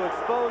continue to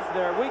expose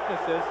their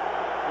weaknesses.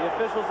 The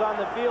officials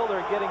on the field are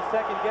getting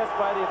second-guessed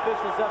by the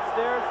officials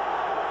upstairs.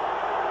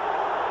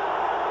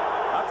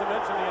 Not to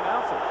mention the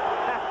announcers.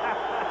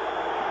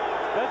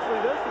 Especially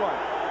this one.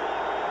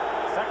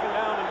 Second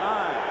down and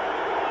 9.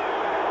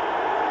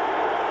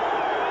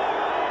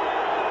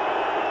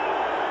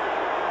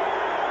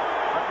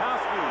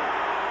 Rakowski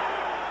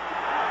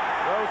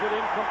throws it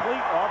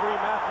incomplete. Aubrey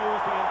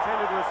Matthews, the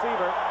intended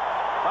receiver.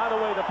 By the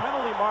way, the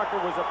penalty marker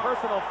was a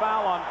personal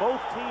foul on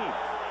both teams.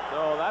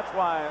 So that's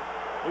why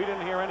we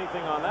didn't hear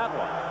anything on that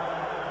one.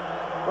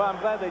 Well, I'm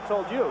glad they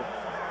told you.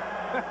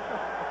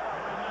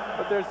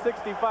 But there's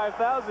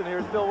 65,000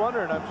 here still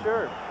wondering, I'm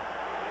sure.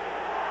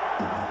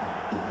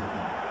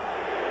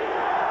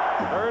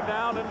 Third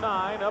down and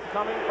 9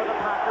 upcoming for the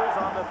Packers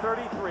on the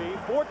 33.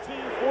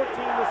 14-14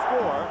 to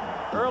score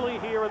early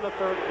here in the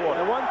third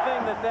quarter. And one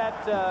thing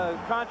that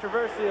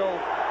controversial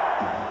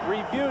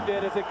review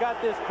did is it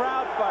got this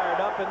crowd fired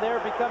up, and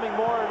they're becoming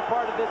more a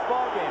part of this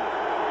ball game.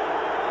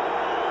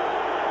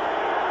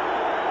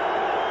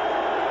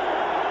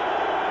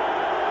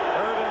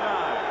 Third and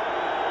 9.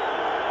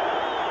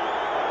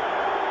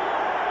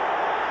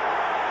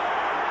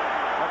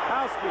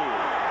 Rakowski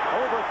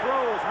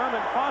overthrows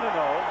Herman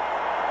Fontenot,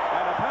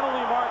 and a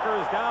penalty marker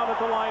is down at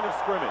the line of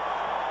scrimmage.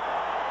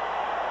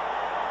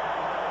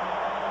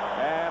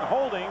 And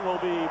holding will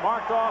be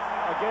marked off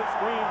against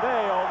Green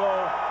Bay,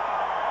 although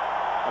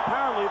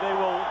apparently they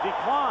will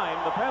decline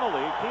the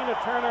penalty. Tina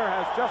Turner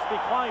has just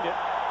declined it.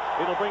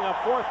 It'll bring up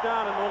fourth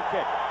down, and we'll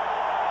kick.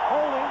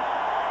 Holding.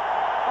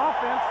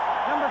 Offense,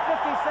 number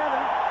 57.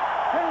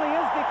 Penalty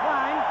is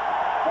declined.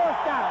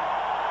 Fourth down.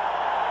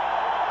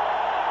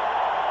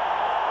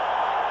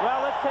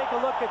 Well, let's take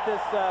a look at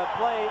this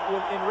play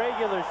in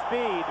regular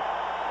speed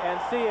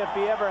and see if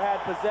he ever had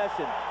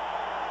possession.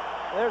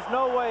 There's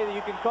no way that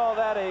you can call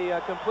that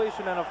a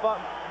completion and a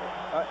fumble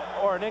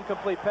or an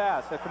incomplete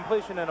pass. A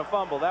completion and a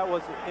fumble. That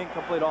was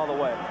incomplete all the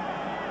way.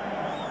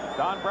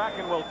 Don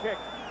Bracken will kick.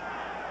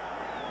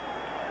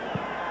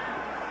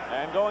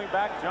 And going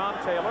back, John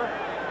Taylor.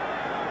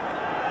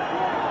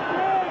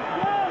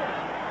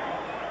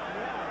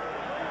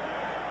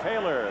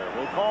 Taylor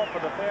will call for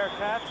the fair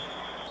catch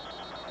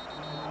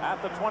at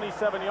the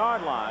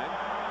 27-yard line.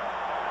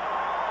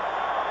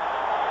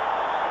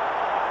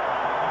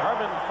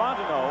 Herman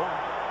Fontenot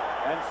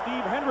and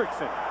Steve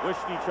Hendrickson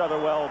wished each other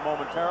well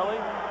momentarily,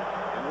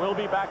 and we'll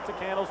be back to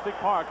Candlestick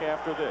Park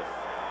after this.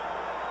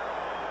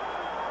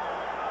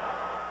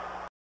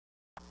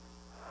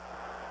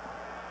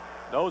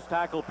 Nose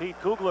tackle Pete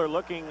Kugler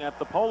looking at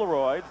the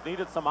Polaroids.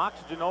 Needed some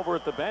oxygen over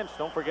at the bench.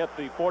 Don't forget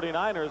the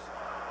 49ers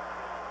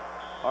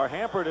are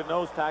hampered at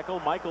nose tackle.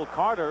 Michael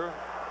Carter,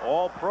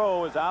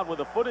 all-pro, is out with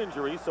a foot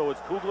injury, so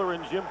it's Kugler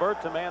and Jim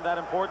Burt to man that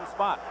important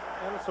spot.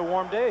 And it's a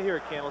warm day here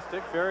at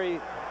Candlestick.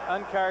 Very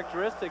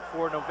uncharacteristic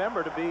for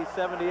November to be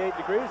 78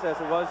 degrees as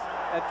it was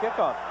at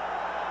kickoff.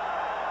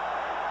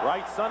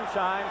 Bright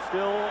sunshine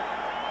still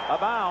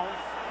abounds.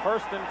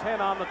 First and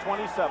 10 on the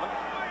 27.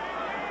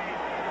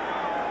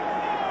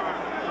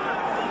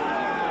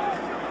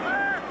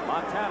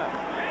 Montana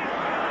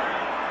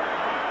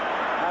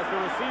has the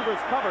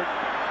receivers covered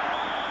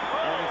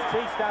and is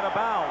chased out of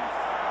bounds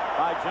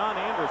by John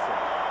Anderson,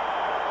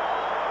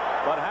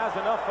 but has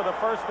enough for the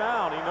first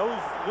down. He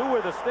knew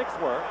where the sticks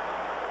were,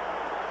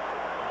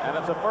 and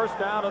it's a first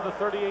down at the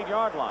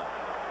 38-yard line.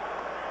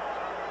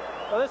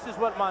 Well, this is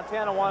what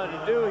Montana wanted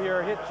to do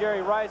here, hit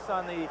Jerry Rice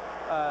on the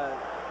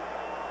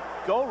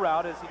go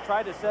route as he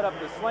tried to set up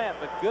the slant,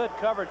 but good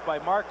coverage by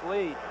Mark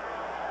Lee.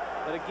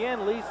 But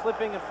again, Lee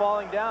slipping and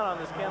falling down on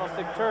this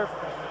Candlestick turf.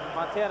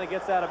 Montana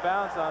gets out of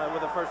bounds on it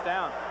with a first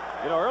down.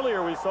 You know,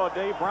 earlier we saw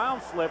Dave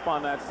Brown slip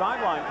on that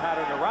sideline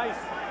pattern to Rice,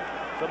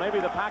 so maybe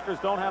the Packers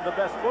don't have the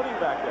best footing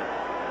back there.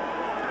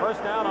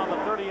 First down on the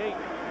 38.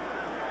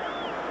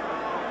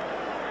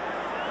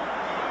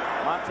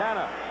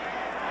 Montana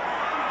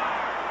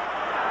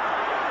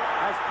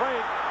has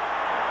Craig.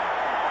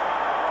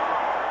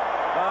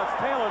 But it's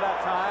Taylor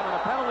that time, and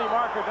a penalty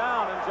marker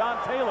down, and John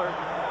Taylor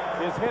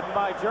is hit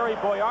by Jerry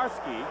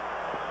Boyarski.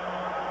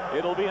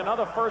 It'll be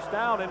another first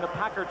down into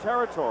Packer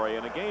territory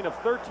and a gain of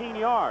 13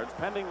 yards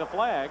pending the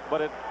flag,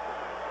 but it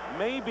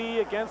may be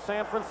against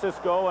San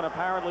Francisco, and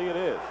apparently it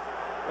is.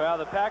 Well,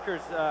 the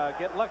Packers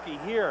get lucky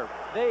here.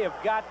 They have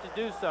got to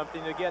do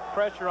something to get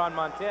pressure on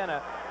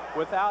Montana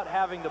without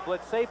having to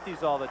blitz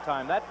safeties all the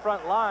time. That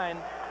front line,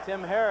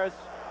 Tim Harris,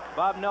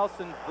 Bob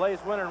Nelson,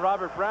 Blaze Winter, and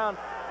Robert Brown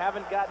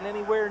haven't gotten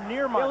anywhere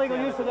near Montana.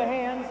 Illegal use of the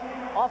hands.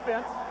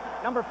 Offense,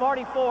 number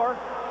 44,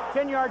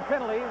 10-yard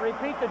penalty.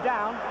 Repeat the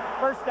down.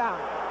 First down.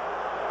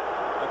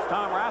 It's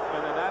Tom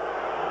Rathman, and that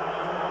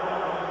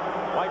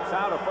wipes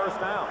out a first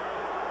down.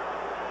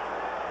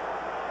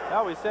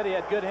 Now, we said he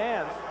had good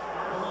hands.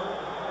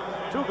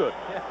 Too good.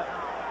 Yeah.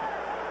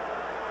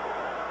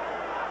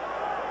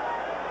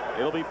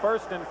 It'll be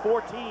first and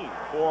 14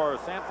 for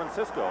San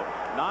Francisco.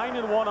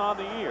 9-1 on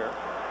the year.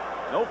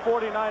 No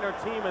 49er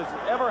team has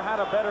ever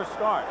had a better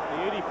start.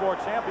 The '84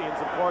 champions,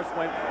 of course,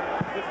 went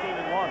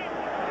 15-1.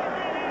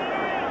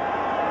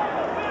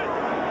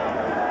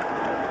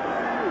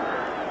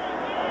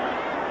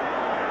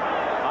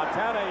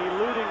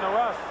 eluding the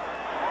rush.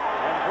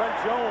 And Brent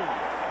Jones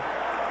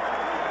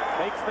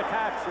makes the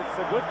catch. It's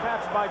a good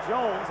catch by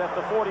Jones at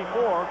the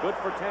 44. Good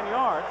for 10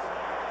 yards.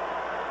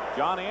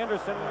 John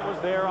Anderson was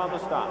there on the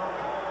stop.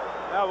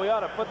 Now we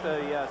ought to put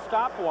the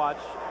stopwatch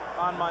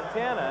on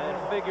Montana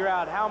and figure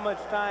out how much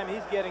time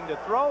he's getting to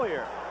throw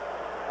here.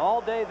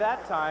 All day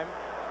that time,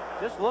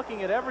 just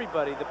looking at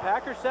everybody. The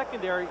Packers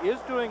secondary is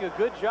doing a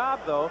good job,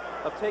 though,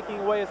 of taking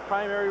away his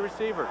primary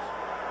receivers.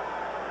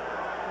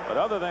 But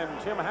other than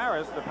Tim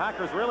Harris, the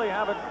Packers really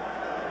haven't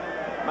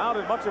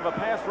mounted much of a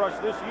pass rush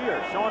this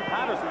year. Sean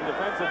Patterson,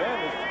 defensive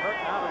end, is hurt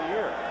out of the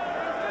year.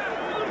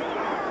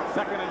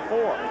 2nd and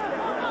 4.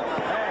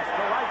 Pass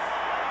to Rice.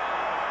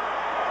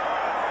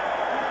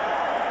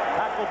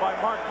 Tackled by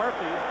Mark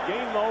Murphy.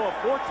 Gain low of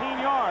 14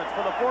 yards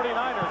for the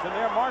 49ers, and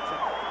they're marching.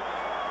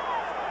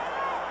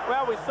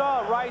 Well, we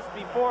saw Rice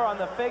before on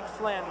the fake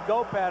slant and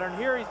go pattern.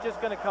 Here he's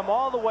just going to come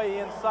all the way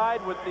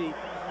inside with the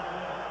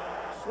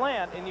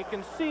slant, and you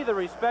can see the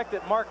respect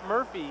that Mark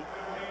Murphy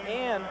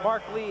and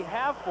Mark Lee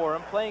have for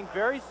him, playing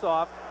very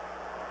soft.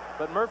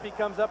 But Murphy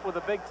comes up with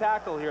a big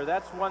tackle here.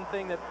 That's one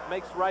thing that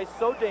makes Rice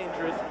so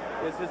dangerous,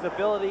 is his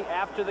ability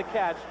after the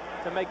catch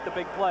to make the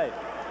big play.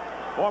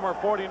 Former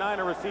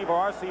 49er receiver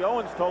R.C.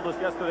 Owens told us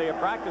yesterday at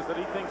practice that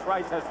he thinks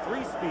Rice has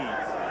 3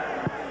 speeds.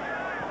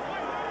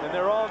 And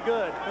they're all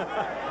good.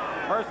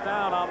 First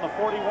down on the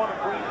 41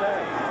 of Green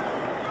Bay.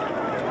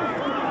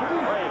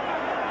 Break.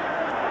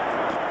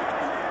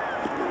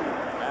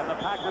 And the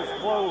Packers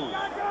close.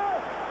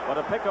 But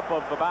a pickup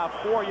of about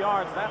 4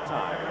 yards that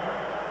time.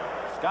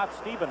 Scott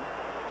Stephen,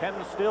 Ken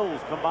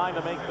Stills combined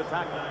to make the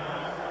tackle.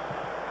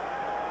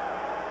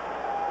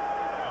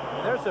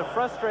 There's a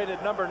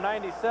frustrated number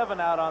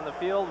 97 out on the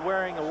field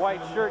wearing a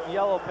white shirt and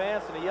yellow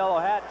pants and a yellow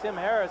hat. Tim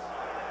Harris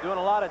doing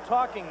a lot of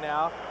talking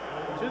now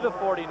to the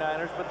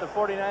 49ers, but the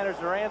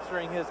 49ers are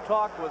answering his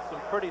talk with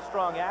some pretty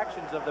strong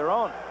actions of their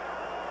own.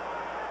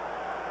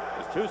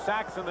 There's 2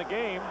 sacks in the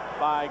game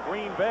by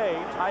Green Bay.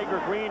 Tiger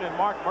Green and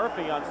Mark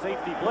Murphy on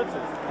safety blitzes.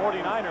 The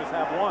 49ers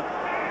have 1.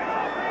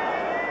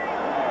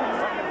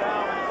 2nd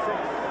down and 6.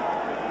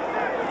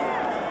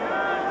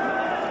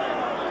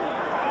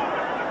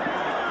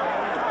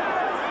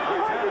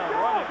 Montana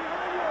running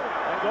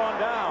and gone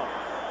down.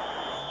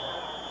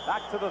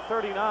 Back to the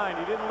 39.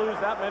 He didn't lose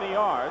that many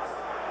yards.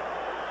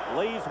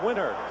 Lays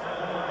Winter,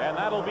 and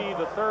that'll be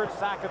the 3rd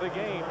sack of the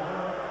game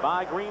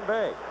by Green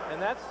Bay.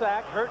 And that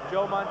sack hurt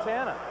Joe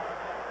Montana.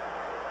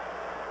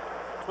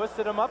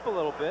 Twisted him up a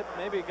little bit.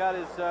 Maybe it got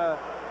his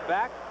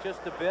back just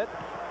a bit.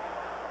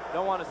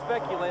 Don't want to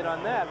speculate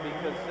on that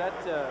because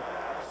that's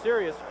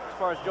serious as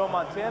far as Joe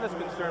Montana is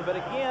concerned. But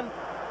again,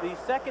 the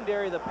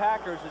secondary of the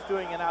Packers is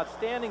doing an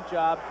outstanding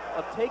job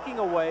of taking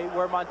away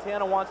where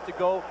Montana wants to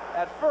go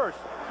at first.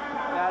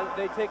 Now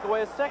they take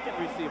away a 2nd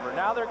receiver.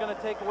 Now they're going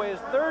to take away his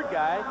 3rd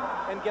guy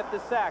and get the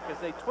sack as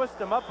they twist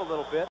him up a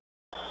little bit.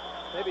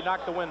 Maybe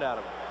knock the wind out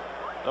of him.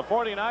 The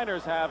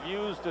 49ers have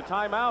used a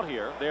timeout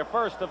here, their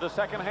first of the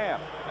 2nd half.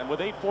 And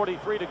with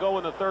 8:43 to go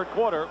in the 3rd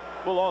quarter,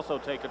 we'll also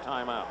take a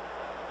timeout.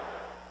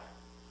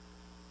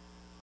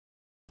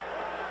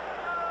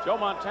 Joe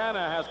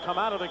Montana has come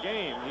out of the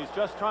game. He's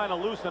just trying to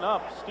loosen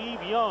up.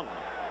 Steve Young,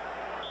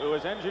 who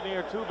has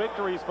engineered 2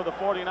 victories for the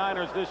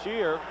 49ers this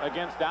year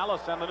against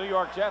Dallas and the New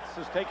York Jets,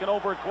 has taken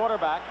over at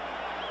quarterback.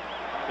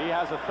 He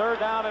has a 3rd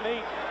down and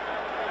 8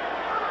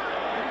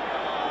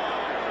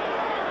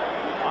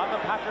 on the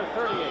Packer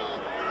 38.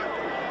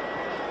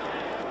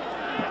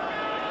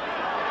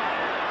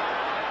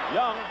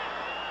 Young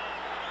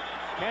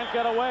can't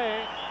get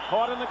away,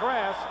 caught in the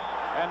grass,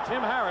 and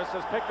Tim Harris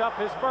has picked up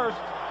his 1st.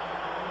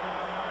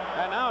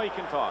 And now he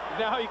can talk.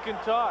 Now he can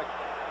talk.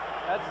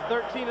 That's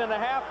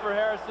 13.5 for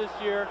Harris this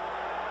year.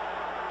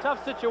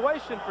 Tough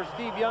situation for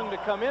Steve Young to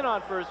come in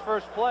on for his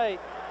first play,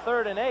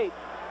 3rd and 8.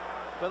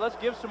 But let's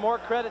give some more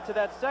credit to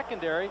that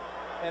secondary.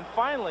 And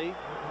finally,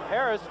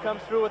 Harris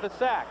comes through with a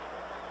sack.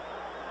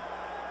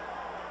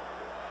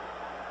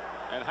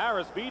 And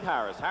Harris beat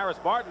Harris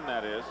Barton,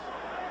 that is,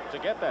 to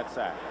get that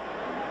sack.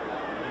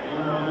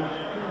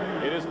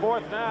 It is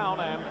 4th down,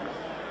 and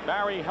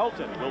Barry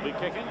Helton will be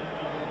kicking.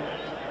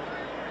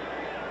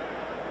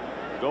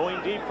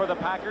 Going deep for the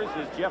Packers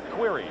is Jeff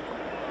Query.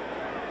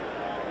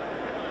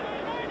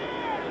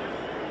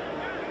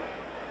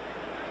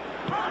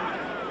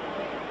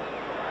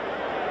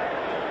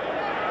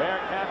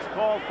 Bearcats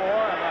called for,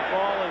 and that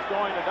ball is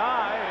going to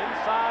die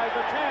inside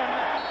the 10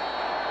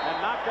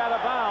 and knocked out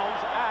of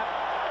bounds at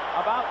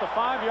about the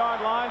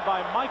 5-yard line by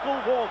Michael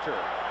Walter.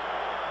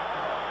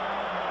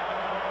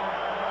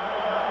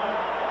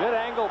 Good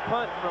angle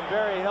punt from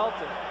Barry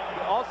Helton.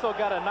 Also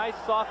got a nice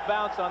soft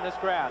bounce on this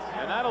grass.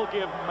 And that'll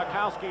give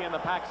Mikowski and the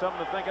Pack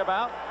something to think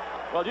about.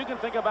 Well, you can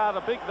think about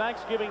a big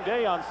Thanksgiving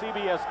Day on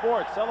CBS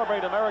Sports.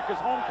 Celebrate America's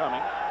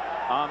homecoming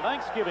on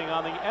Thanksgiving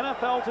on the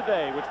NFL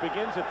Today, which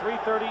begins at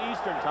 3:30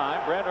 Eastern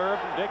Time. Brent Erb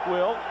and Dick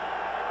Will.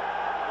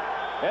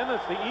 Then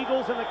it's the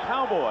Eagles and the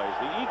Cowboys.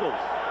 The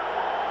Eagles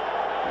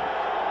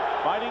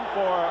fighting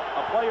for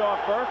a playoff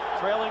berth,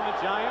 trailing the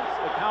Giants.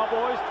 The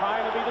Cowboys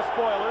trying to be the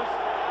spoilers.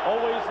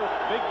 Always a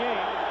big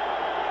game.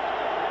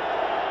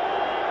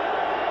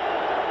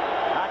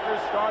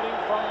 starting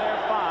from their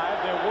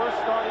 5, their worst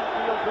starting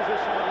field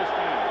position of this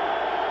game.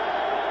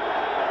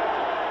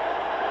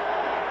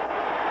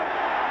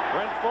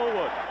 Brent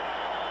Fullwood.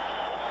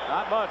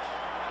 Not much.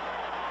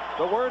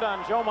 The word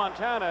on Joe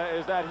Montana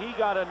is that he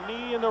got a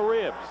knee in the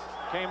ribs,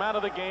 came out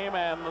of the game,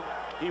 and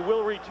he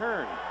will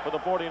return for the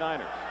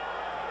 49ers.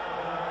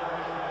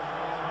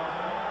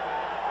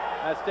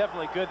 That's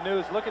definitely good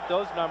news. Look at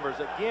those numbers.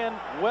 Again,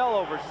 well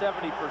over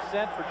 70%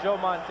 for Joe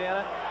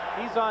Montana.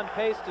 He's on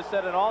pace to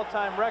set an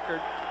all-time record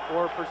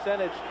for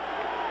percentage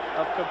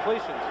of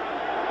completions.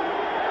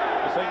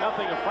 To say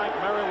nothing of Frank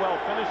Merriwell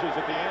finishes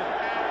at the end.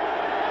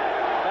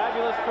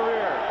 Fabulous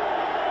career.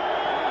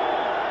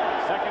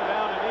 Second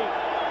down and 8.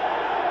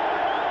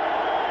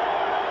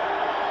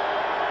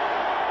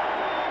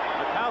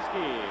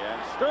 Mikowski and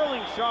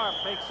Sterling Sharp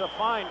makes a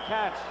fine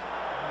catch.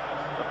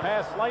 The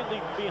pass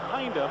slightly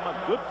behind him,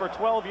 good for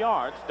 12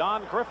 yards.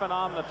 Don Griffin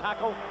on the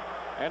tackle,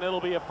 and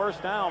it'll be a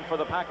first down for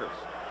the Packers.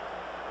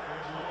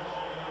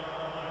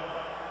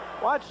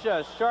 Watch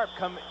Sharp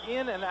come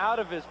in and out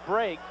of his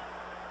break,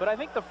 but I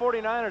think the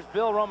 49ers,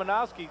 Bill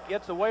Romanowski,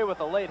 gets away with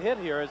a late hit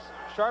here as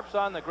Sharp's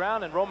on the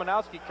ground and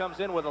Romanowski comes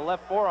in with a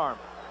left forearm.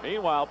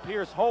 Meanwhile,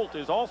 Pierce Holt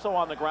is also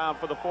on the ground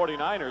for the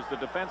 49ers. The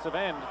defensive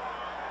end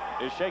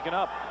is shaken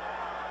up.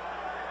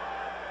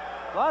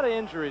 A lot of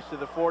injuries to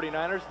the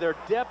 49ers. Their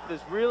depth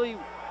is really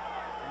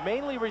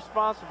mainly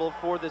responsible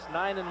for this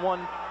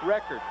 9-1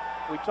 record.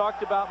 We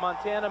talked about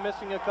Montana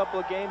missing a couple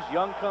of games.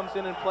 Young comes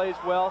in and plays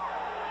well.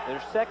 Their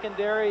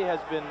secondary has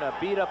been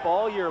beat up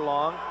all year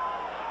long.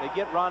 They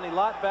get Ronnie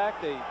Lott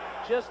back. They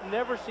just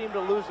never seem to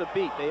lose a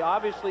beat. They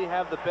obviously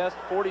have the best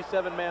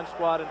 47-man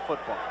squad in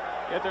football.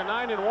 Yet they're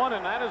 9-1,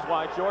 and that is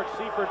why George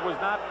Seifert was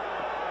not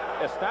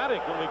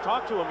ecstatic when we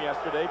talked to him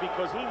yesterday,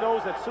 because he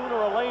knows that sooner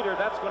or later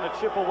that's going to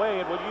chip away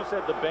at what you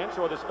said, the bench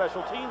or the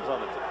special teams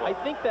on it. I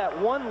think that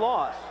one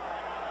loss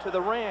to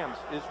the Rams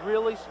is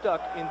really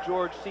stuck in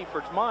George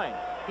Seifert's mind.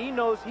 He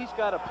knows he's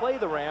got to play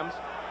the Rams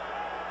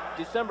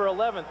December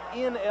 11th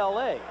in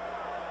LA.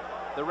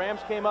 The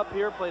Rams came up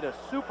here, played a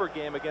super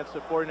game against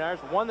the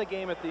 49ers, won the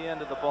game at the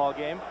end of the ball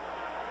game,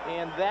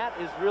 and that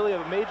is really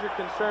a major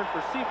concern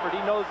for Seifert. He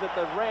knows that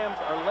the Rams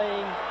are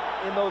laying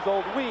in those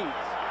old weeds.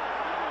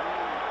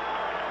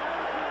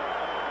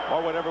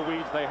 Or whatever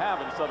weeds they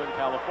have in Southern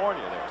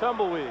California. They're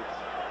tumbleweeds.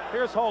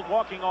 Pierce Holt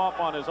walking off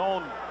on his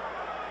own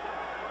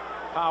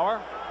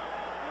power.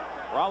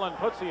 Roland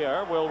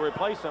Putsier will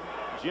replace him.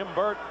 Jim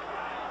Burt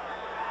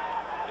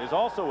is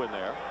also in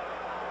there.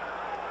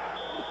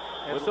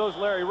 And so's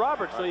Larry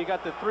Roberts. So you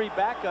got the 3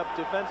 backup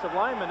defensive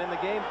linemen in the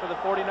game for the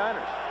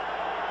 49ers.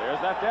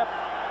 There's that depth.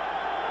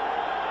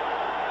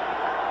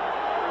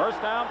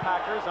 First down,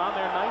 Packers on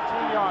their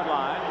 19-yard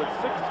line with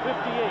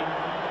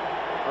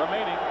 6:58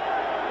 remaining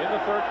in the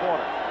third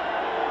quarter.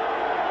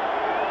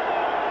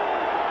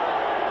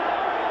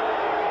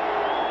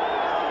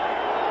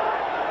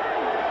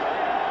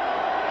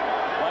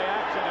 Play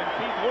action, and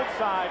Pete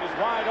Woodside is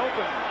wide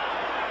open.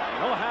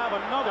 He'll have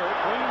another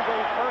Green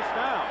Bay first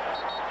down,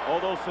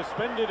 although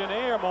suspended in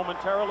air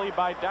momentarily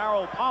by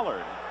Darryl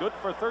Pollard. Good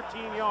for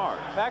 13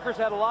 yards. Packers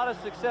had a lot of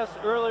success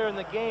earlier in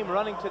the game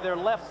running to their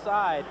left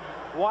side.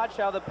 Watch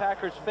how the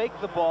Packers fake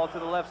the ball to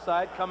the left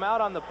side, come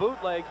out on the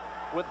bootleg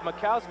with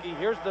Mikowski.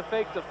 Here's the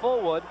fake to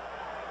Fullwood,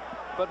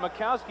 but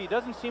Mikowski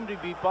doesn't seem to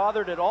be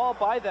bothered at all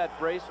by that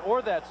brace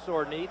or that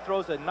sore knee.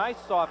 Throws a nice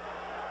soft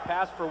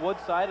pass for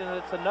Woodside, and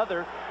it's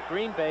another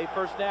Green Bay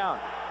first down.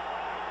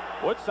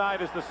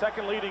 Woodside is the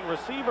second leading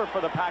receiver for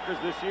the Packers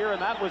this year,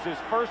 and that was his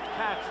first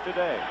catch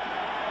today.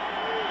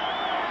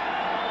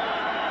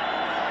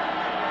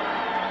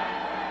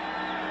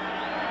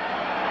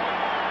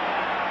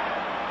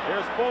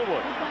 Here's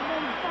Fullwood.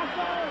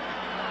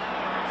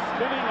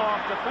 Spinning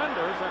off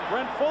defenders, and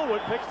Brent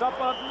Fullwood picks up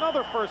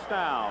another first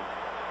down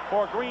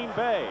for Green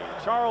Bay.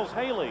 Charles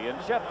Haley and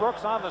Chet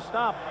Brooks on the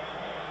stop.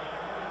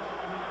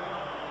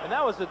 And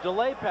that was a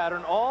delay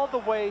pattern all the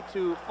way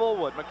to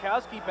Fullwood.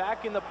 Mikowski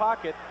back in the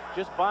pocket,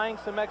 just buying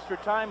some extra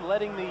time,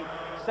 letting the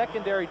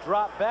secondary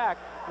drop back.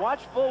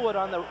 Watch Fullwood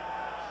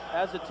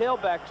as a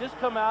tailback just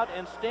come out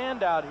and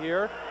stand out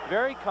here,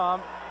 very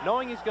calm,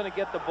 knowing he's going to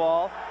get the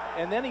ball.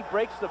 And then he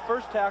breaks the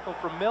first tackle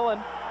from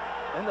Millen.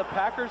 And the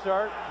Packers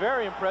are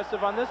very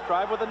impressive on this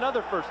drive with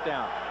another first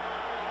down.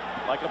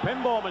 Like a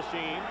pinball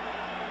machine.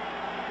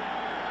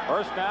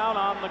 First down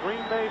on the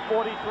Green Bay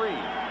 43.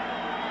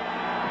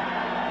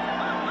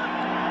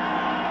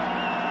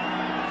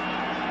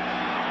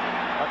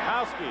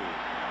 Mikowski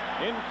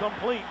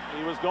incomplete.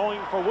 He was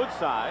going for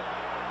Woodside.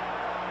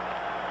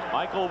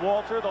 Michael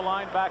Walter, the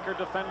linebacker,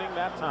 defending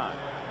that time.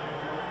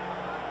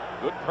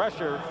 Good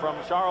pressure from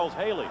Charles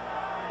Haley.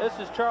 This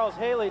is Charles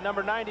Haley,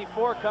 number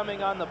 94,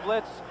 coming on the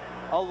blitz,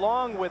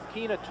 along with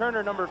Keena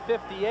Turner, number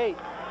 58.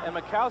 And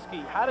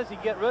Mikowski, how does he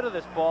get rid of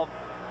this ball?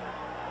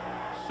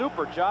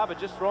 Super job at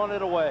just throwing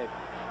it away.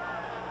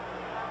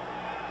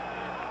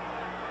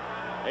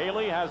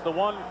 Haley has the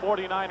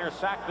 149er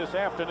sack this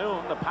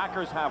afternoon. The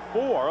Packers have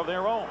 4 of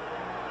their own.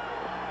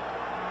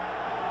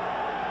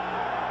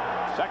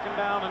 Second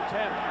down and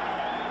 10.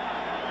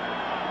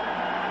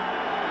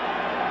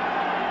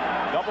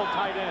 Double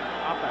tight end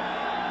offense.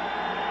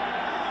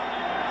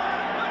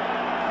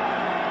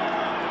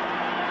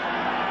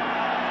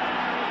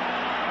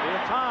 The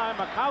time,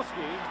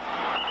 Makowski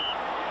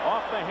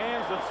off the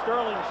hands of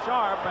Sterling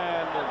Sharp,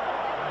 and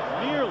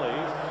nearly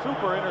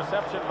super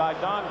interception by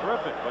Don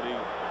Griffin, but he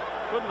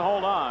couldn't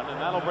hold on, and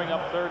that'll bring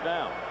up third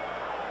down.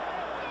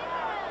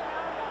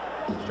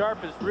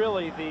 Sharp is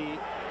really the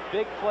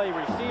big play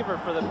receiver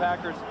for the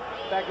Packers.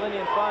 In fact, Lindy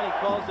Infante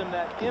calls him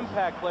that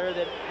impact player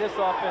that this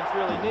offense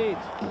really needs.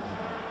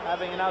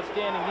 Having an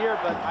outstanding year,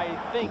 but I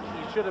think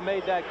he should have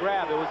made that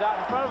grab. It was out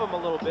in front of him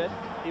a little bit.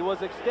 He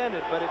was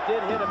extended, but it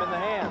did hit him in the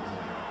hands.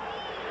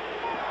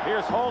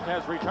 Pierce Holt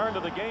has returned to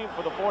the game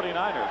for the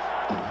 49ers.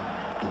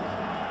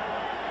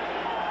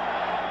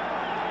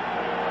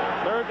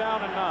 Third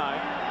down and 9.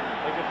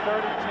 Make it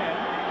 3rd and 10.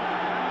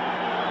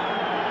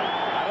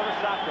 Out of the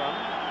shotgun.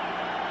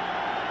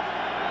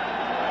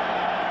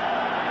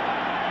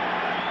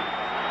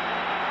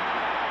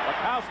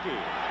 Makowski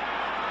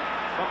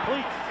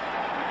completes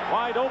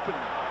wide open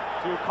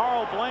to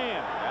Carl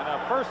Bland, and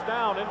a first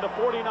down into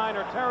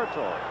 49er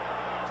territory.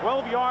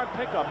 12-yard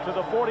pickup to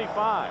the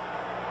 45.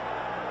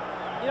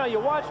 You know,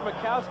 you watch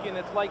Makowski, and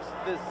it's like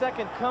the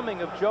second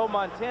coming of Joe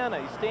Montana.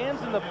 He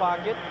stands in the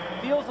pocket,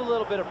 feels a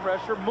little bit of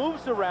pressure,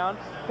 moves around,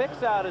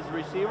 picks out his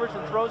receivers,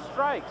 and throws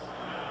strikes.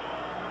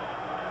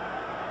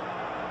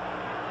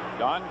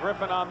 Don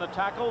Griffin on the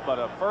tackle, but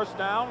a first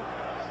down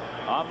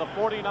on the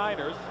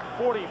 49ers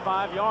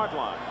 45-yard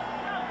line.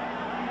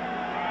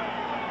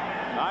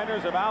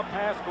 Niners have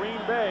outpassed Green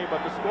Bay,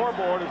 but the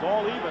scoreboard is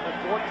all even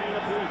at 14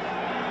 apiece.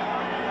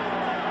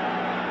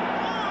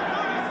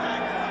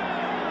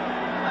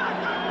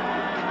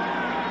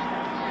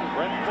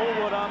 Brent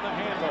Fullwood on the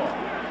handoff.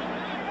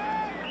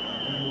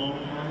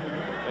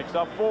 Picks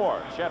up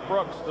 4. Chet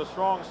Brooks, the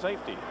strong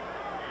safety.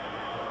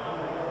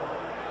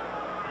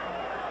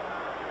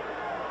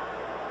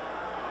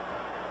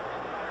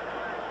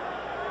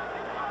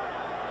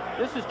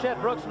 This is Chet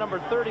Brooks, number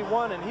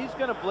 31, and he's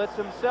going to blitz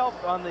himself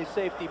on the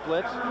safety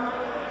blitz.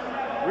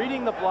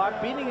 Reading the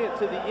block, beating it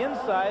to the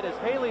inside as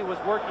Haley was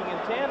working in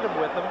tandem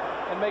with him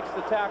and makes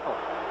the tackle.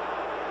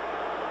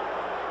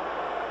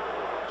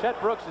 Chet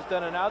Brooks has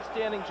done an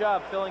outstanding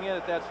job filling in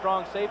at that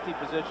strong safety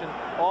position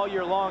all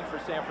year long for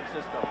San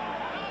Francisco.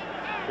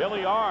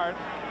 Billy Ard,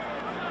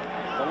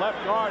 the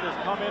left guard, has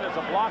come in as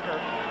a blocker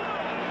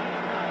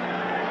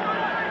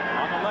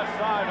on the left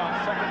side on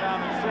 2nd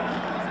down and 6.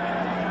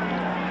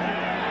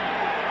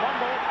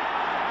 Fumble.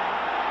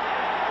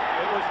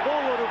 It was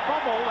Fullwood who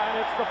fumbled, and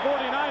it's the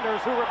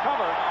 49ers who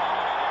recover.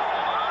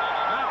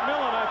 Matt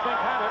Millen, I think,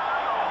 had it.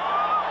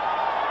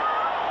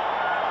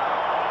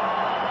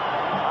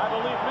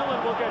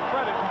 Will get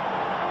credit.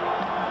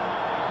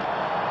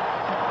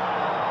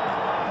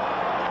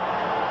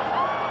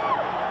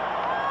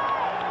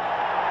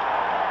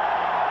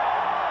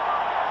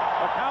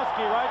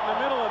 Makowski right in the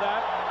middle of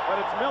that,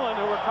 but it's Millen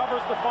who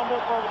recovers the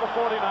fumble for the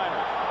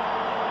 49ers.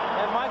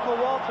 And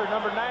Michael Walter,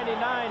 number 99,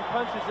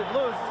 punches it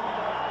loose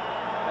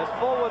as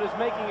Fullwood is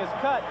making his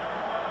cut.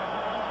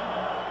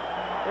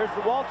 There's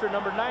the Walter,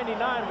 number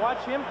 99. Watch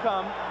him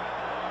come.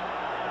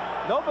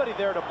 Nobody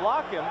there to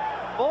block him.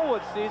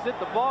 Fullwood sees it,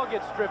 the ball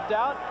gets stripped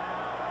out,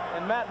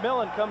 and Matt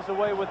Millen comes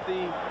away with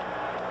the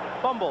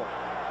fumble.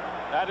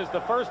 That is the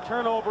first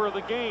turnover of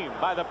the game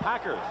by the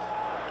Packers,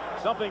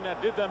 something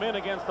that did them in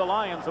against the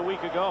Lions a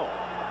week ago.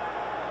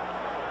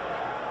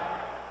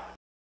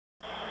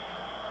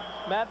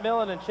 Matt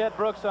Millen and Chet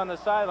Brooks on the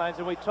sidelines,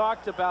 and we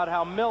talked about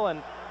how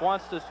Millen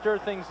wants to stir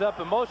things up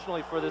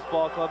emotionally for this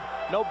ball club.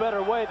 No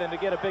better way than to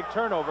get a big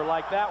turnover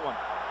like that one.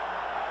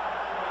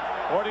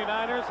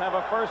 49ers have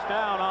a first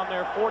down on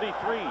their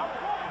 43.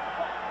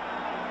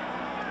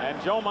 And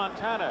Joe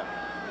Montana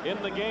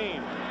in the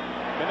game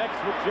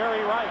connects with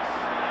Jerry Rice.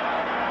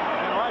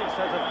 And Rice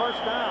has a first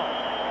down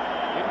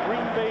in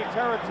Green Bay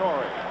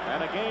territory.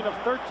 And a gain of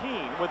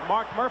 13 with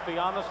Mark Murphy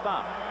on the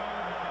stop.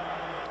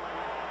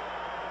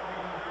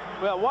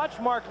 Well, watch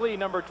Mark Lee,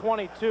 number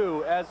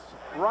 22, as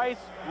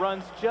Rice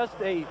runs just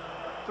a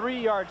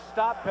 3-yard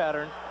stop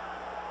pattern.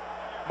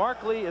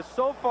 Mark Lee is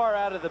so far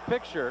out of the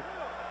picture.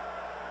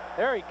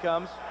 There he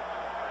comes.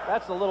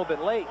 That's a little bit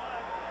late.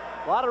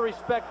 A lot of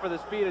respect for the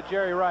speed of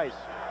Jerry Rice.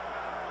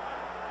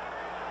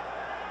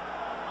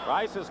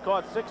 Rice has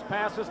caught 6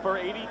 passes for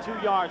 82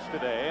 yards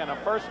today and a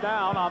first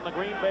down on the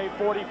Green Bay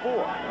 44.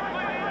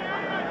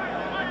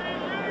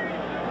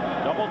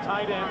 Double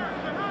tight end.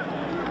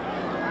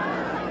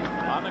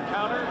 On the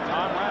counter,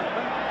 Tom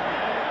Rathman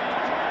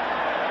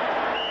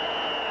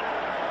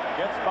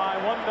gets by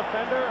one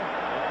defender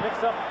and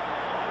picks up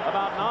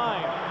about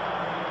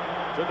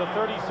 9 to the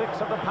 36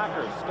 of the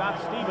Packers. Scott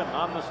Stephen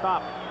on the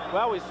stop.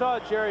 Well, we saw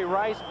Jerry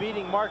Rice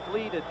beating Mark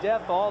Lee to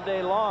death all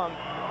day long,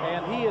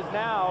 and he is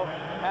now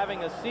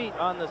having a seat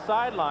on the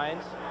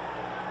sidelines,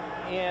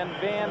 and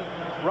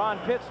Ron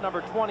Pitts, number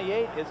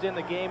 28, is in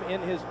the game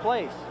in his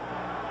place.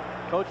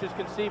 Coaches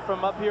can see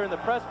from up here in the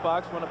press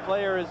box when a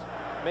player is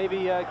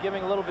maybe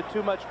giving a little bit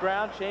too much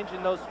ground,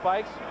 changing those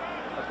spikes.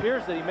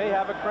 Appears that he may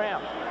have a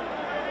cramp.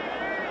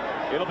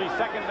 It'll be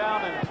 2nd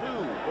down and 2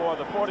 for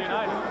the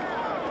 49ers.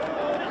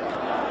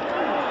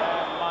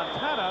 And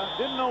Montana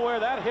didn't know where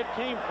that hit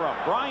came from.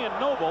 Brian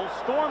Noble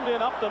stormed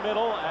in up the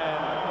middle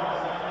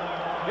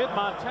and hit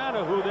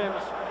Montana, who then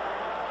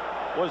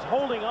was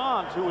holding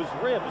on to his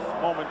ribs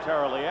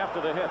momentarily after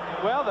the hit.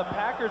 Well, the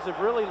Packers have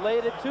really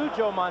laid it to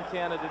Joe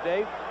Montana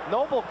today.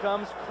 Noble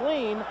comes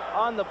clean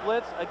on the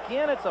blitz.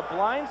 Again, it's a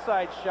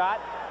blindside shot.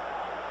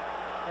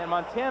 And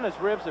Montana's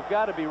ribs have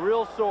got to be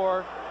real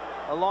sore,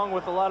 along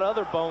with a lot of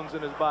other bones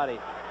in his body.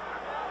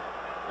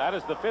 That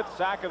is the 5th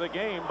sack of the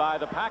game by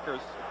the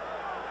Packers.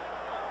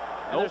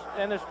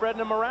 And they're spreading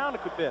them around a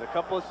good bit. A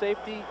couple of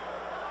safety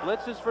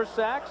blitzes for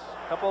sacks.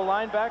 A couple of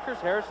linebackers.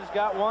 Harris has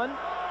got one.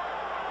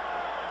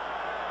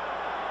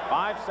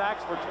 5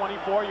 sacks for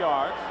 24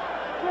 yards.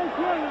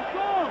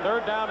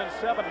 3rd down and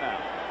 7 now.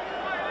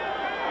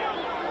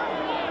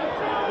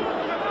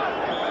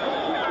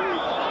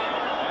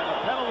 And the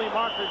penalty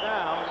marker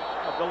down,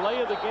 a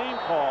delay of the game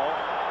call.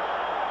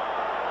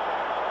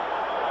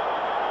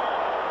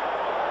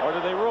 Or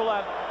did they rule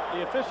out?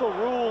 The official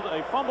ruled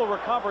a fumble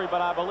recovery,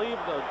 but I believe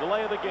the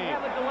delay of the game.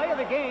 Yeah, the delay of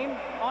the game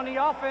on the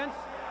offense.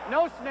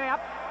 No snap.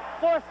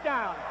 4th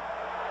down.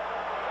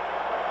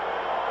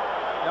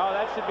 No,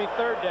 that should be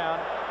 3rd down.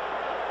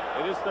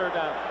 It is 3rd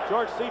down.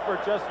 George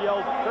Seifert just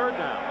yelled 3rd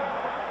down.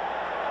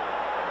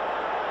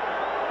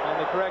 And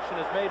the correction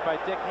is made by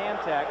Dick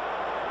Hantak.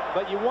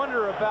 But you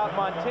wonder about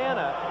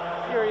Montana.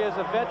 Here he is,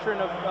 a veteran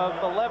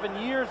of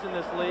 11 years in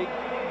this league.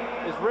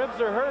 His ribs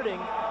are hurting,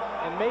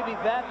 and maybe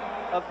that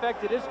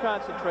affected his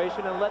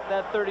concentration and let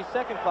that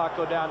 30-second clock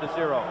go down to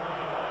 0.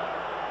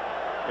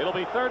 It'll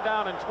be 3rd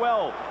down and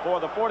 12 for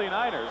the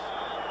 49ers.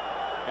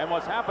 And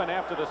what's happened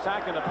after the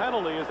sack and the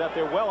penalty is that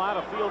they're well out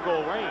of field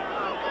goal range,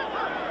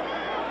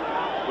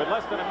 with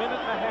less than a minute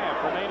and a half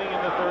remaining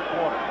in the 3rd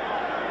quarter.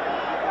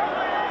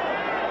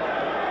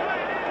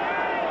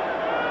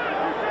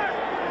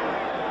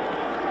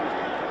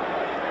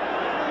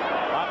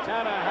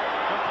 Montana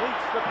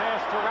completes the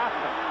pass to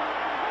Rathman.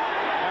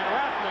 And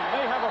Rathman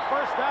may have a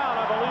 1st down.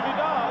 I believe he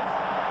does.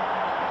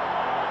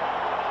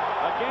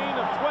 A gain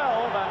of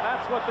 12, and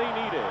that's what they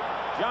needed.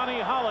 Johnny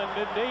Holland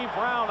and Dave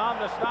Brown on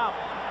the stop.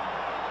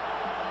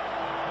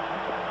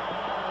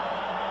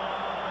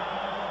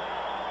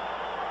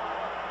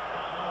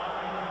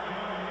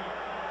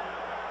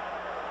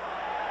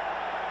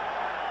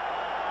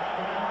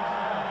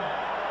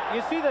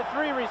 You see the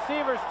 3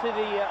 receivers to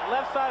the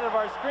left side of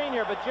our screen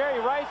here, but Jerry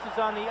Rice is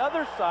on the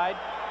other side,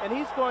 and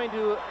he's going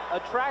to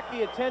attract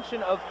the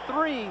attention of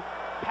 3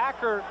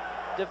 Packer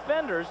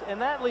defenders, and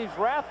that leaves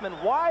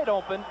Rathman wide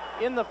open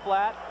in the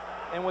flat,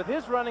 and with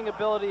his running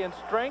ability and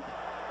strength,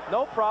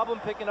 no problem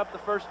picking up the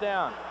 1st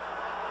down.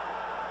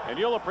 And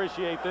you'll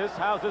appreciate this.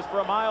 How's this for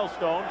a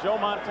milestone? Joe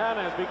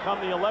Montana has become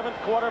the 11th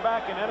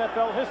quarterback in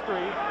NFL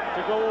history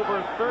to go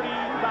over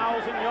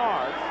 30,000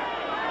 yards.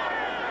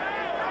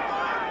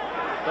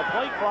 The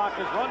play clock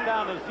is run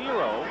down to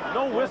 0.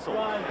 No whistle.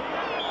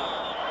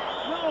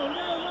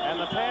 And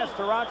the pass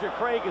to Roger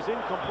Craig is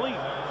incomplete.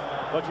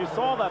 But you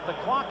saw that the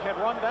clock had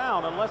run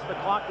down unless the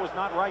clock was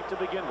not right to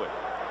begin with.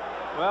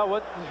 Well,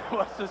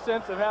 what's the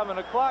sense of having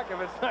a clock if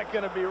it's not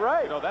going to be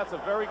right? You know, that's a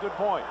very good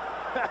point.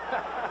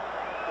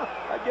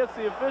 I guess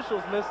the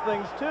officials miss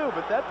things too,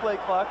 but that play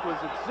clock was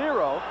at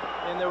 0,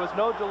 and there was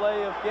no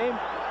delay of game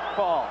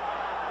call.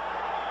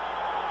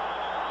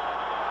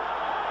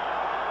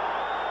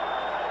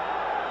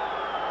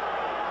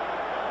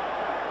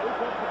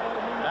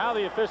 Now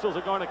the officials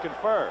are going to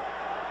confer.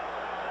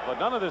 But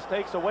none of this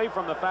takes away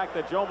from the fact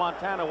that Joe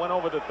Montana went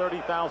over the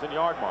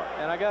 30,000-yard mark.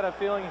 And I got a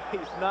feeling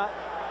he's not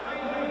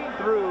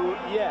through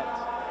yet.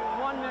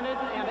 1 minute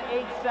and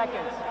 8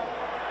 seconds.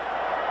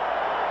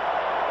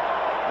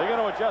 They're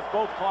going to adjust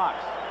both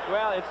clocks.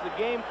 Well, it's the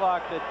game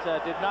clock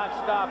that did not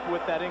stop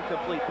with that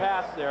incomplete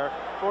pass there.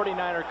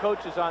 49er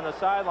coaches on the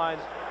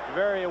sidelines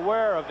very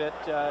aware of it.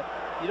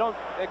 You don't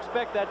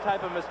expect that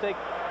type of mistake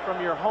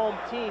from your home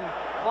team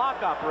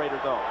clock operator,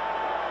 though.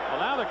 Well,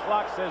 now the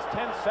clock says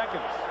 10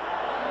 seconds.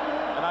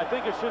 And I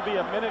think it should be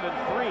 1 minute and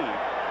 3.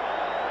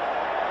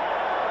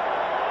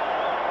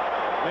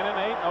 Minute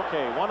and 8.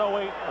 Okay,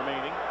 1:08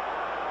 remaining.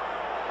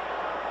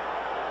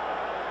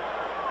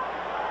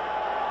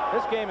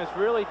 This game has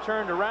really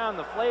turned around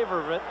the flavor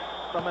of it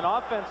from an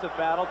offensive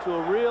battle to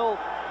a real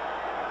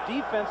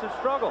defensive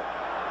struggle.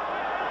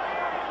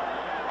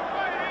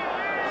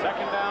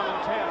 2nd down and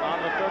 10 on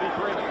the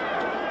 33.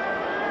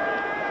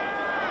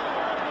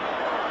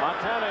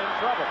 Montana in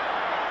trouble.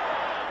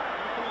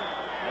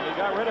 And he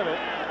got rid of it,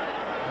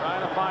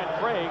 trying to find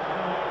Craig.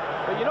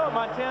 But you know what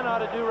Montana ought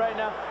to do right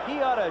now?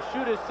 He ought to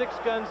shoot his 6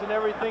 guns and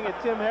everything at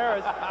Tim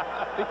Harris,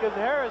 because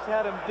Harris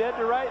had him dead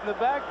to right in the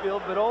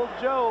backfield, but old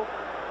Joe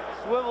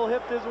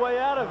swivel-hipped his way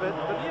out of it.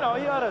 But, you know,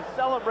 he ought to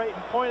celebrate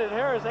and point at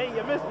Harris, hey,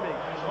 you missed me.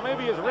 Well,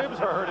 maybe his ribs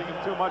are hurting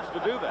him too much to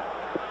do that.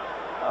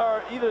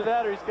 Or either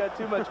that or he's got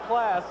too much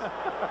class.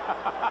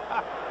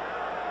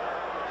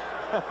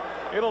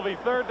 It'll be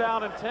 3rd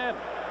down and 10.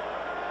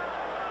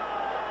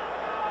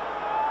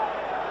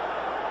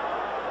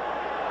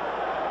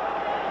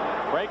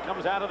 Craig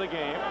comes out of the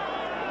game.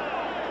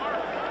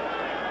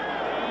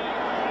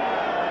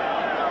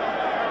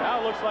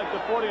 looks like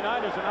the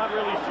 49ers are not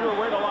really sure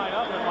where to line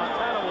up, and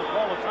Montana will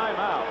call a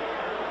timeout.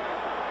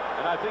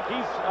 And I think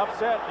he's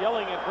upset,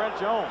 yelling at Brent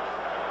Jones.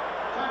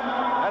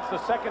 That's the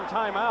second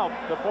timeout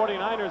the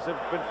 49ers have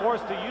been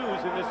forced to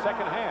use in this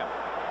second half.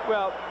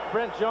 Well,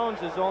 Brent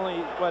Jones is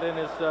only, what, in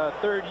his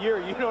third year.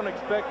 You don't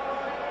expect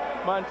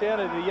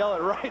Montana to yell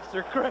at Rice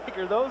or Craig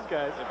or those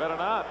guys. They better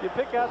not. You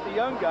pick out the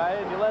young guy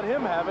and you let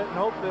him have it and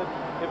hope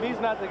that if he's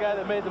not the guy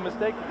that made the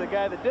mistake, that the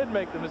guy that did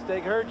make the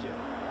mistake hurt you.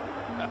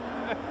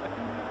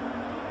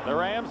 The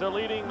Rams are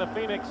leading the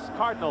Phoenix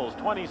Cardinals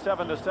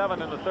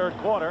 27-7 in the third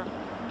quarter.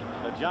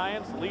 The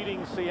Giants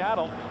leading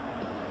Seattle.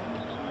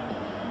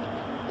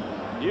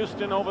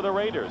 Houston over the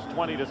Raiders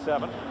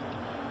 20-7.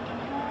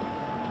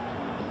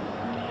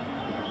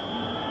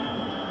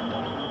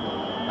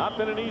 Not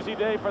been an easy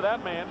day for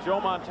that man, Joe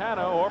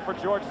Montana, or for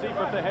George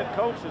Seifert, the head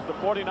coach, as the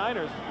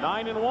 49ers,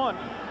 9-1,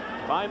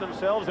 find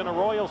themselves in a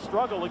royal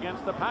struggle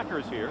against the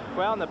Packers here.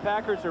 Well, and the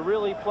Packers are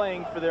really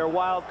playing for their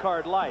wild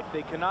card life.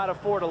 They cannot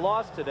afford a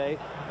loss today.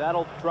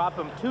 That'll drop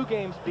them 2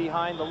 games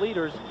behind the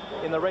leaders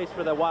in the race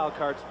for the wild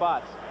card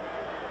spots.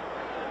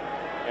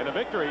 And a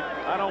victory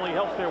not only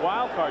helps their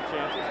wild card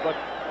chances, but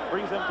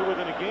brings them to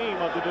within a game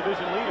of the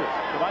division leaders,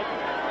 the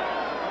Vikings.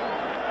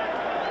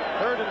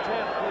 3rd and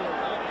 10.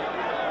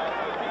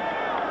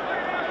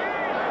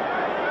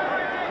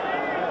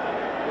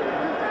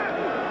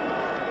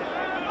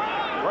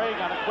 Craig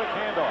on a quick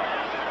handoff.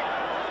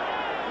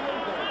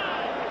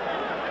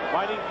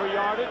 Fighting for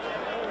yardage.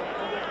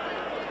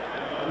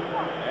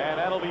 And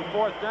that'll be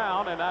 4th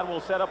down, and that will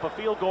set up a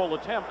field goal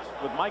attempt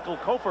with Michael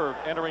Kofer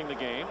entering the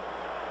game.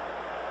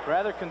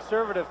 Rather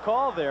conservative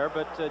call there,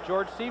 but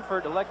George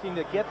Seifert electing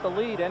to get the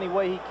lead any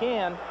way he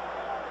can.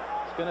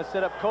 It's going to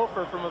set up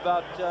Kofer from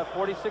about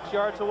 46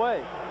 yards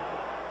away.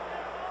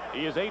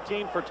 He is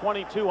 18 for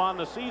 22 on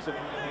the season.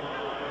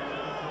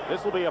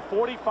 This will be a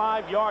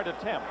 45-yard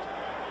attempt.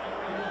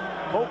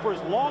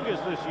 Kofer's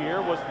longest this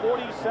year was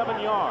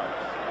 47 yards.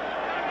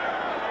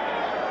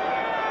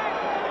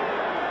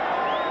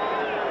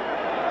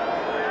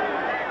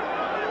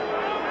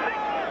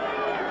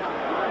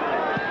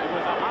 It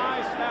was a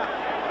high snap,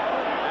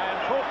 and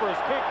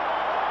Kofer's kick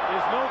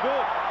is no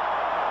good.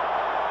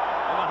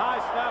 And the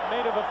high snap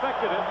may have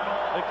affected it.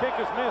 The kick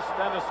is missed,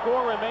 and the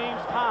score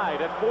remains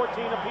tied at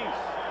 14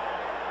 apiece.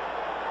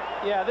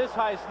 Yeah, this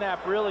high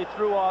snap really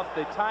threw off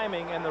the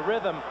timing and the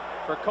rhythm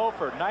for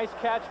Kofer. Nice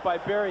catch by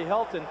Barry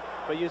Helton,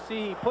 but you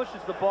see he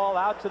pushes the ball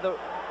out to the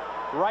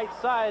right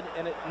side,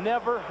 and it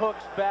never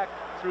hooks back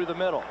through the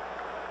middle.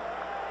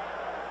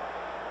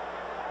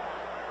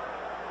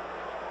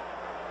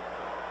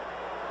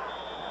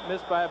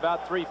 Missed by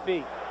about 3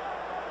 feet.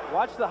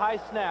 Watch the high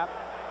snap,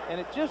 and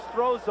it just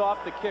throws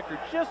off the kicker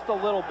just a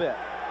little bit.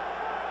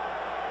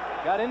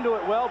 Got into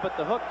it well, but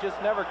the hook just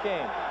never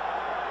came.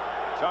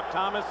 Chuck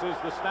Thomas is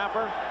the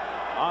snapper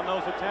on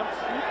those attempts.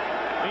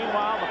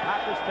 Meanwhile, the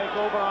Packers take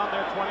over on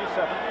their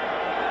 27th.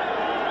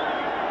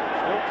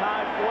 Still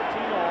tied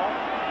 14 all.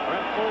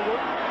 Brent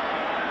Fullwood.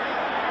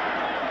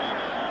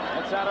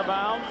 That's out of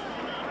bounds.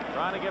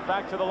 Trying to get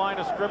back to the line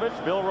of scrimmage.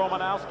 Bill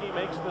Romanowski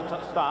makes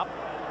the stop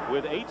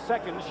with 8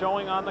 seconds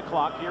showing on the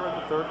clock here in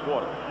the third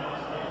quarter.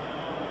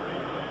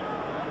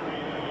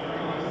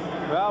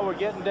 Well, we're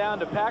getting down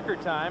to Packer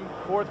time,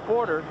 fourth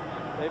quarter.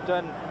 They've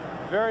done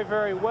very,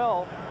 very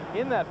well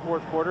in that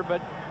fourth quarter,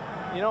 but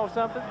you know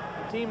something?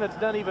 The team that's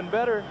done even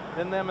better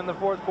than them in the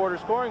fourth quarter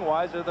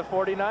scoring-wise are the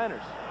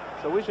 49ers.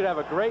 So we should have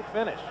a great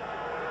finish.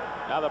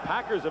 Now the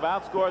Packers have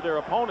outscored their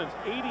opponents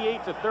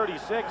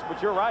 88-36,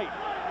 but you're right.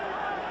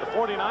 The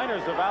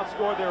 49ers have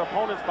outscored their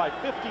opponents by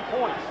 50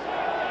 points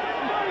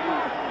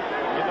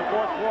in the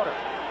fourth quarter.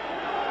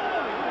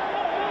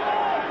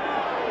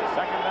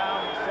 2nd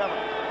down and 7.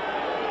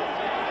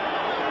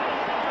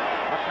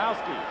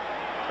 Makowski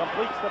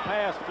completes the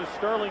pass to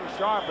Sterling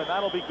Sharp, and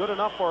that'll be good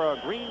enough for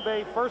a Green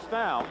Bay first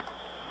down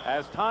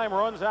as time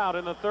runs out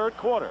in the third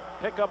quarter.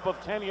 Pickup of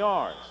 10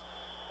 yards.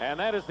 And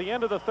that is the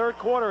end of the third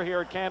quarter here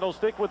at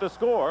Candlestick with the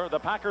score. The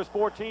Packers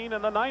 14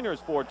 and the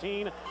Niners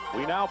 14.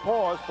 We now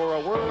pause for a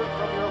word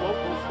from your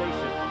local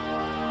station.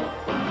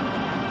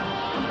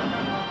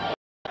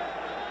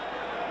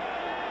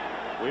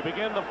 We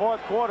begin the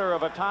fourth quarter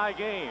of a tie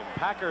game.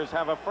 Packers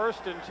have a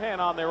 1st and 10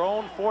 on their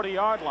own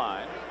 40-yard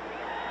line.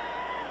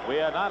 We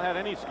have not had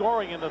any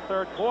scoring in the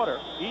third quarter.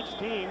 Each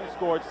team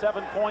scored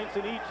 7 points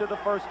in each of the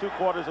first 2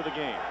 quarters of the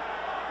game.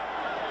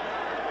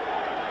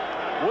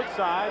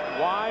 Woodside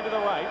wide to the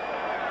right.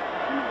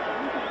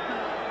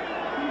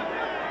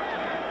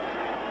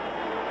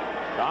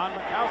 Don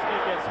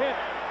Makowski gets hit,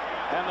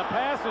 and the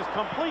pass is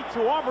complete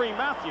to Aubrey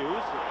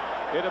Matthews.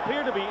 It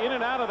appeared to be in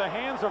and out of the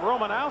hands of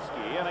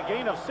Romanowski, and a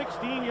gain of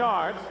 16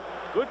 yards.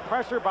 Good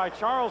pressure by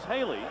Charles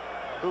Haley,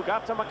 who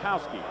got to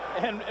Makowski.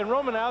 And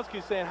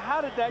Romanowski saying,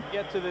 how did that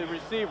get to the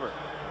receiver?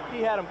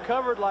 He had him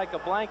covered like a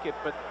blanket,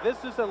 but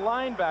this is a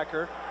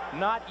linebacker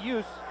not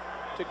used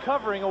to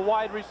covering a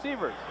wide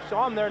receiver.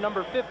 Saw him there,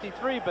 number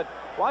 53, but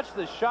watch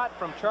the shot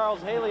from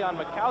Charles Haley on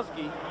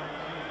Makowski.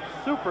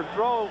 Super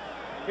throw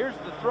Here's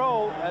the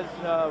throw as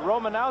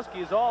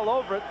Romanowski is all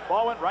over it.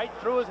 Ball went right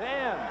through his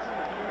hands.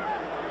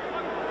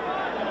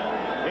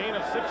 Gain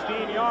of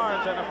 16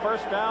 yards and a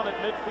first down at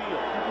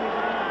midfield.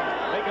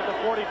 Make it the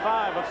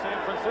 45 of San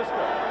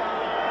Francisco.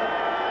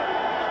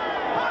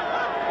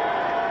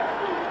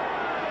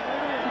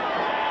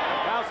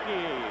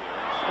 Mikowski,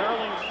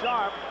 Sterling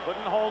Sharp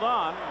couldn't hold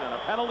on, and a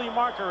penalty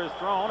marker is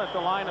thrown at the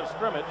line of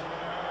scrimmage.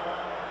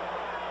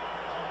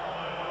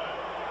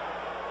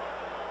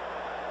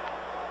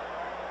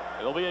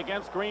 It'll be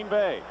against Green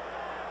Bay.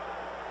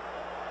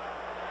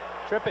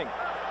 Tripping.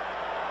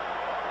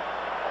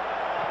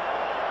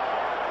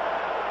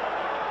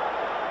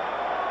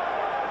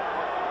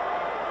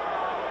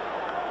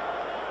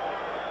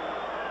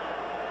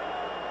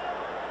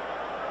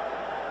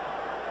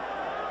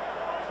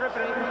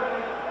 Tripping.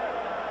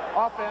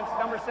 Offense,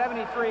 number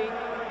 73.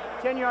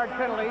 10-yard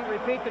penalty.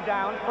 Repeat the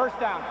down. First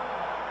down.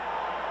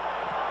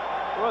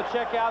 We'll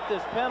check out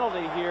this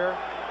penalty here.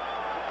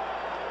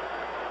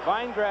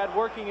 Weingrad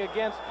working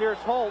against Pierce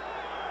Holt.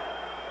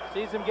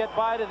 Sees him get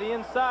by to the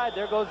inside.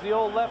 There goes the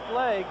old left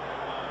leg.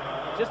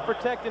 Just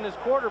protecting his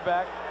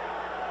quarterback.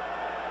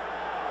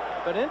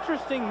 But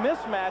interesting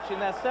mismatch in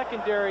that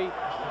secondary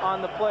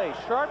on the play.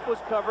 Sharp was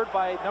covered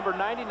by number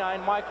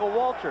 99, Michael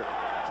Walter.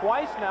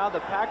 Twice now the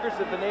Packers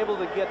have been able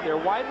to get their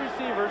wide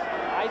receivers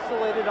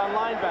isolated on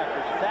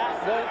linebackers. That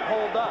won't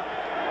hold up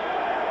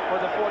for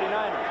the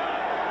 49ers.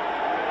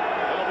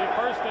 It'll be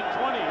first and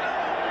 20.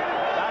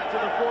 Back to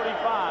the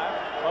 45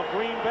 of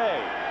Green Bay.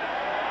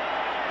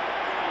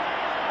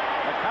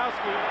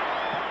 Mikowski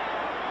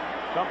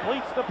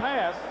completes the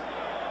pass.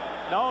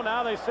 No,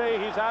 now they say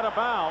he's out of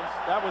bounds.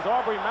 That was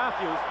Aubrey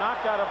Matthews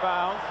knocked out of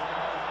bounds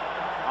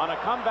on a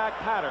comeback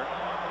pattern.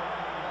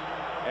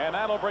 And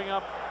that'll bring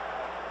up...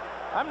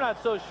 I'm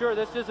not so sure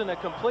this isn't a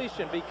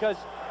completion because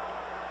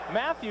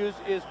Matthews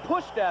is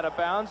pushed out of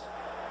bounds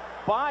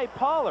by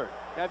Pollard.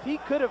 Now, if he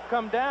could have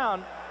come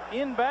down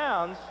in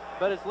bounds,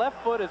 but his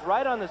left foot is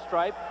right on the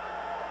stripe,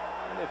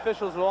 and the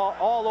officials are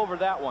all over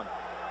that one.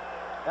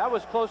 That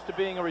was close to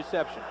being a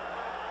reception.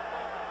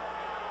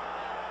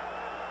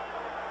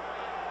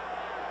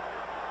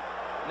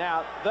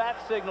 Now, that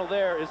signal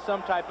there is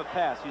some type of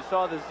pass. You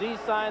saw the Z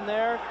sign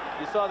there.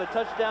 You saw the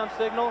touchdown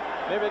signal.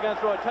 Maybe they're going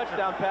to throw a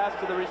touchdown pass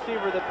to the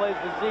receiver that plays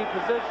the Z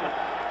position.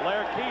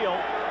 Blair Keel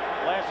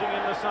flashing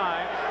in the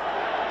signs.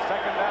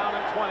 Second down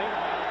and 20.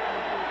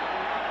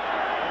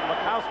 And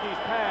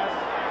Mikowski's pass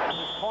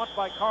is caught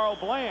by Carl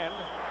Bland.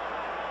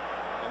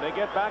 And they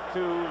get back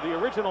to the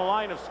original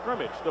line of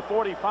scrimmage, the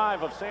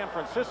 45 of San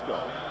Francisco.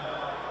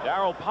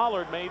 Darryl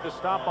Pollard made the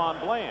stop on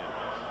Bland.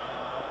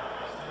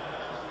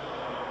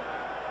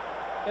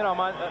 You know,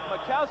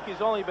 Mikowski's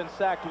only been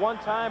sacked one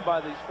time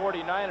by these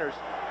 49ers.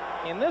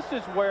 And this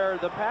is where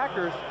the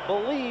Packers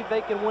believe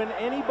they can win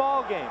any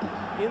ball game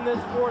in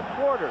this fourth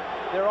quarter.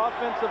 Their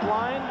offensive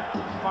line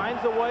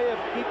finds a way of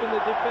keeping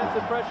the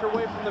defensive pressure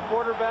away from the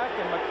quarterback,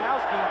 and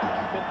Mikowski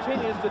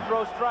continues to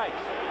throw strikes.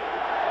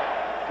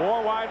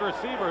 4 wide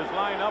receivers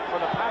line up for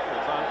the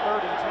Packers on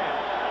 3rd and 10.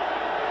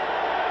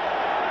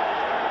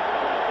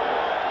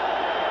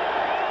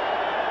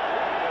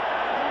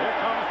 Here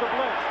comes the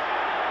blitz.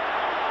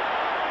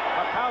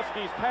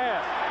 Mikowski's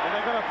pass, and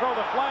they're going to throw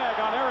the flag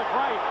on Eric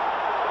Wright.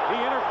 He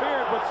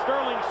interfered with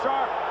Sterling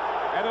Sharp,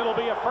 and it'll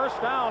be a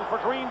first down for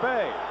Green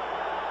Bay.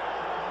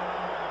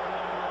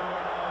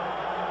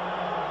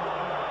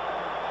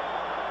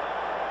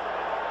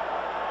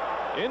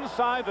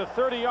 Inside the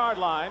 30-yard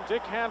line,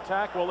 Dick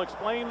Hantak will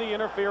explain the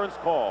interference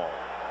call.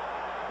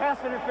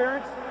 Pass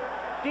interference.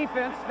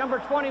 Defense, number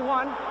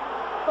 21.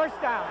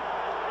 First down.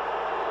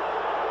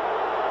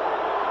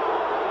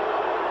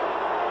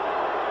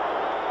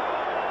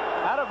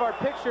 Out of our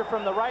picture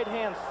from the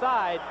right-hand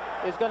side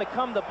is going to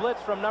come the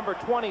blitz from number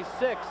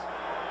 26,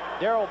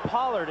 Darryl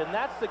Pollard, and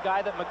that's the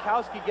guy that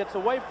Mikowski gets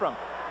away from.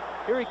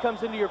 Here he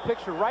comes into your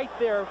picture right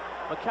there.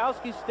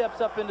 Mikowski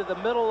steps up into the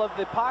middle of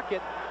the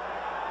pocket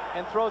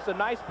and throws a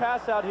nice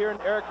pass out here,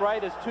 and Eric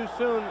Wright is too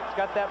soon. He's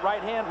got that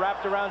right hand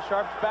wrapped around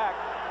Sharp's back.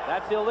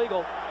 That's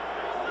illegal.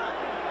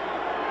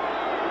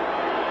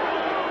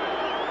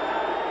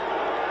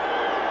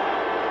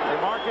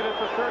 Mark it at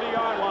the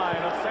 30-yard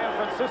line of San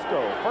Francisco.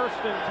 First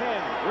and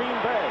 10, Green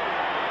Bay.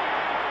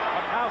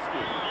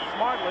 Mikowski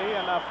smartly,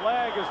 and a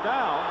flag is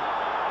down.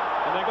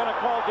 And they're going to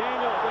call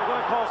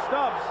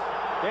Stubbs.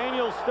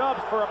 Daniel Stubbs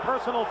for a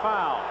personal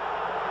foul.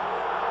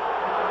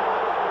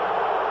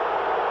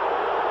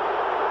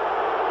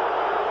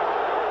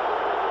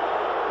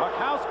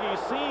 Mikowski,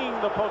 seeing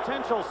the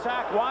potential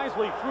sack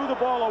wisely, threw the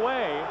ball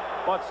away,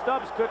 but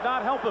Stubbs could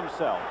not help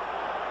himself.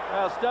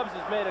 Well, Stubbs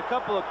has made a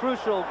couple of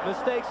crucial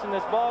mistakes in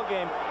this ball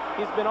game.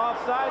 He's been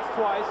offsides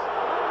twice.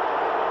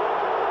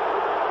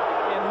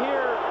 And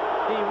here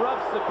he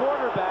rubs the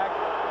quarterback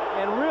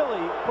and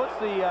really puts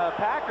the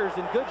Packers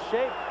in good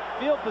shape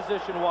field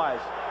position-wise.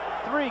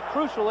 3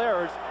 crucial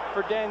errors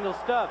for Daniel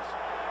Stubbs.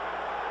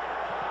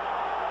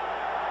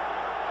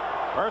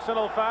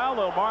 Personal foul.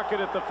 They'll mark it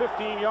at the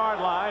 15-yard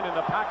line, and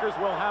the Packers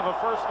will have a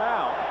first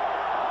down.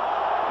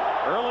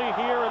 Early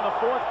here in the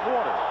fourth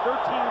quarter,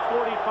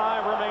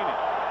 13:45 remaining.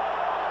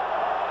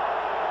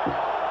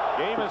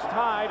 Game is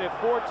tied at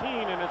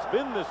 14, and it's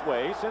been this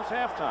way since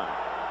halftime.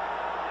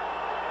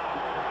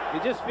 You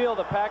just feel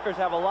the Packers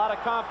have a lot of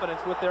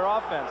confidence with their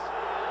offense.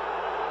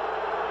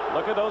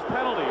 Look at those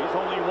penalties.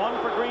 Only one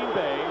for Green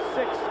Bay,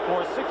 6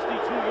 for 62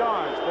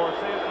 yards for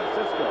San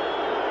Francisco.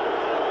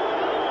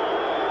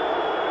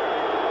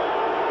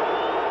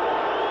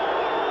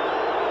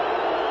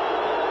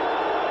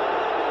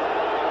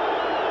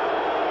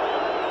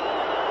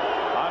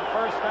 On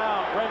first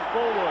down, Brent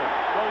Fullwood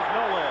goes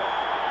nowhere.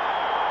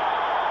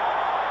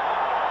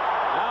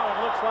 Now it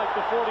looks like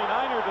the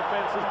 49er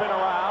defense has been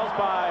aroused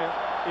by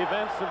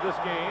events of this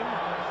game.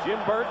 Jim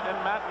Burton and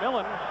Matt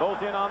Millen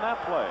both in on that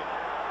play.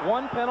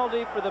 One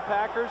penalty for the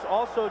Packers,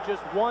 also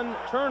just one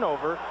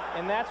turnover,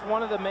 and that's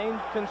one of the main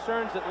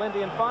concerns that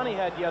Lindy Infante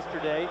had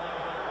yesterday.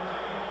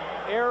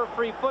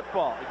 Error-free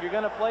football. If you're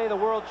going to play the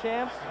world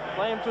champs,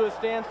 play them to a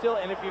standstill,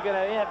 and if you're going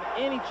to have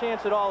any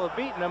chance at all of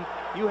beating them,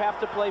 you have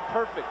to play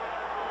perfect.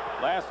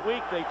 Last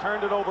week they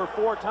turned it over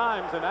 4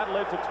 times, and that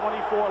led to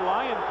 24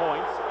 Lion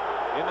points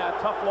in that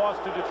tough loss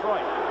to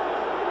Detroit.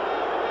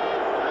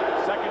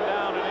 Second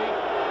down and 8.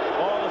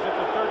 Ball is at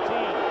the 13.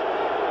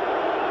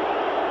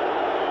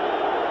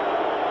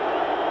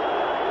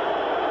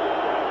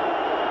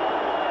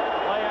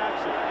 Play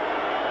action.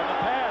 And the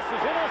pass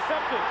is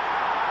intercepted.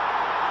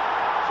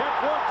 Chet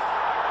Brooks.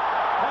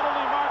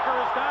 Penalty marker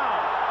is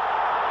down.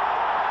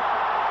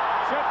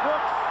 Chet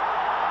Brooks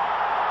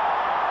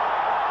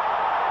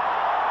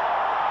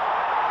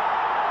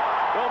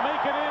will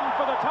make it in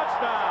for the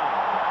touchdown.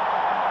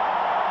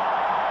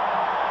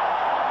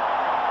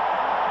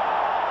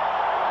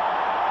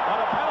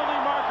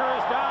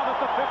 Down at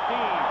the 15.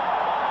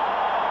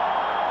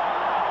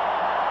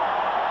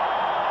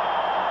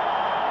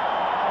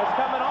 It's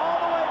coming all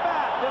the way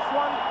back. This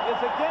one is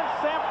against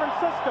San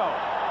Francisco.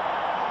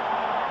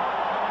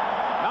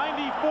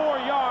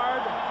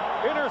 94-yard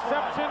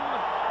interception.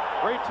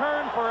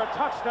 Return for a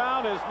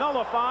touchdown is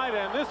nullified,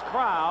 and this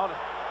crowd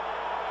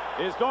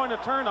is going to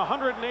turn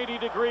 180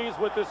 degrees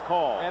with this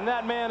call. And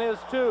that man is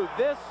too.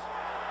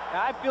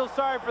 I feel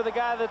sorry for the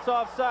guy that's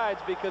offsides,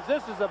 because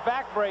this is a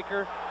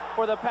backbreaker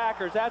for the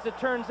Packers. As it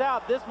turns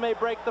out, this may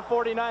break the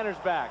 49ers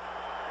back.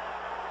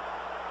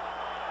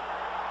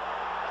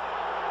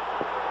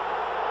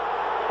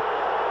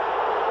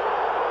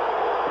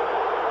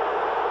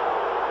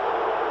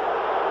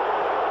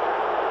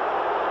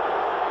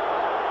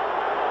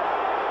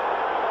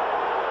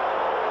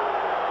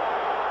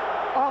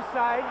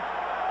 Offside.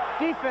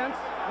 Defense,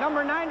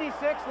 number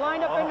 96,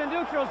 lined up in the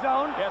neutral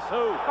zone. Guess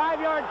who?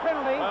 5-yard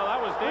penalty. Well,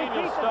 that was Daniel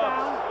Repeats it Stubbs.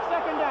 down.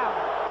 Second down.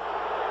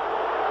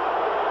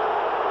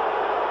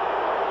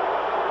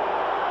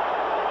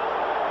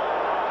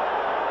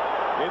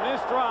 In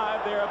this drive,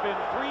 there have been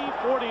 3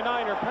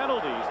 49er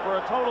penalties for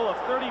a total of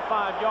 35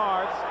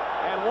 yards,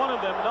 and one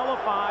of them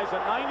nullifies a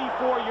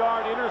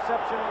 94-yard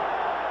interception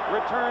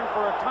return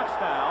for a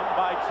touchdown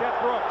by Chet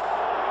Brooks.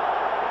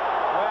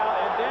 Well,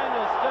 and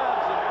Daniel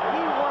Stubbs, if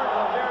he weren't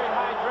a very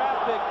high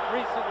draft pick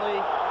recently,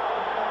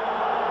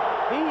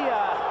 he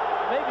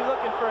may be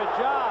looking for a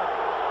job.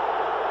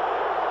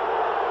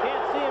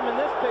 Can't see him in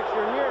this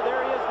picture here.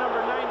 There he is, number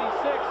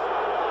 96.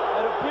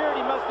 It appeared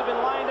he must have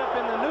been lined up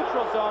in the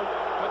neutral zone.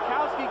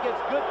 Mikowski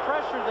gets good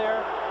pressure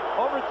there,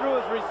 overthrew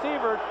his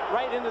receiver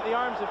right into the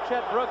arms of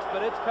Chet Brooks,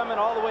 but it's coming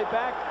all the way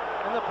back,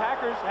 and the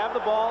Packers have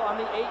the ball on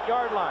the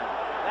 8-yard line.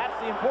 That's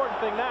the important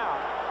thing now.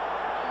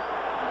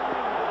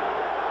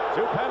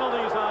 2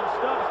 penalties on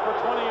Stubbs for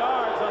 20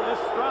 yards on this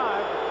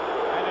drive,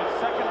 and it's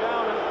second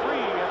down and 3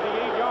 at the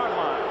 8-yard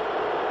line.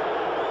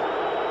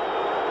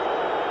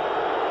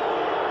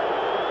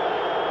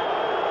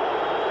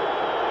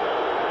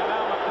 And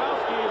now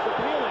Mikowski is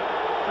appealing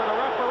to the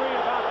referee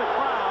about the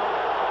crowd,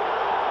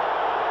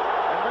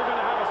 and we're going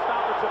to have a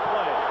stoppage of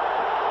play.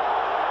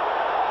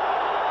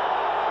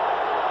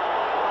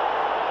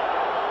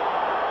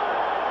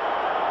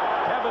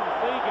 Kevin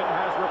Fagan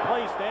has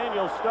replaced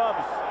Daniel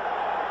Stubbs.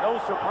 No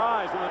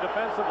surprise in the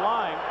defensive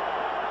line.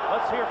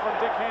 Let's hear from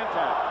Dick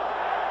Hancock.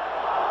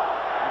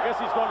 I guess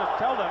he's going to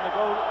tell them to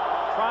go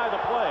try the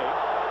play.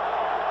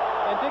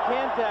 And Dick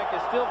Hancock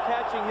is still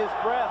catching his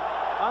breath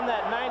on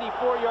that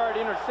 94-yard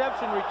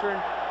interception return.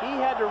 He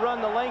had to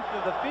run the length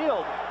of the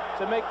field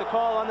to make the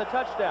call on the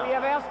touchdown. We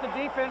have asked the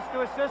defense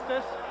to assist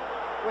us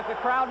with the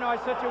crowd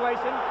noise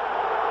situation.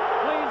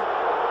 Please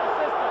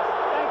assist us.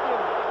 Thank you.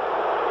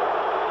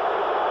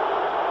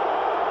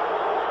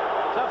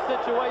 Tough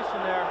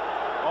situation there.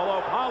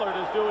 Although Pollard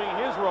is doing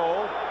his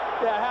role.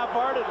 Yeah,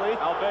 half-heartedly.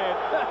 Albeit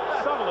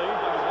subtly,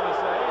 I was going to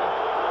say.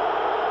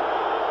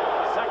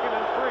 Second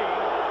and 3.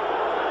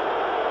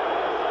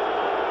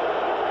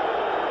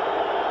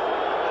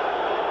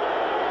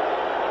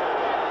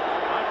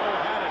 Michael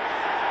Hannon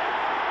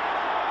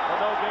for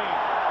no gain.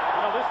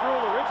 You know, this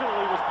rule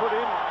originally was put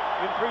in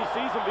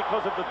preseason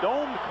because of the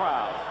domed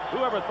crowd.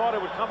 Whoever thought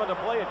it would come into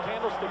play at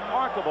Candlestick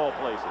Park of all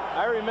places?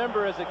 I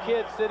remember as a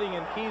kid sitting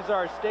in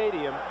Kezar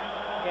Stadium,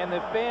 and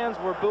the fans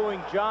were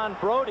booing John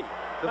Brody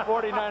the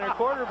 49er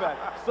quarterback,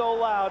 so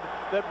loud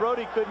that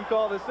Brody couldn't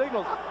call the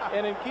signals.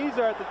 And in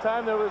Kezar at the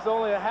time, there was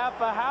only a half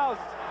a house,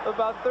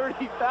 about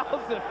 30,000.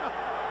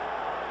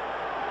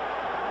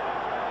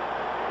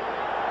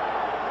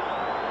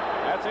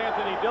 That's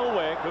Anthony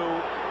Dilweg, who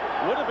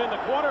would have been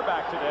the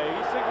quarterback today.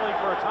 He's signaling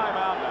for a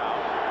timeout now.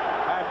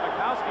 Had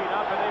Makowski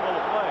not been able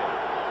to play.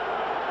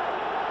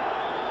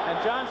 And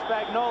John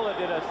Spagnola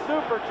did a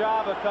super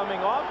job of coming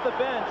off the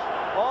bench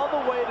all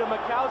the way to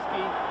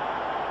Makowski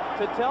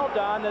to tell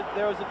Don that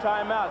there was a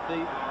timeout.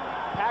 The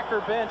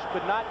Packer bench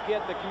could not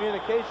get the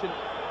communication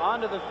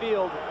onto the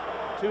field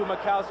to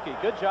Makowski.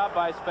 Good job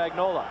by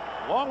Spagnola.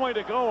 Long way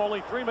to go.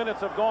 Only 3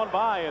 minutes have gone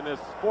by in this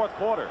fourth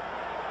quarter.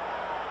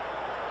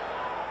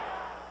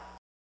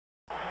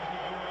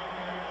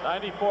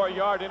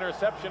 94-yard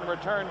interception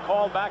return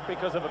called back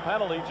because of a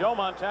penalty. Joe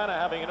Montana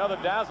having another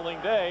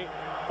dazzling day.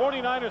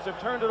 49ers have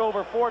turned it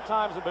over 4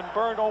 times, have been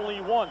burned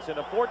only once in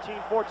a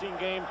 14-14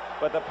 game,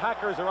 but the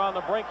Packers are on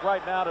the brink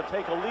right now to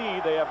take a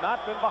lead. They have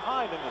not been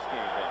behind in this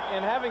game.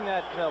 And having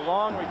that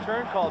long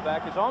return call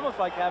back is almost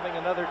like having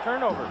another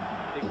turnover,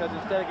 because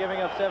instead of giving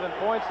up 7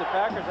 points, the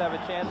Packers have a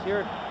chance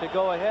here to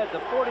go ahead.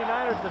 The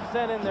 49ers have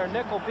sent in their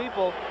nickel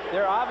people.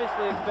 They're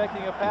obviously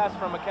expecting a pass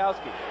from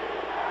Makowski.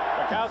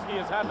 Makowski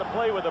has had to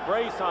play with a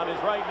brace on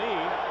his right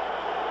knee,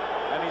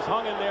 and he's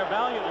hung in there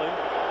valiantly.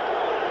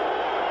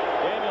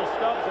 Daniel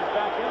Stubbs is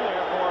back in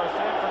there for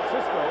San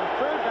Francisco.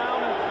 3rd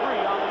down and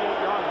 3 on the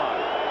 8-yard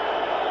line.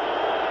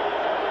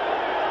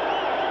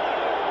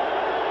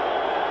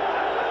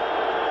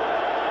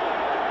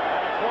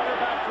 And a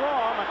quarterback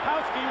draw.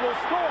 Makowski will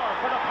score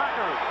for the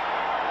Packers.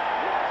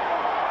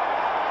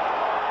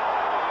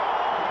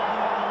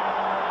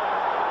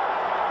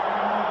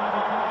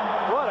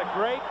 What a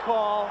great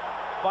call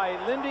by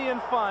Lindy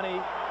Infante.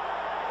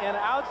 An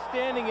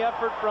outstanding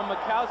effort from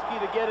Makowski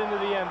to get into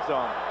the end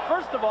zone.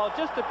 First of all,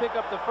 just to pick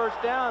up the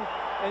 1st down,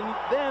 and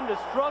then to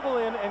struggle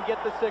in and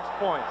get the 6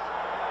 points.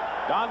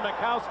 Don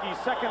Makowski's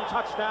 2nd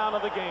touchdown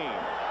of the game.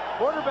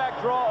 Quarterback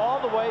draw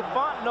all the way.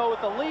 Fontenot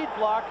with the lead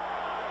block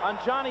on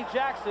Johnny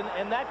Jackson,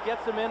 and that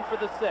gets him in for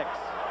the 6.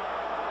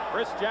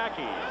 Chris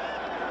Jackie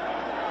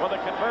for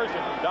the conversion.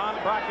 Don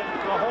Bracken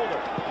to hold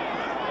it.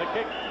 The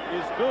kick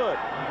is good.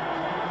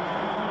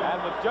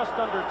 And with just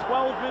under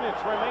 12 minutes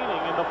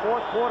remaining in the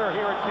fourth quarter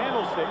here at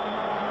Candlestick,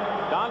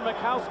 Don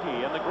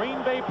Makowski and the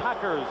Green Bay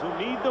Packers, who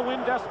need the win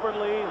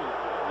desperately,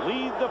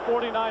 lead the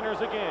 49ers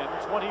again,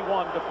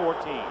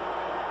 21-14.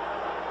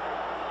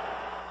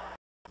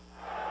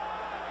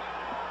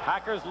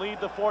 Packers lead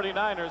the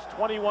 49ers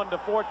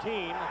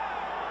 21-14.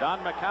 Don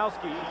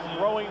Makowski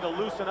throwing to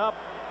loosen up.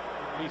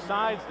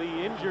 Besides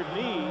the injured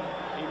knee,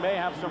 he may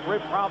have some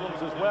rib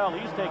problems as well.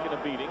 He's taken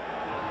a beating.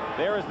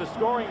 There is the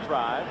scoring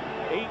drive.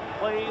 8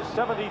 plays,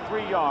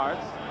 73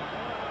 yards.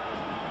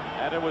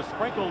 And it was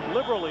sprinkled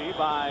liberally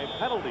by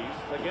penalties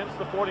against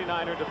the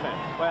 49er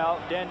defense.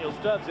 Well, Daniel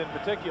Stubbs in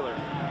particular.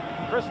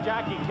 Chris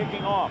Jackie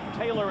kicking off.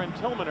 Taylor and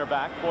Tillman are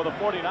back for the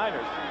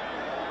 49ers.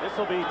 This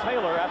will be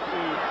Taylor at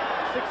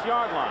the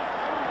 6-yard line.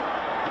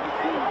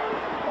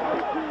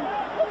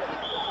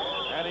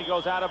 And he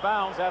goes out of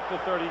bounds at the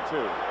 32.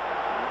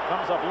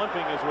 Comes up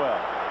limping as well.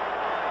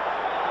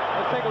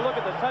 Let's take a look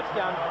at the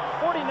touchdown.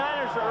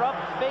 49ers are up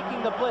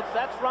faking the blitz.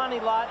 That's Ronnie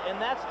Lott, and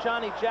that's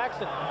Johnny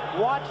Jackson.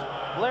 Watch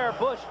Blair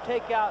Bush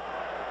take out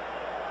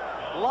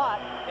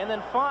Lott, and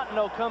then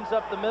Fontenot comes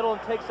up the middle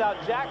and takes out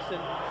Jackson.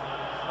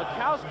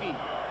 Makowski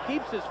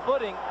keeps his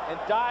footing and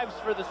dives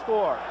for the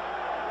score.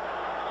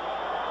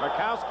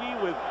 Makowski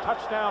with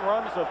touchdown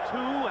runs of 2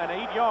 and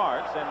 8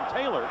 yards, and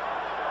Taylor,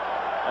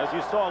 as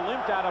you saw,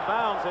 limped out of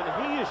bounds, and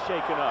he is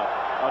shaken up.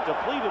 A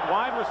depleted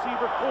wide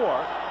receiver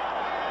core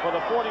for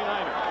the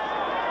 49ers.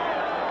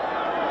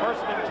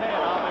 1st and 10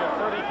 on their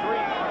 33.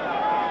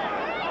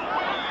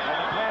 And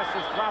the pass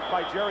is dropped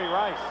by Jerry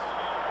Rice.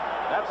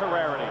 That's a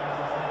rarity.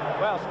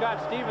 Well, Scott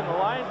Stephen, the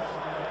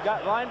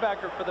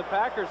linebacker for the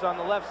Packers on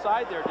the left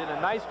side there, did a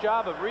nice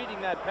job of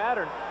reading that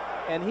pattern,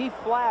 and he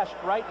flashed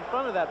right in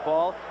front of that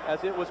ball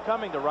as it was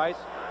coming to Rice.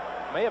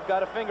 May have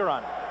got a finger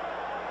on it.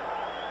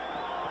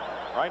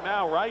 Right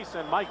now, Rice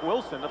and Mike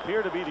Wilson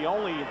appear to be the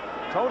only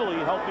totally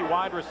healthy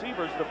wide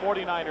receivers the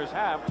 49ers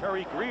have.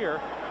 Terry Greer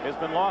has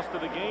been lost to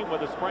the game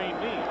with a sprained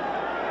knee.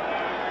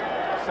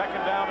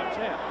 2nd down and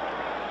 10.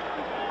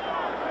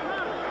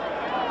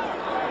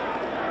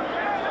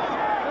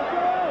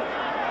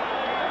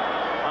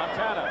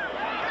 Montana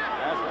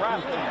has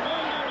Rathman.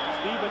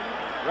 Stephen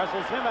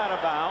wrestles him out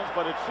of bounds,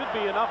 but it should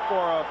be enough for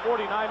a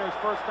 49ers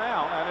 1st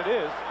down, and it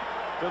is,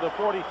 to the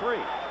 43.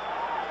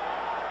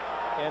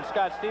 And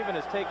Scott Stephen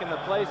has taken the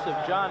place of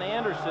John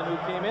Anderson, who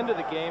came into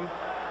the game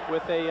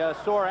with a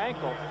sore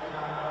ankle.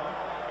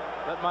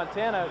 But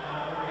Montana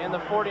and the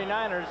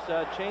 49ers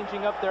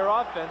changing up their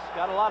offense.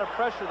 Got a lot of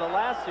pressure the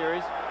last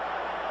series.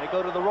 They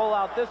go to the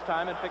rollout this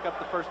time and pick up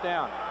the 1st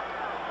down.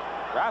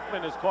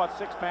 Rathman has caught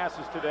 6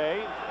 passes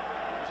today.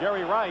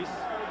 Jerry Rice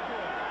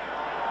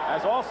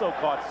has also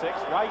caught 6.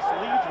 Rice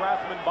leads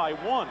Rathman by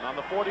 1 on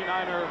the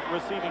 49er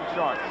receiving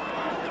charts.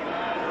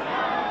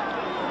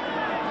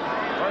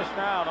 1st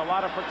down, a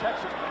lot of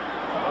protection.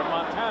 But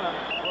Montana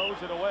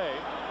throws it away.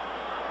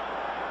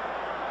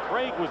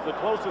 Craig was the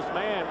closest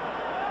man.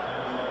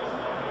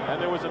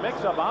 And there was a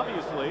mix-up,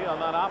 obviously, on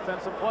that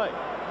offensive play.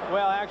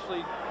 Well,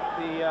 actually,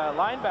 the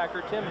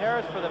linebacker, Tim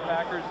Harris for the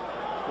Packers,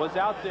 was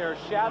out there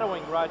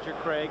shadowing Roger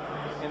Craig,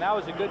 and that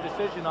was a good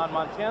decision on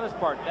Montana's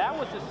part. That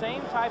was the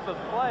same type of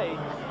play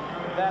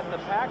that the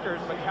Packers,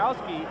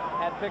 Mikowski,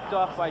 had picked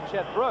off by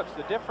Chet Brooks.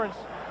 The difference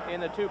in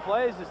the two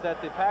plays is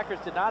that the Packers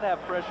did not have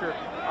pressure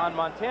on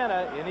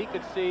Montana, and he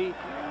could see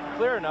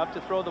clear enough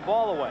to throw the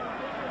ball away.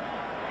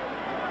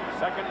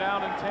 2nd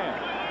down and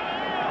 10.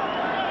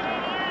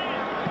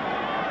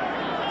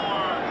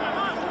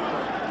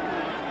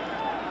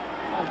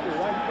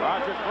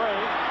 Roger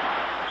Craig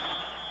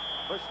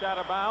pushed out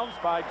of bounds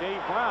by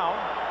Dave Brown.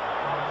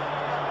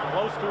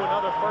 Close to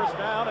another 1st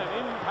down and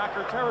in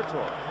Packer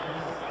territory.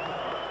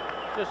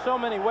 Just so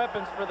many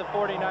weapons for the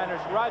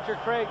 49ers. Roger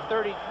Craig,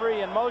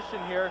 33, in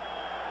motion here.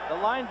 The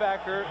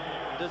linebacker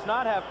does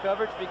not have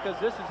coverage because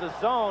this is a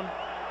zone,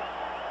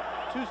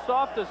 too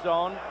soft a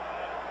zone,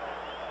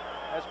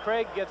 as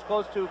Craig gets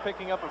close to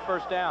picking up a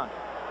 1st down.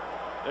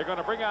 They're going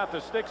to bring out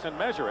the sticks and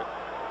measure it.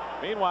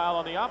 Meanwhile,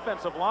 on the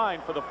offensive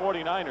line for the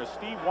 49ers,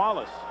 Steve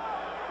Wallace,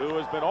 who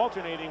has been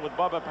alternating with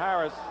Bubba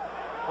Paris,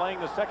 playing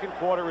the 2nd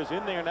quarter, is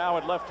in there now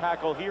at left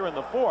tackle here in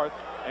the 4th,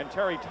 and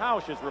Terry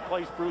Tausch has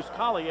replaced Bruce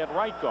Colley at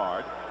right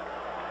guard,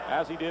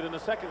 as he did in the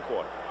 2nd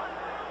quarter.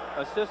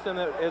 A system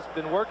that has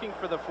been working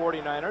for the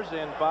 49ers,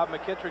 and Bob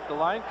McKittrick, the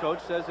line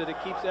coach, says that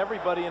it keeps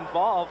everybody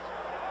involved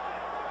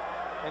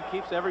and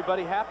keeps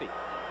everybody happy.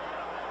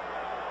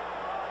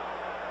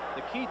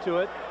 The key to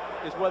it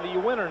is whether you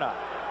win or not.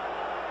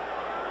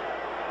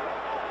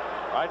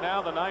 Right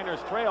now, the Niners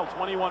trail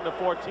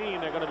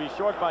 21-14. They're going to be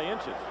short by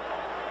inches.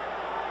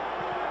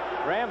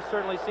 Rams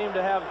certainly seem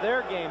to have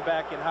their game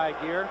back in high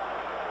gear.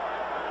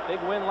 Big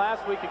win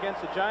last week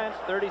against the Giants,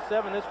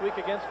 37 this week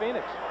against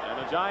Phoenix. And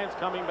the Giants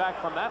coming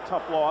back from that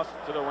tough loss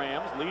to the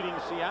Rams, leading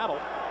Seattle.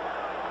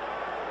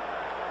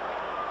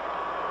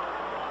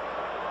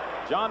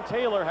 John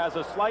Taylor has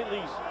a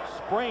slightly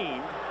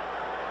sprained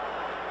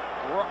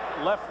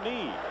left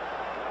knee.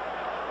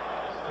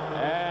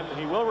 And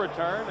he will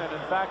return, and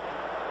in fact,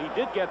 he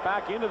did get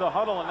back into the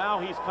huddle, and now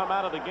he's come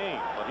out of the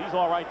game, but he's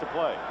all right to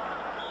play.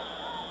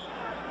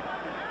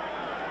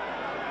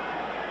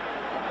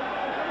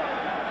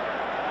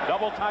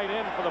 Double tight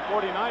end for the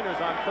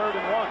 49ers on 3rd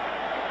and 1.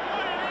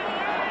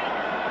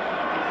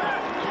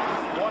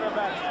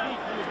 Quarterback sneak,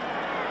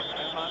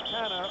 and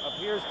Montana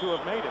appears to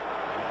have made it,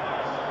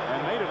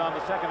 and made it on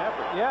the 2nd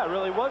effort. Yeah, it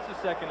really was the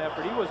 2nd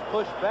effort. He was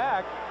pushed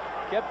back,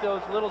 kept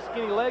those little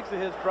skinny legs of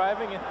his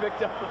driving, and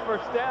picked up the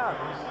 1st down.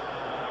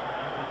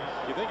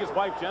 You think his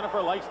wife Jennifer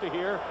likes to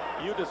hear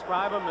you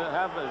describe him to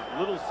have his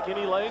little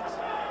skinny legs?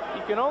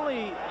 You can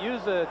only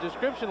use a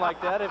description like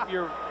that if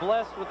you're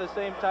blessed with the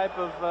same type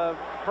of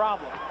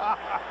problem.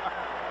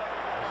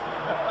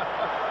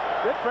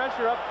 Good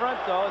pressure up front,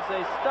 though, as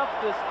they stuff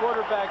this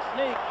quarterback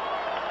sneak.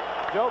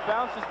 Joe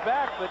bounces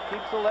back, but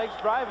keeps the legs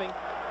driving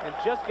and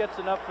just gets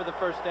enough for the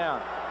 1st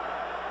down.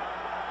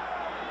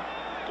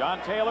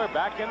 John Taylor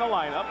back in the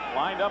lineup,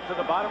 lined up to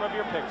the bottom of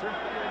your picture.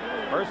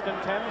 1st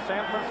and 10,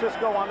 San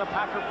Francisco on the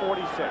Packer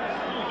 46. And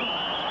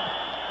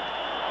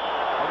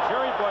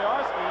Jerry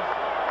Boyarski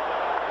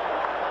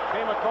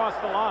came across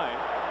the line.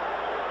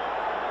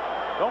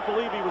 Don't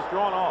believe he was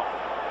drawn off.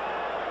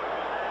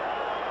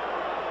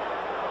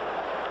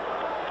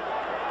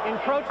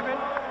 Encroachment,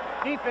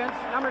 defense,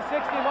 number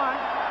 61,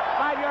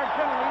 5-yard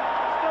penalty,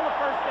 still a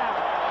 1st down.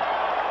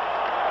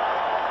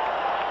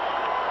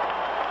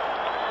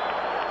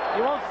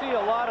 You won't see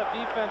a lot of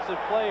defensive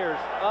players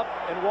up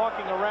and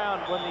walking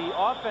around when the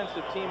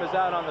offensive team is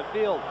out on the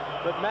field.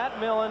 But Matt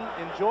Millen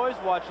enjoys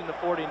watching the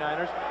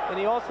 49ers, and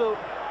he also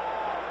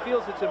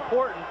feels it's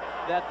important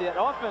that the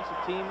offensive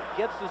team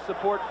gets the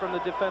support from the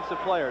defensive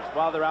players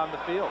while they're out in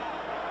the field.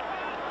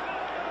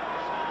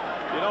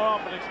 You don't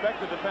often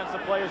expect the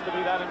defensive players to be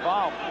that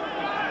involved.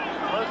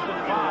 1st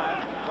and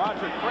 5,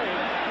 Roger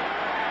Craig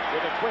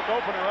with a quick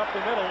opener up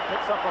the middle,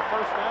 picks up a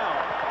 1st down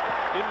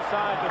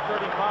inside the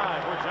 35,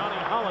 where Johnny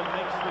Holland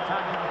makes the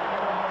tackle.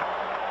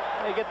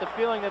 They get the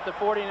feeling that the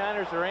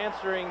 49ers are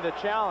answering the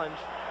challenge.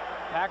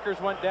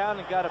 Packers went down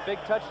and got a big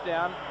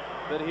touchdown,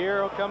 but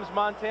here comes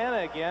Montana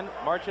again,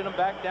 marching them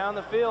back down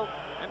the field,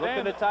 and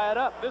looking to tie it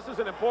up. This is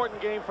an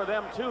important game for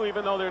them, too,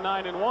 even though they're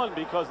 9-1,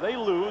 because they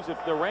lose. If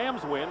the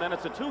Rams win, then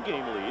it's a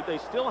 2-game lead. They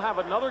still have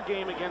another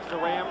game against the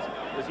Rams,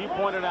 as he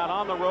pointed out,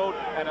 on the road,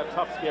 and a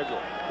tough schedule.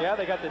 Yeah,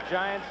 they got the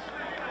Giants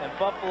and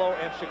Buffalo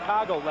and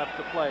Chicago left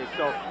to play,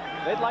 so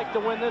they'd like to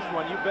win this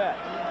one, you bet.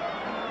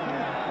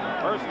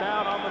 1st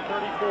down on the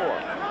 34.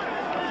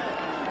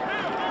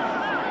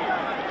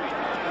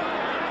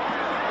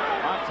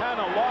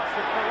 Montana lost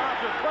it for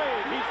Roger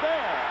Craig. He's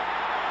there.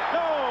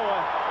 No,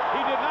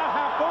 he did not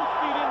have both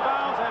feet in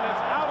bounds, and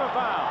it's out of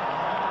bounds.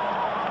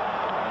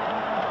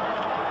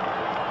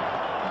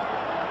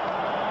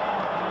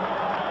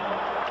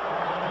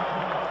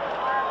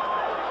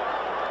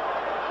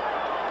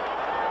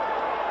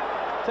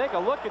 take a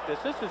look at this.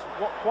 This is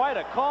quite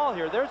a call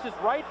here. There's his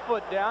right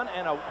foot down,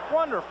 and a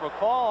wonderful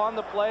call on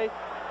the play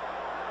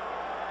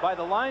by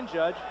the line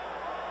judge,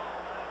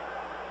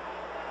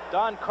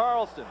 Don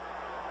Carlson.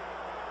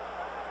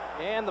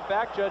 And the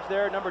back judge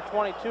there, number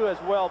 22 as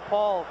well,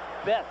 Paul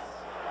Betts.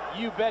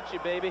 You betcha,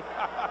 baby.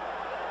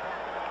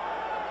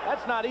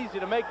 That's not easy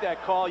to make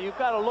that call. You've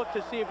got to look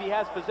to see if he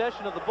has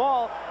possession of the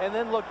ball and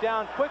then look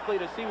down quickly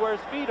to see where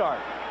his feet are.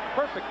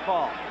 Perfect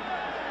call.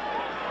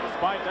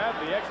 Despite that,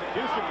 the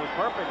execution was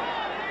perfect.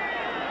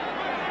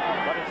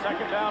 But it's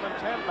 2nd down and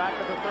 10, back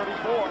at the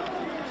 34.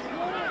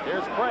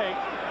 Here's Craig.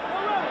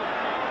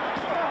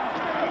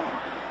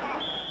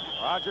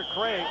 Roger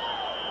Craig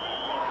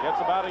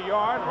gets about a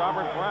yard.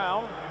 Robert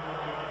Brown,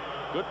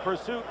 good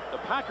pursuit. The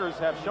Packers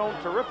have shown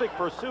terrific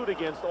pursuit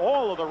against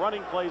all of the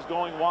running plays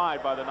going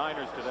wide by the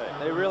Niners today.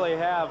 They really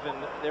have,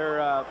 and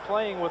they're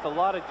playing with a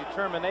lot of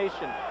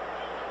determination.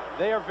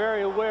 They are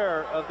very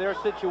aware of their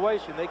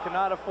situation. They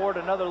cannot afford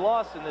another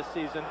loss in this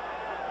season.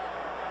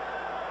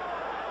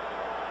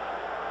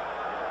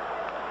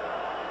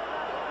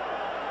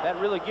 That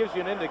really gives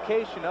you an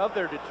indication of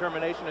their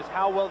determination as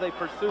how well they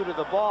pursue to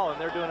the ball, and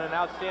they're doing an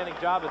outstanding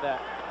job of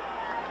that.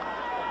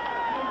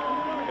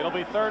 It'll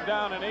be 3rd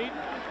down and 8.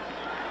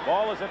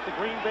 Ball is at the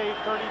Green Bay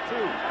 32.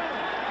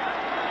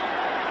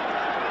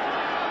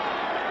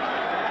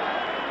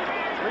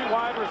 3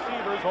 wide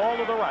receivers, all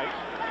to the right,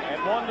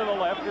 and 1 to the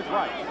left is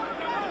Rice.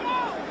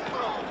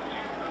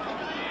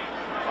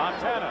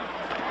 Montana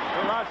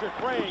to Roger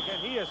Craig,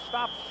 and he is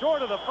stopped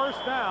short of the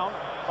 1st down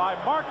by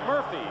Mark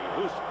Murphy,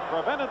 who's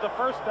prevented the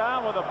 1st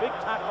down with a big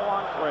tackle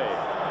on Craig.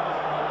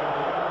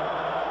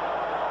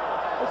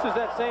 This is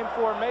that same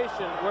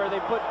formation where they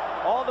put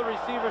all the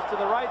receivers to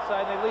the right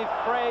side, and they leave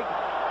Craig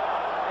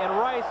and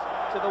Rice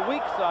to the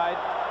weak side.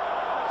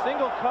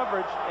 Single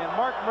coverage, and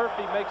Mark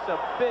Murphy makes a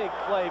big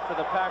play for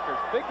the Packers.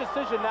 Big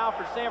decision now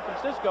for San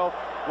Francisco,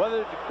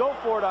 whether to go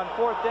for it on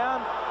 4th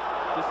down.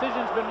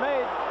 Decision's been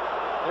made.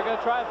 They're going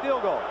to try a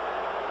field goal.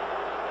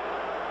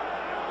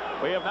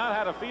 We have not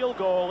had a field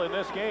goal in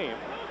this game.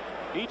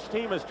 Each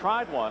team has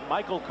tried one.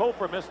 Michael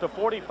Kofer missed a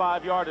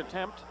 45-yard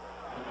attempt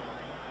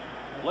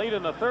late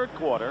in the 3rd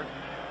quarter,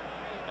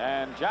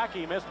 and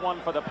Jackie missed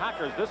one for the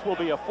Packers. This will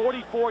be a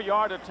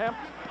 44-yard attempt.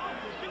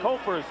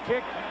 Kofer's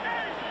kick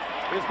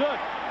is good.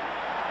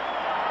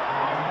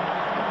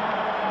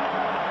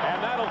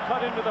 And that'll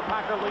cut into the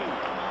Packer lead.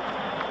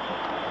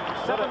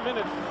 7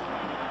 minutes,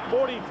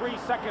 43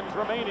 seconds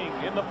remaining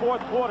in the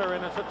 4th quarter,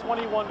 and it's a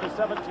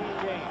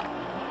 21-17 game.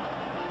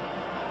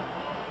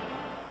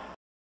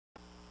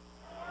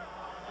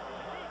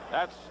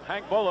 That's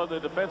Hank Bulla,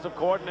 the defensive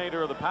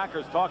coordinator of the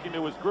Packers, talking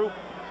to his group.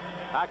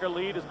 Packer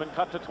lead has been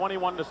cut to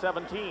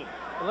 21-17.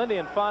 Lindy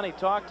Infante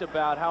talked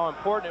about how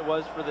important it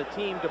was for the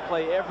team to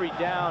play every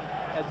down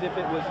as if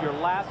it was your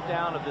last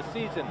down of the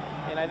season.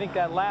 And I think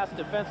that last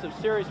defensive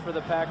series for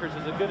the Packers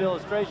is a good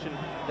illustration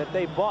that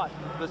they bought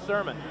the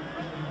sermon.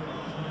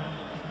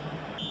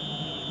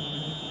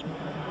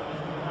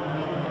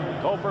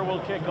 Kofer will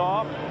kick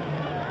off.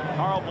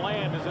 Carl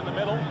Bland is in the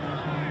middle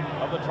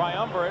of the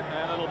triumvirate,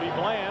 and it'll be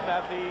Bland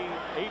at the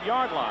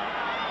 8-yard line.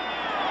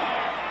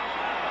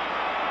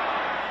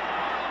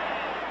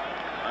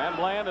 And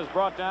Bland is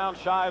brought down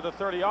shy of the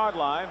 30-yard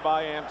line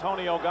by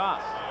Antonio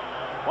Goss.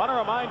 Want to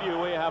remind you,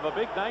 we have a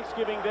big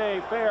Thanksgiving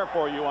Day fair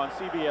for you on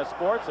CBS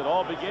Sports. It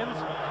all begins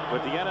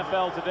with the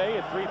NFL today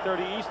at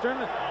 3:30 Eastern,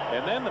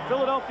 and then the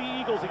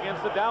Philadelphia Eagles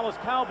against the Dallas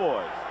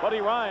Cowboys.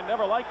 Buddy Ryan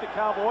never liked the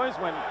Cowboys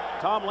when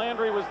Tom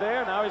Landry was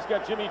there. Now he's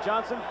got Jimmy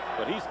Johnson,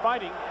 but he's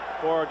fighting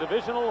for a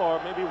divisional or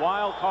maybe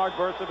wild card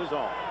berth of his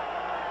own.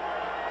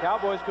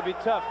 Cowboys could be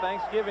tough.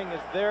 Thanksgiving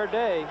is their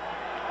day.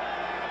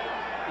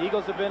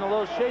 Eagles have been a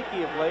little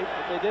shaky of late,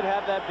 but they did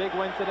have that big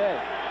win today.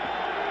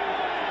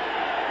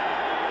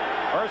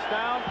 1st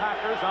down,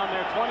 Packers on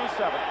their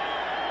 27.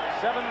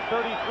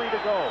 7:33 to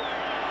go.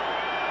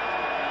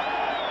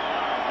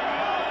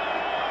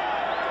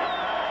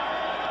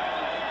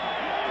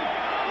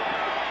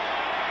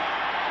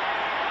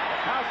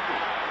 Kowski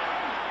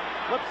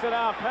flips it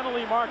out,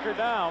 penalty marker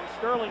down.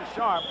 Sterling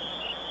Sharp.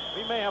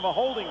 We may have a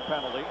holding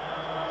penalty.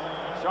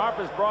 Sharp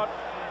is brought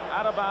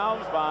out of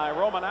bounds by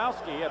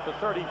Romanowski at the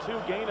 32,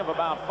 gain of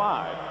about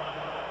 5.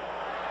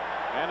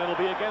 And it'll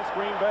be against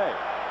Green Bay.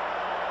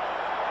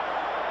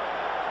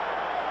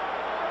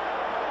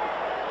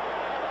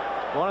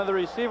 One of the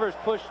receivers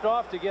pushed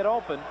off to get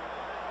open.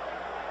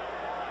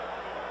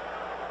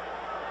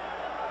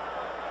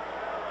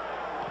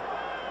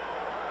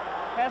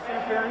 Pass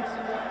interference,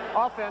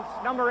 offense,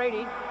 number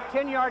 80,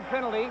 10-yard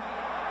penalty.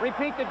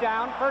 Repeat the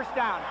down, 1st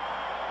down.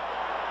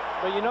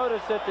 But you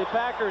notice that the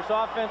Packers'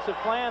 offensive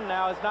plan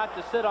now is not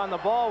to sit on the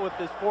ball with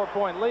this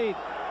 4-point lead.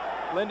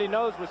 Lindy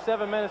knows with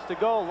 7 minutes to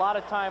go, a lot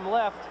of time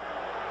left,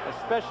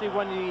 especially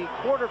when the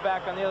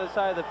quarterback on the other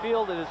side of the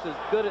field is as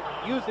good at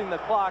using the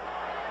clock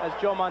as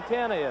Joe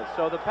Montana is.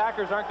 So the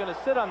Packers aren't going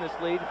to sit on this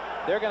lead.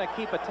 They're going to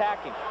keep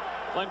attacking.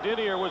 Clint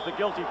Didier was the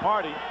guilty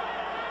party.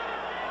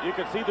 You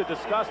could see the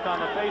disgust on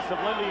the face of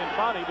Lindy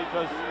Infante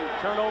because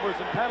turnovers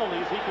and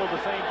penalties equal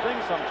the same thing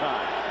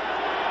sometimes.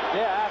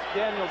 Yeah, ask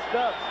Daniel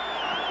Stubbs.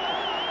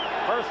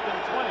 First and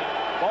 20.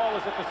 Ball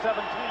is at the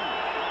 17.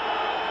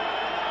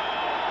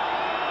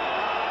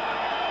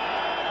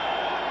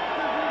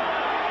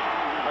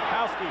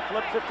 Mikowski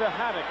flips it to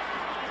Haddix.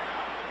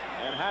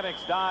 And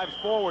Haddix dives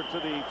forward to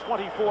the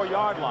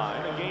 24-yard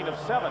line, a gain of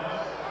 7.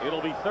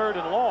 It'll be 3rd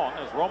and long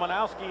as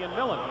Romanowski and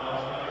Millen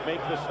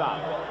make the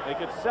stop. Make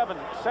it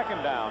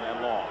 2nd down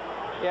and long.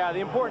 Yeah,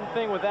 the important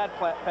thing with that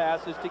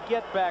pass is to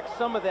get back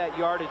some of that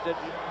yardage that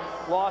you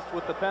lost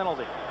with the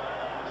penalty.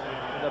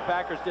 The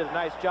Packers did a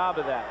nice job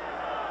of that.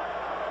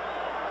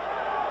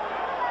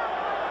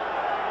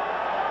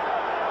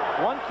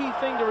 One key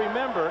thing to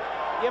remember,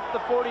 if the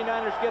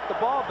 49ers get the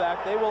ball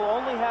back, they will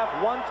only have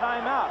one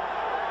timeout.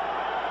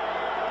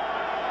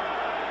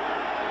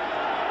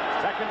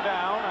 2nd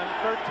down and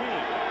 13.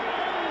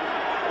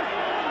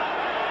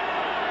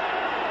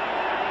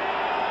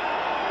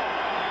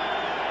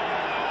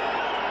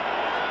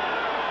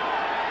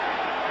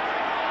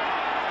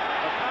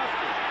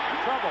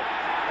 Trouble,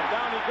 and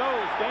down he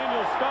goes.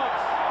 Daniel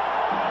Stubbs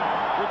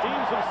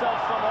redeems himself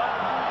somewhat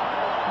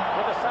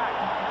with a sack.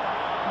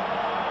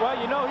 Well,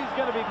 you know he's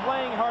going to be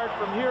playing hard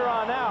from here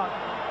on out.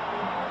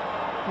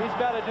 He's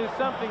got to do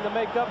something to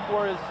make up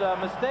for his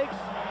mistakes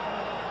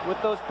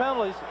with those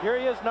penalties. Here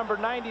he is, number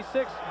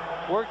 96,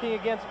 working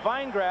against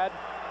Weingrad.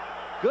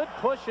 Good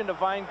push into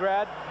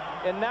Weingrad,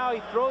 and now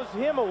he throws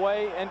him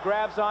away and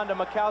grabs onto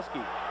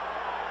Mikowski.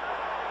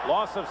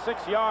 Loss of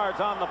 6 yards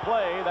on the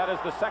play. That is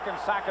the 2nd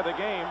sack of the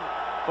game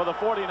for the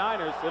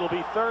 49ers. It'll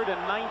be 3rd and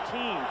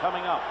 19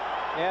 coming up.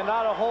 And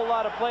not a whole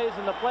lot of plays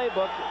in the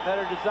playbook that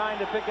are designed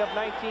to pick up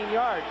 19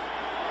 yards.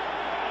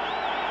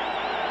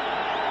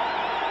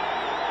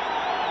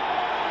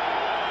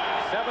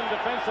 Seven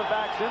defensive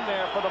backs in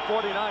there for the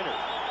 49ers.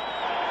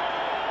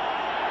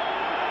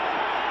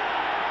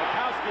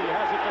 Mikowski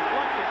has it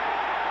deflected.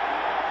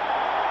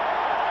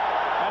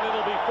 And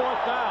it'll be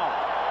 4th down.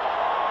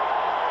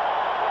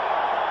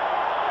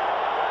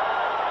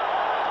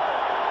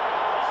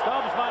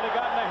 Stubbs might have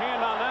gotten a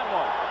hand on that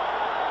one.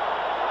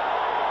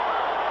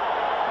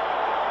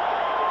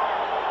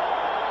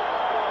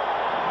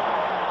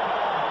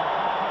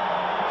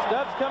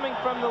 Stubbs coming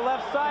from the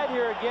left side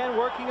here again,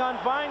 working on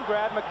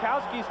Weingrad.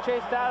 Mikowski's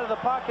chased out of the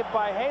pocket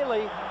by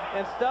Haley,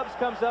 and Stubbs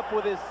comes up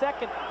with his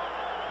 2nd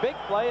big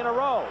play in a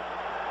row.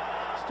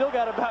 Still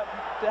got about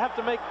to have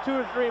to make 2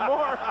 or 3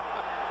 more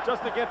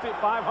just to get to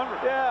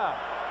 500. Yeah.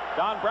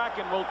 Don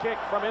Bracken will kick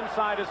from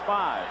inside his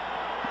 5.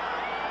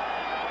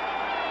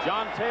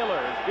 John Taylor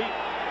is beat.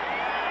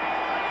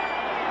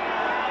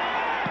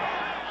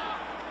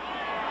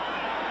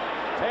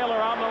 Taylor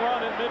on the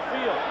run in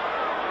midfield.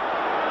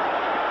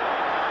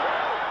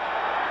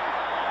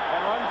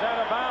 And runs out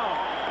of bounds.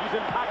 He's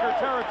in Packer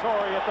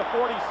territory at the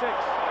 46.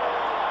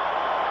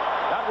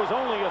 That was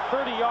only a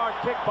 30-yard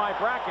kick by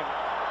Bracken.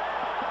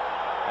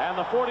 And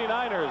the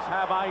 49ers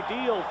have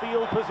ideal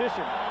field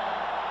position.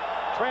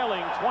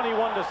 Trailing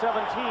 21-17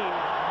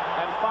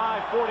 and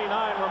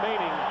 5:49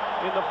 remaining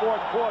in the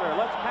 4th quarter.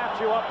 Let's catch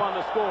you up on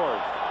the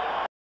scores.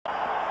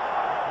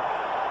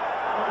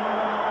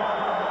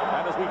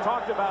 And as we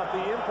talked about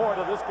the import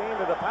of this game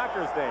to the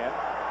Packers, Dan.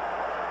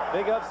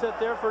 Big upset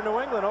there for New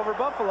England over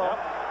Buffalo. Yep.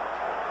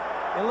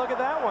 And look at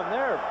that one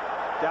there.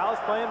 Dallas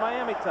playing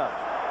Miami tough.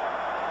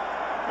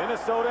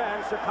 Minnesota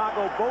and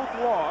Chicago both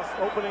lost,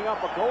 opening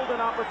up a golden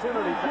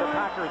opportunity for the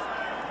Packers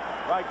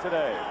right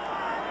today.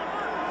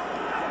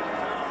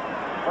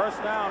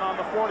 First down on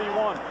the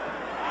 41.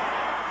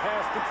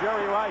 Pass to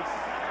Jerry Rice.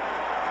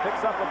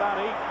 Picks up about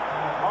 8.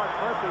 Mark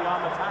Murphy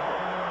on the tackle.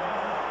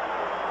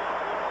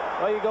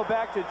 Well, you go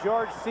back to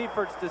George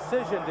Seifert's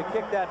decision to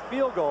kick that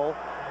field goal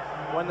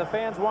when the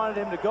fans wanted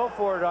him to go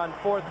for it on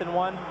 4th and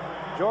 1.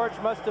 George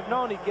must have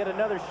known he'd get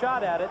another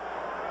shot at it.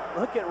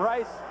 Look at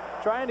Rice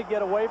trying to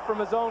get away from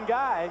his own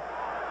guy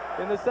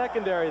in the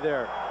secondary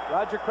there.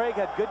 Roger Craig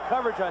had good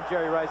coverage on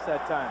Jerry Rice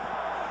that time.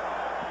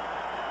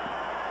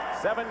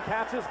 7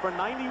 catches for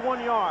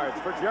 91 yards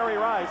for Jerry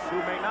Rice, who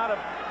may not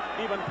have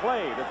even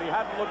played if he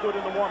hadn't looked good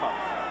in the warm-up.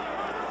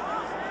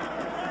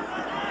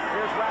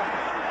 Here's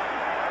Rasmussen.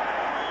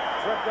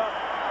 Tripped up.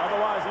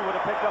 Otherwise, he would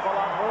have picked up a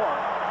lot more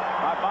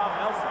by Bob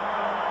Nelson.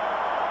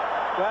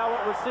 Well,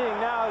 what we're seeing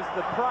now is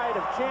the pride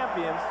of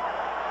champions.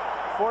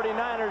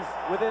 49ers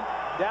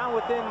down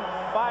within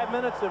 5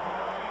 minutes of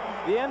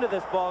the end of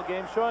this ball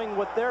game, showing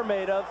what they're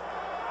made of.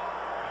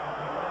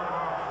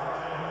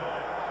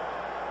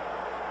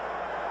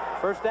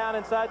 First down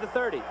inside the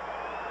 30.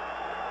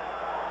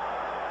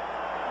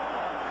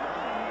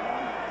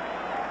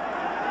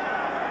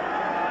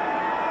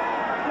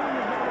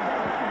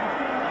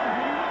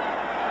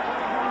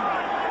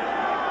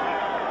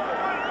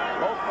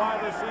 Both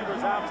wide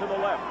receivers out to the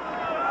left.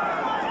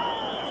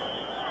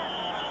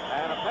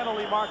 And a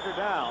penalty marker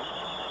down.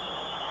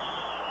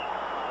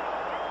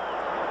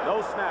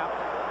 No snap.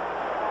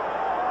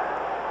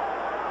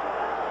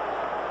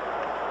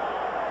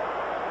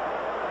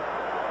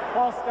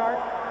 False start.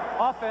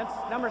 Offense,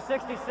 number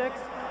 66,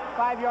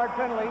 5-yard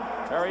penalty.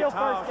 Terry Still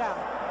Tosh, first down.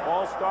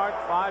 ball start,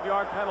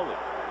 5-yard penalty.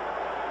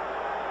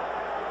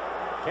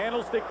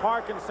 Candlestick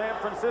Park in San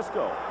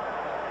Francisco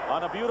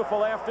on a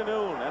beautiful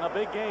afternoon and a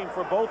big game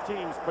for both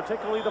teams,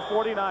 particularly the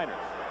 49ers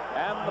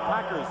and the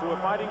Packers, who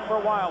are fighting for a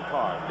wild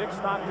card. Dick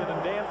Stockton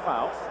and Dan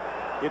Fouts.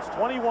 It's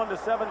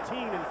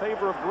 21-17 in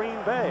favor of Green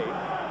Bay,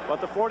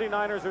 but the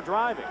 49ers are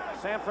driving.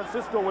 San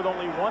Francisco, with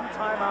only one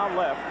timeout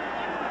left,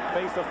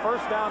 face a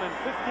first down and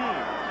 15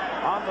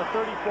 on the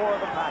 34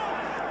 of the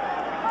Packers.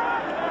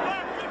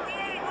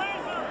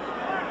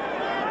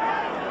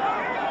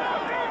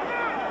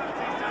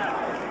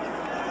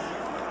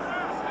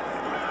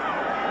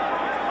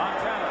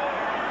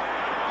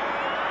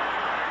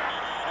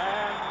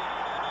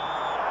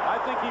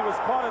 He was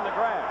caught in the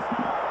grass.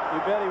 You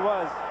bet he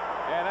was.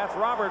 And that's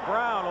Robert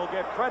Brown who'll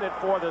get credit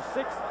for the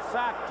 6th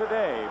sack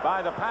today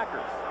by the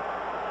Packers.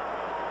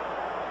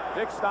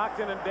 Dick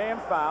Stockton and Dan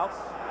Fouts.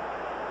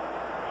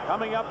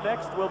 Coming up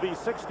next will be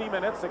 60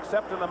 minutes,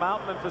 except in the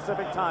Mountain and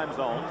Pacific time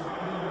zones.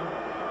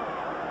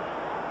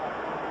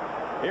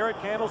 Here at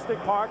Candlestick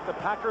Park, the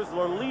Packers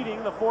are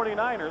leading the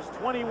 49ers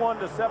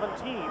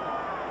 21-17.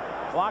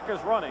 Clock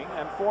is running,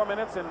 and 4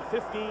 minutes and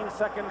 15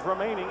 seconds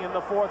remaining in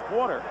the fourth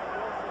quarter.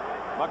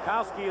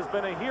 Makowski has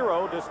been a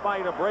hero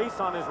despite a brace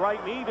on his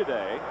right knee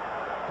today,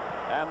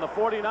 and the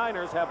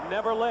 49ers have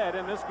never led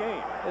in this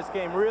game. This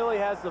game really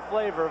has the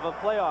flavor of a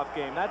playoff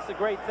game. That's the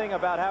great thing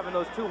about having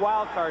those 2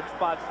 wild card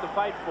spots to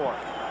fight for.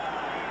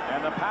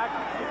 And the Pack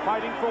is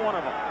fighting for one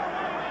of them.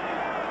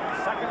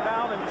 Second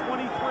down and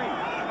 23.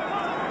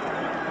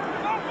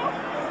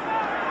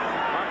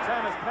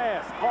 Montana's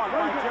pass caught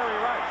by Jerry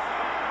Rice.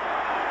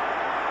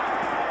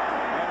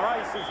 And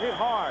Rice is hit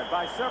hard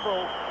by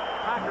several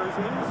Packers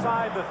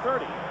inside the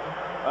 30.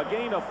 A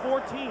gain of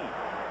 14.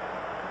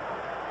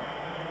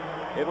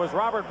 It was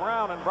Robert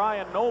Brown and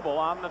Brian Noble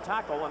on the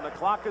tackle, and the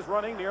clock is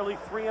running, nearly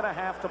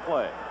 3.5 to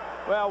play.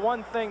 Well,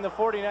 one thing the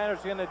 49ers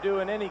are going to do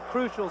in any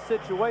crucial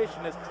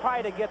situation is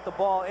try to get the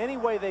ball any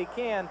way they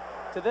can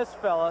to this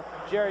fella,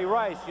 Jerry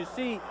Rice. You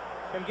see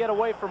him get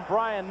away from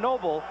Brian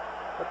Noble,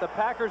 but the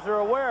Packers are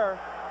aware,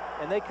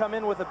 and they come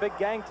in with a big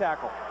gang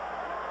tackle.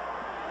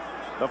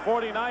 The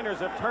 49ers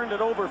have turned it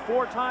over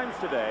 4 times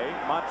today.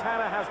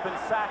 Montana has been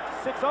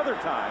sacked 6 other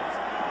times,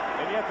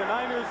 and yet the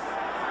Niners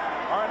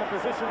are in a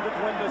position to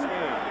win this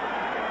game.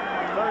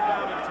 Third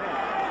down and 10.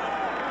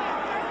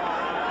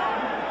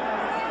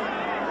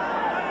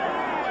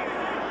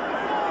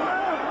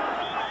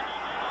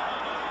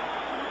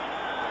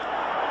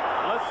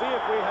 Let's see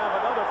if we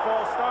have another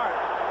false start.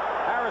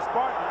 Harris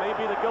Barton may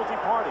be the guilty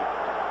party.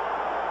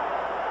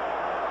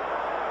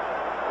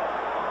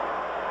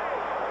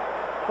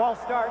 False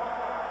start.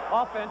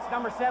 Offense,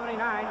 number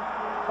 79,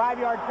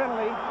 5-yard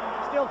penalty,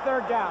 still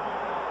third down.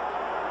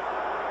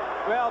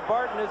 Well,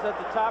 Barton is at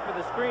the top of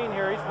the screen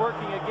here. He's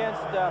working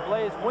against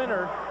Blaze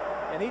Winter,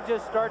 and he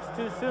just starts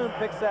too soon,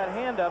 picks that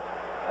hand up.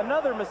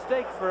 Another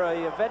mistake for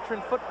a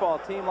veteran football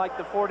team like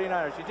the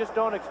 49ers. You just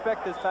don't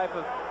expect this type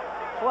of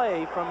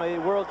play from a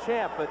world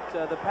champ, but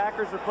the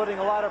Packers are putting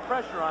a lot of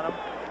pressure on him.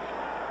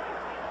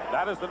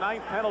 That is the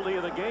 9th penalty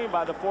of the game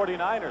by the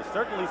 49ers.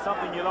 Certainly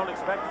something you don't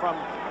expect from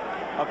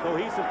a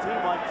cohesive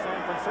team like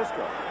San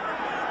Francisco.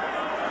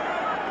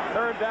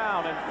 Third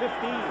down and 15.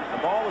 The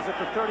ball is at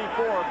the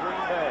 34 of Green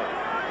Bay.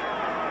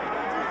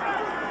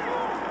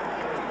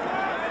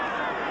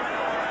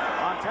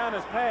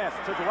 Montana's pass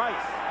to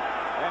Rice,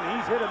 and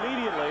he's hit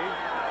immediately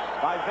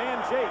by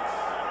Van Jakes.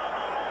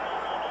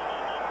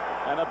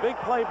 And a big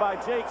play by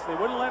Jakes. They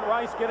wouldn't let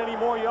Rice get any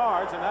more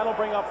yards, and that'll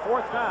bring up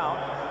 4th down.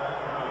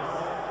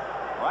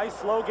 Rice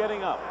slow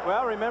getting up.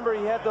 Well, remember,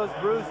 he had those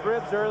bruised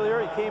ribs earlier.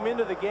 He came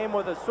into the game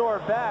with a sore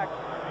back.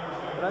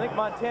 But I think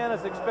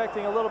Montana's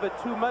expecting a little bit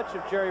too much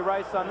of Jerry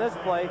Rice on this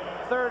play.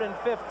 3rd and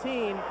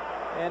 15,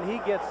 and he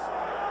gets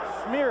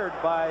smeared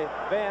by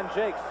Van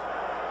Jakes.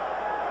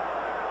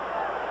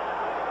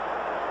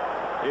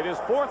 It is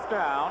 4th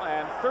down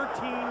and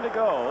 13 to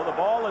go. The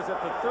ball is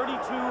at the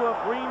 32 of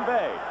Green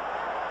Bay.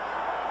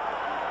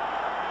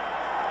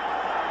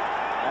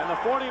 And the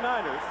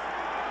 49ers,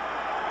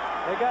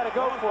 they got to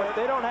go for it.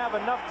 They don't have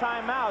enough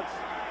timeouts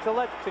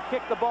to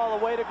kick the ball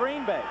away to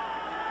Green Bay.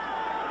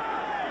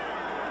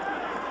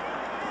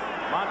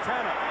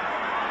 Montana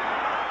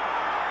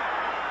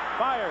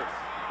fires,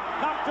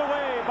 knocked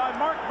away by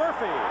Mark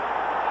Murphy.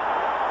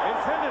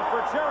 Intended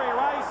for Jerry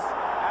Rice,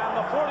 and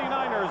the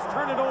 49ers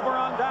turn it over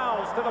on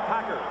downs to the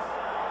Packers.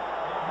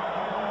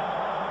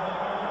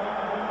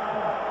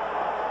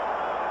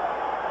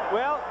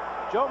 Well,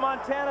 Joe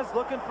Montana's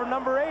looking for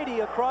number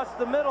 80 across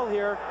the middle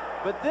here,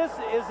 but this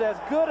is as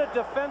good a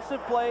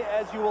defensive play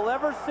as you will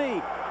ever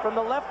see. From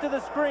the left of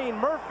the screen,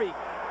 Murphy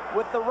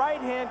with the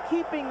right hand,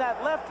 keeping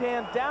that left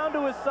hand down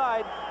to his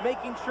side,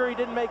 making sure he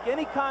didn't make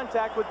any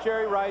contact with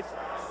Jerry Rice.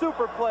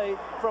 Super play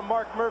from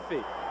Mark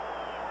Murphy.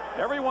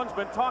 Everyone's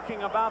been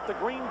talking about the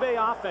Green Bay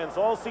offense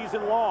all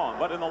season long,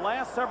 but in the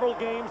last several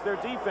games, their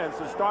defense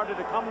has started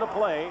to come to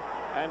play,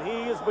 and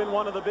he has been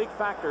one of the big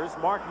factors.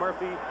 Mark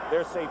Murphy,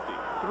 their safety.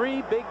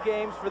 3 big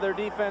games for their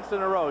defense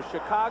in a row.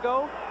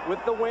 Chicago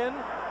with the win.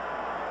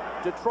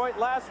 Detroit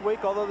last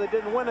week, although they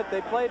didn't win it,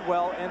 they played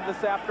well, and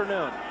this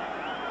afternoon.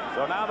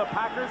 So now the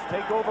Packers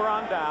take over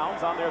on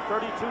downs on their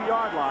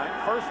 32-yard line,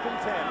 1st and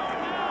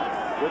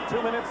 10, with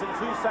 2 minutes and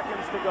 2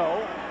 seconds to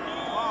go.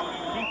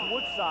 Keith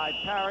Woodside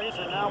carries,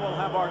 and now we'll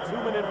have our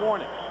 2-minute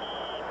warning.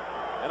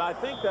 And I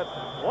think that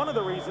one of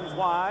the reasons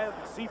why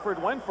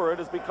Seifert went for it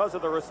is because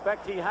of the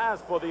respect he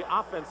has for the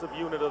offensive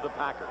unit of the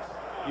Packers.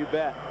 You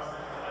bet.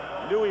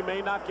 Knew he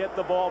may not get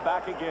the ball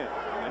back again,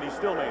 and he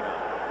still may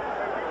not.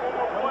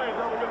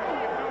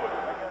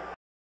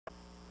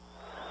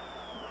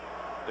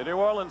 The New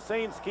Orleans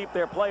Saints keep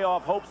their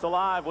playoff hopes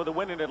alive with a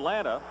win in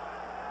Atlanta.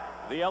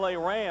 The LA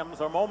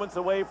Rams are moments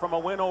away from a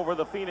win over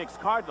the Phoenix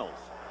Cardinals.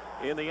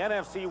 In the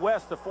NFC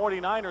West, the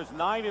 49ers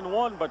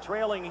 9-1, but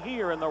trailing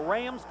here, and the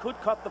Rams could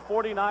cut the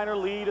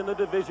 49er lead in the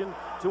division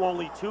to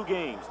only 2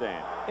 games,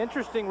 Dan.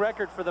 Interesting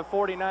record for the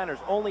 49ers.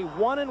 Only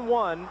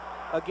 1-1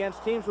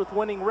 against teams with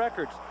winning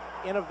records.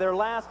 And of their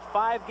last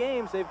 5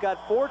 games, they've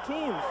got 4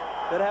 teams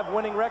that have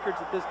winning records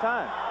at this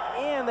time.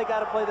 And they got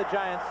to play the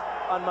Giants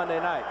on Monday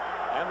night.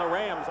 And the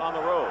Rams on the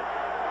road.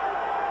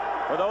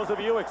 For those of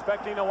you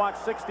expecting to watch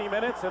 60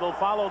 minutes, it'll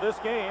follow this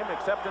game,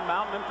 except in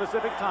Mountain and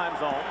Pacific time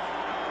zones.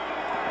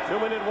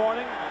 2-minute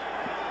warning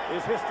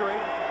is history.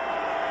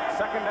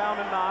 2nd down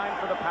and 9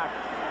 for the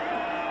Packers.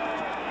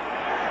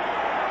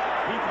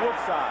 Keith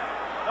Woodside.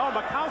 No,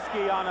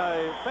 Mikowski on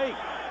a fake.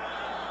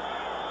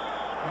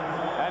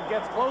 And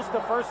gets close to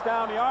 1st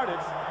down yardage.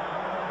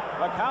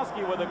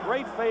 Mikowski with a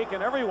great fake,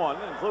 and everyone,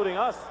 including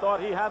us, thought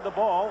he had the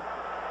ball.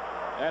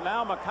 And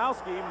now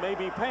Mikowski may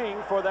be paying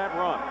for that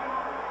run.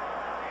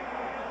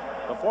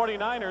 The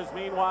 49ers,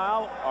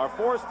 meanwhile, are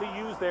forced to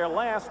use their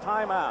last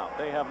timeout.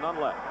 They have none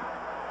left.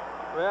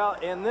 Well,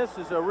 and this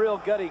is a real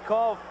gutty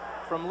call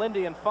from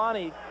Lindy and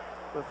Fonte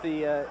with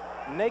the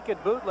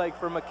naked bootleg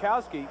for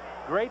Mikowski.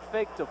 Great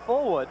fake to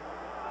Fullwood,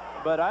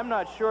 but I'm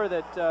not sure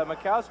that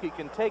Mikowski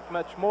can take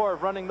much more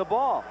of running the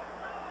ball.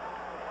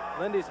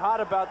 Lindy's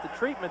hot about the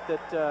treatment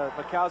that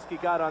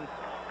Mikowski got on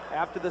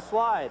after the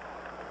slide.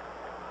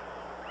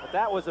 But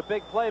that was a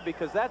big play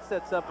because that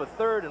sets up a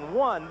 3rd and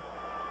 1.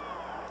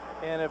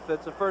 And if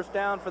it's a 1st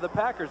down for the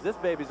Packers, this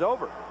baby's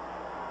over.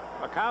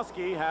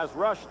 Mikowski has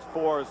rushed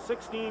for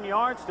 16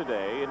 yards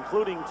today,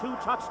 including 2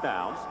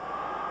 touchdowns.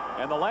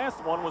 And the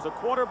last one was a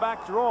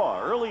quarterback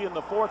draw early in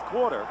the 4th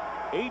quarter,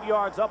 8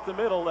 yards up the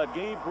middle, that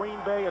gave Green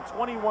Bay a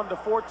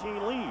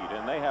 21-14 lead,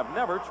 and they have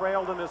never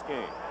trailed in this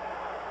game.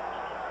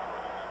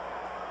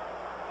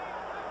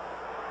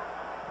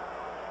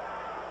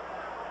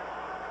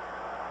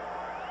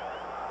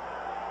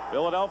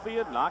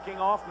 Philadelphia knocking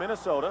off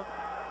Minnesota.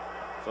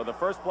 So the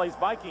first place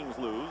Vikings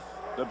lose.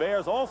 The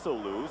Bears also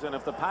lose, and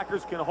if the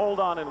Packers can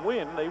hold on and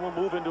win, they will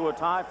move into a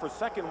tie for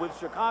 2nd with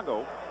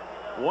Chicago,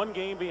 1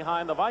 game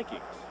behind the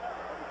Vikings.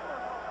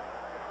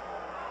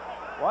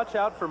 Watch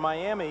out for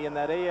Miami in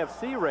that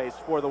AFC race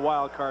for the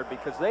wild card,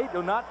 because they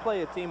do not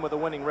play a team with a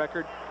winning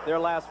record their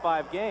last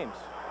 5 games.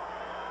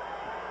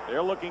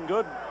 They're looking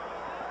good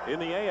in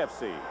the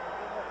AFC.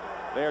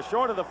 They are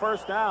short of the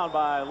 1st down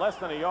by less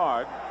than a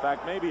yard. In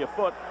fact, maybe a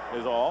foot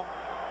is all.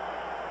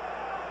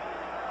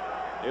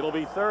 It'll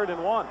be 3rd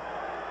and 1.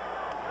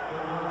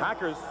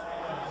 Packers,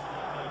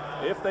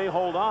 if they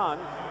hold on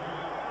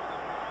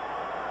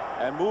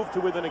and move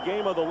to within a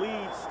game of the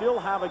lead, still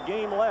have a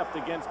game left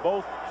against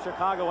both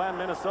Chicago and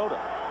Minnesota.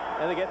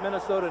 And they get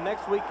Minnesota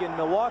next week in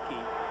Milwaukee,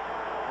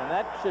 and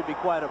that should be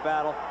quite a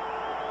battle.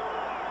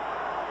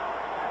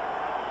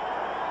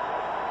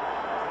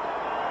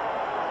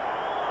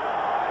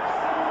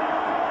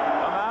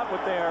 Come out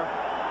with their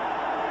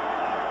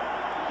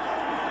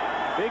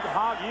big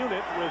hog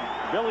unit with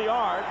Billy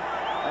Ard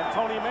and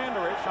Tony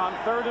Mandarich on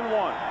 3rd and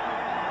 1.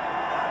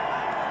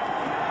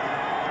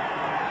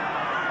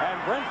 And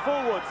Brent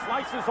Fullwood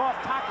slices off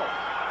tackle.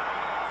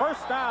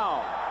 1st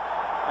down,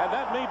 and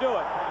that may do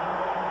it.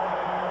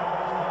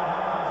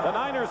 The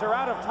Niners are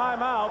out of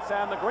timeouts,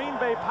 and the Green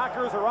Bay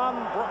Packers are on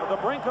the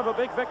brink of a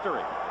big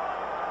victory.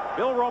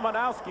 Bill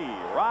Romanowski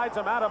rides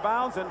him out of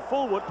bounds, and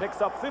Fullwood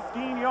picks up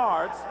 15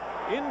 yards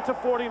into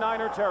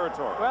 49er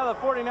territory. Well, the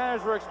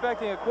 49ers were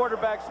expecting a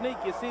quarterback sneak.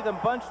 You see them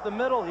bunch the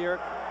middle here.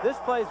 This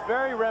play is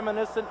very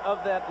reminiscent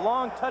of that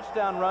long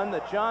touchdown run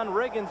that John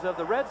Riggins of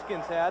the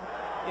Redskins had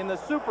in the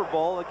Super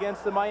Bowl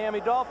against the Miami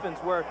Dolphins,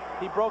 where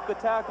he broke the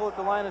tackle at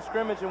the line of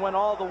scrimmage and went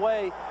all the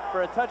way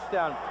for a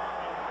touchdown.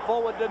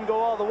 Fullwood didn't go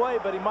all the way,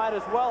 but he might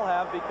as well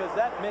have, because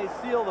that may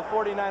seal the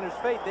 49ers'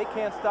 fate. They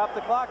can't stop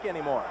the clock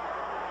anymore.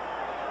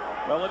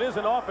 Well, it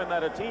isn't often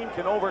that a team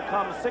can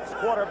overcome 6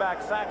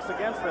 quarterback sacks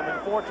against them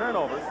in 4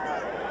 turnovers,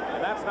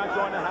 and that's not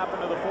going to happen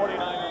to the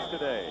 49ers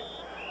today.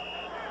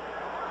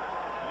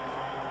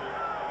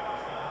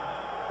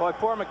 Boy,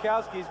 poor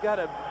Mikowski's got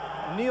to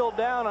kneel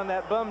down on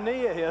that bum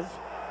knee of his.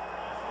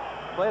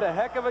 Played a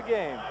heck of a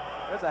game.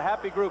 There's a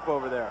happy group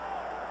over there.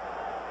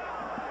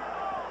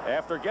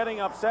 After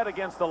getting upset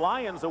against the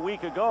Lions a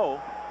week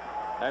ago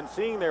and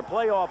seeing their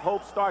playoff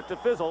hopes start to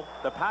fizzle,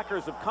 the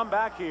Packers have come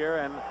back here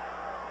and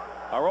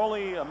are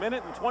only a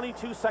minute and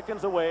 22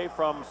 seconds away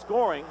from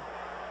scoring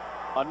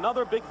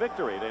another big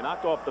victory. They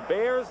knocked off the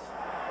Bears,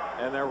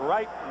 and they're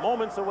right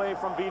moments away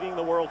from beating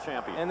the world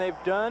champion. And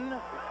they've done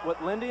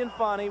what Lindy and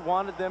Fonte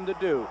wanted them to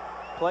do.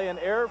 Play an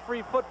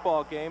error-free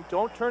football game.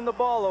 Don't turn the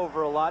ball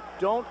over a lot.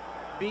 Don't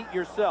beat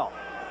yourself.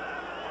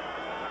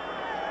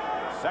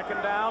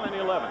 Second down and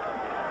 11.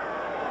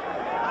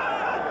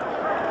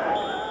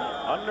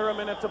 Under a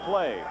minute to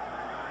play.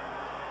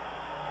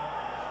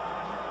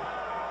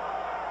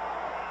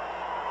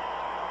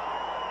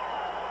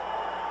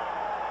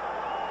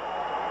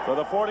 For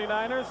the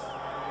 49ers,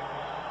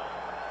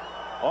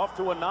 off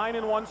to a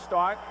 9-1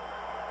 start.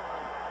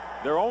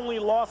 Their only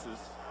losses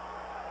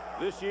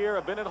this year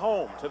have been at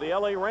home to the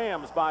LA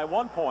Rams by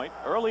 1 point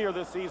earlier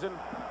this season,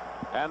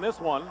 and this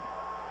one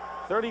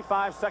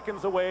 35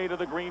 seconds away to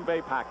the Green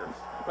Bay Packers.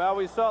 Well,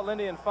 we saw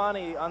Lindy and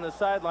Fonte on the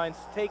sidelines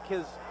take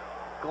his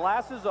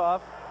glasses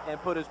off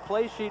and put his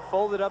play sheet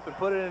folded up and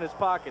put it in his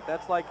pocket.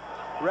 That's like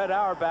Red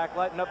Auerbach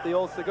lighting up the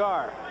old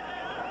cigar.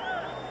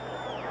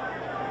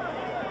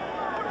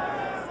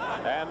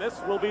 And this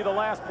will be the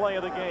last play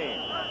of the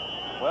game.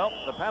 Well,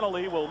 the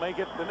penalty will make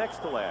it the next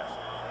to last.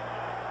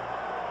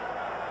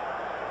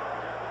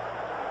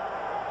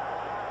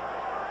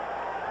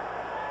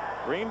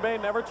 Green Bay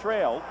never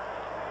trailed.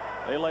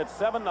 They led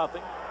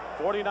 7-0.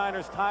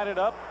 49ers tied it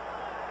up.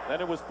 Then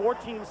it was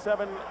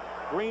 14-7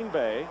 Green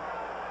Bay.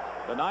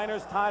 The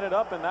Niners tied it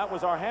up, and that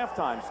was our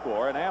halftime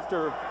score. And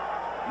after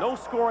no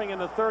scoring in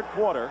the third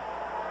quarter,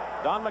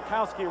 Don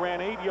Majkowski ran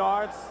 8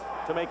 yards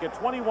to make it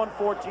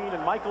 21-14,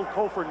 and Michael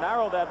Kofor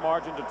narrowed that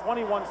margin to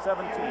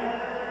 21-17.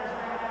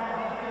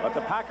 But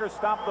the Packers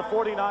stopped the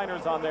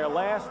 49ers on their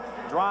last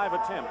drive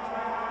attempt.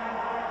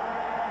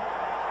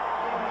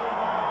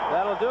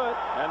 That'll do it.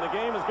 And the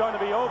game is going to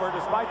be over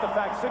despite the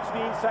fact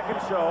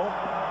 16-second show.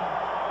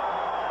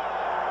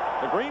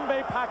 The Green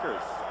Bay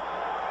Packers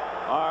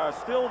are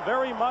still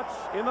very much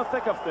in the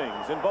thick of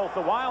things in both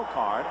the wild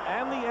card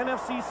and the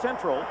NFC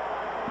Central,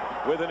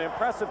 with an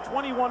impressive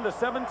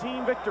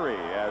 21-17 victory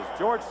as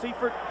George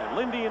Seifert and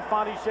Lindy and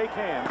Fonte shake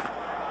hands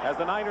as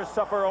the Niners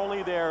suffer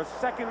only their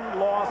second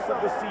loss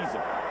of the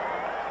season.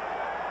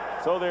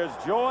 So there's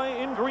joy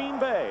in Green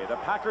Bay. The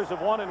Packers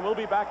have won, and we'll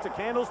be back to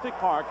Candlestick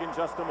Park in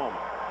just a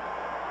moment.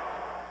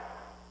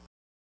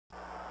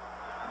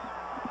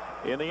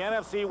 In the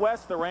NFC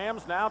West, the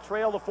Rams now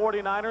trail the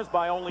 49ers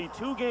by only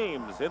 2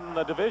 games in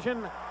the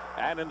division.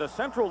 And in the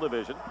Central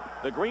Division,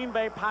 the Green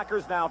Bay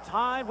Packers now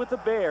tied with the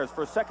Bears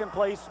for second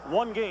place,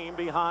 1 game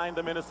behind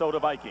the Minnesota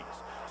Vikings.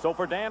 So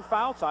for Dan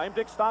Fouts, I'm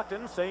Dick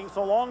Stockton saying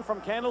so long from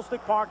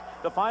Candlestick Park.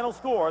 The final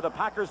score, the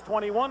Packers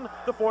 21,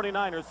 the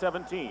 49ers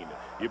 17.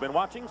 You've been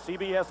watching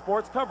CBS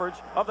Sports coverage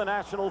of the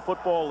National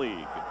Football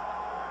League.